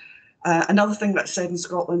 So another thing that's said in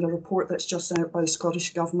Scotland, a report that's just out by the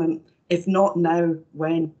Scottish Government, if not now,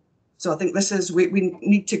 when? So I think this is, we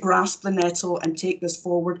need to grasp the nettle and take this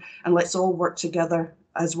forward, and let's all work together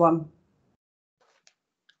as one.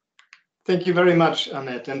 Thank you very much,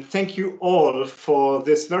 Annette, and thank you all for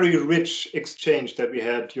this very rich exchange that we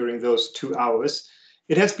had during those 2 hours.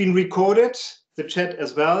 It has been recorded, the chat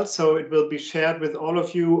as well, so it will be shared with all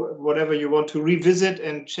of you. Whatever you want to revisit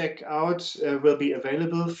and check out will be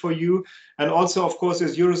available for you. And also, of course,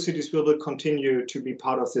 as Eurocities, we will continue to be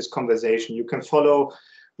part of this conversation. You can follow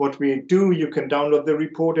what we do, you can download the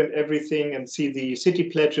report and everything and see the city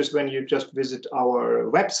pledges when you just visit our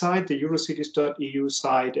website, the eurocities.eu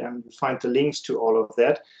site, and find the links to all of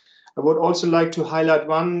that. I would also like to highlight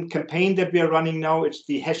one campaign that we are running now. It's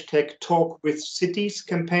the hashtag Talk with Cities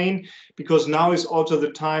campaign, because now is also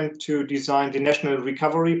the time to design the national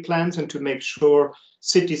recovery plans and to make sure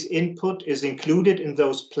cities' input is included in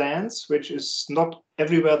those plans, which is not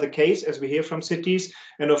everywhere the case, as we hear from cities.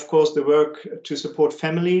 And of course, the work to support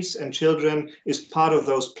families and children is part of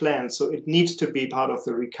those plans. So it needs to be part of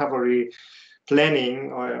the recovery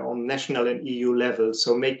planning on national and EU level.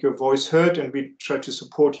 So make your voice heard, and we try to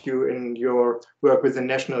support you in your work with the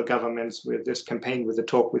national governments with this campaign, with the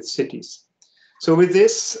Talk with Cities. So with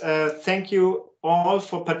this, thank you all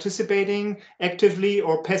for participating actively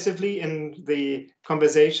or passively in the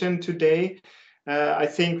conversation today. I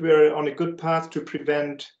think we're on a good path to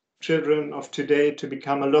prevent children of today to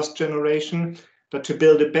become a lost generation, but to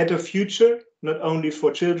build a better future, not only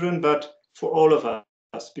for children, but for all of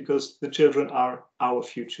us, because the children are our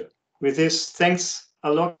future. With this, thanks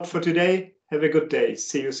a lot for today. Have a good day.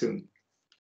 See you soon.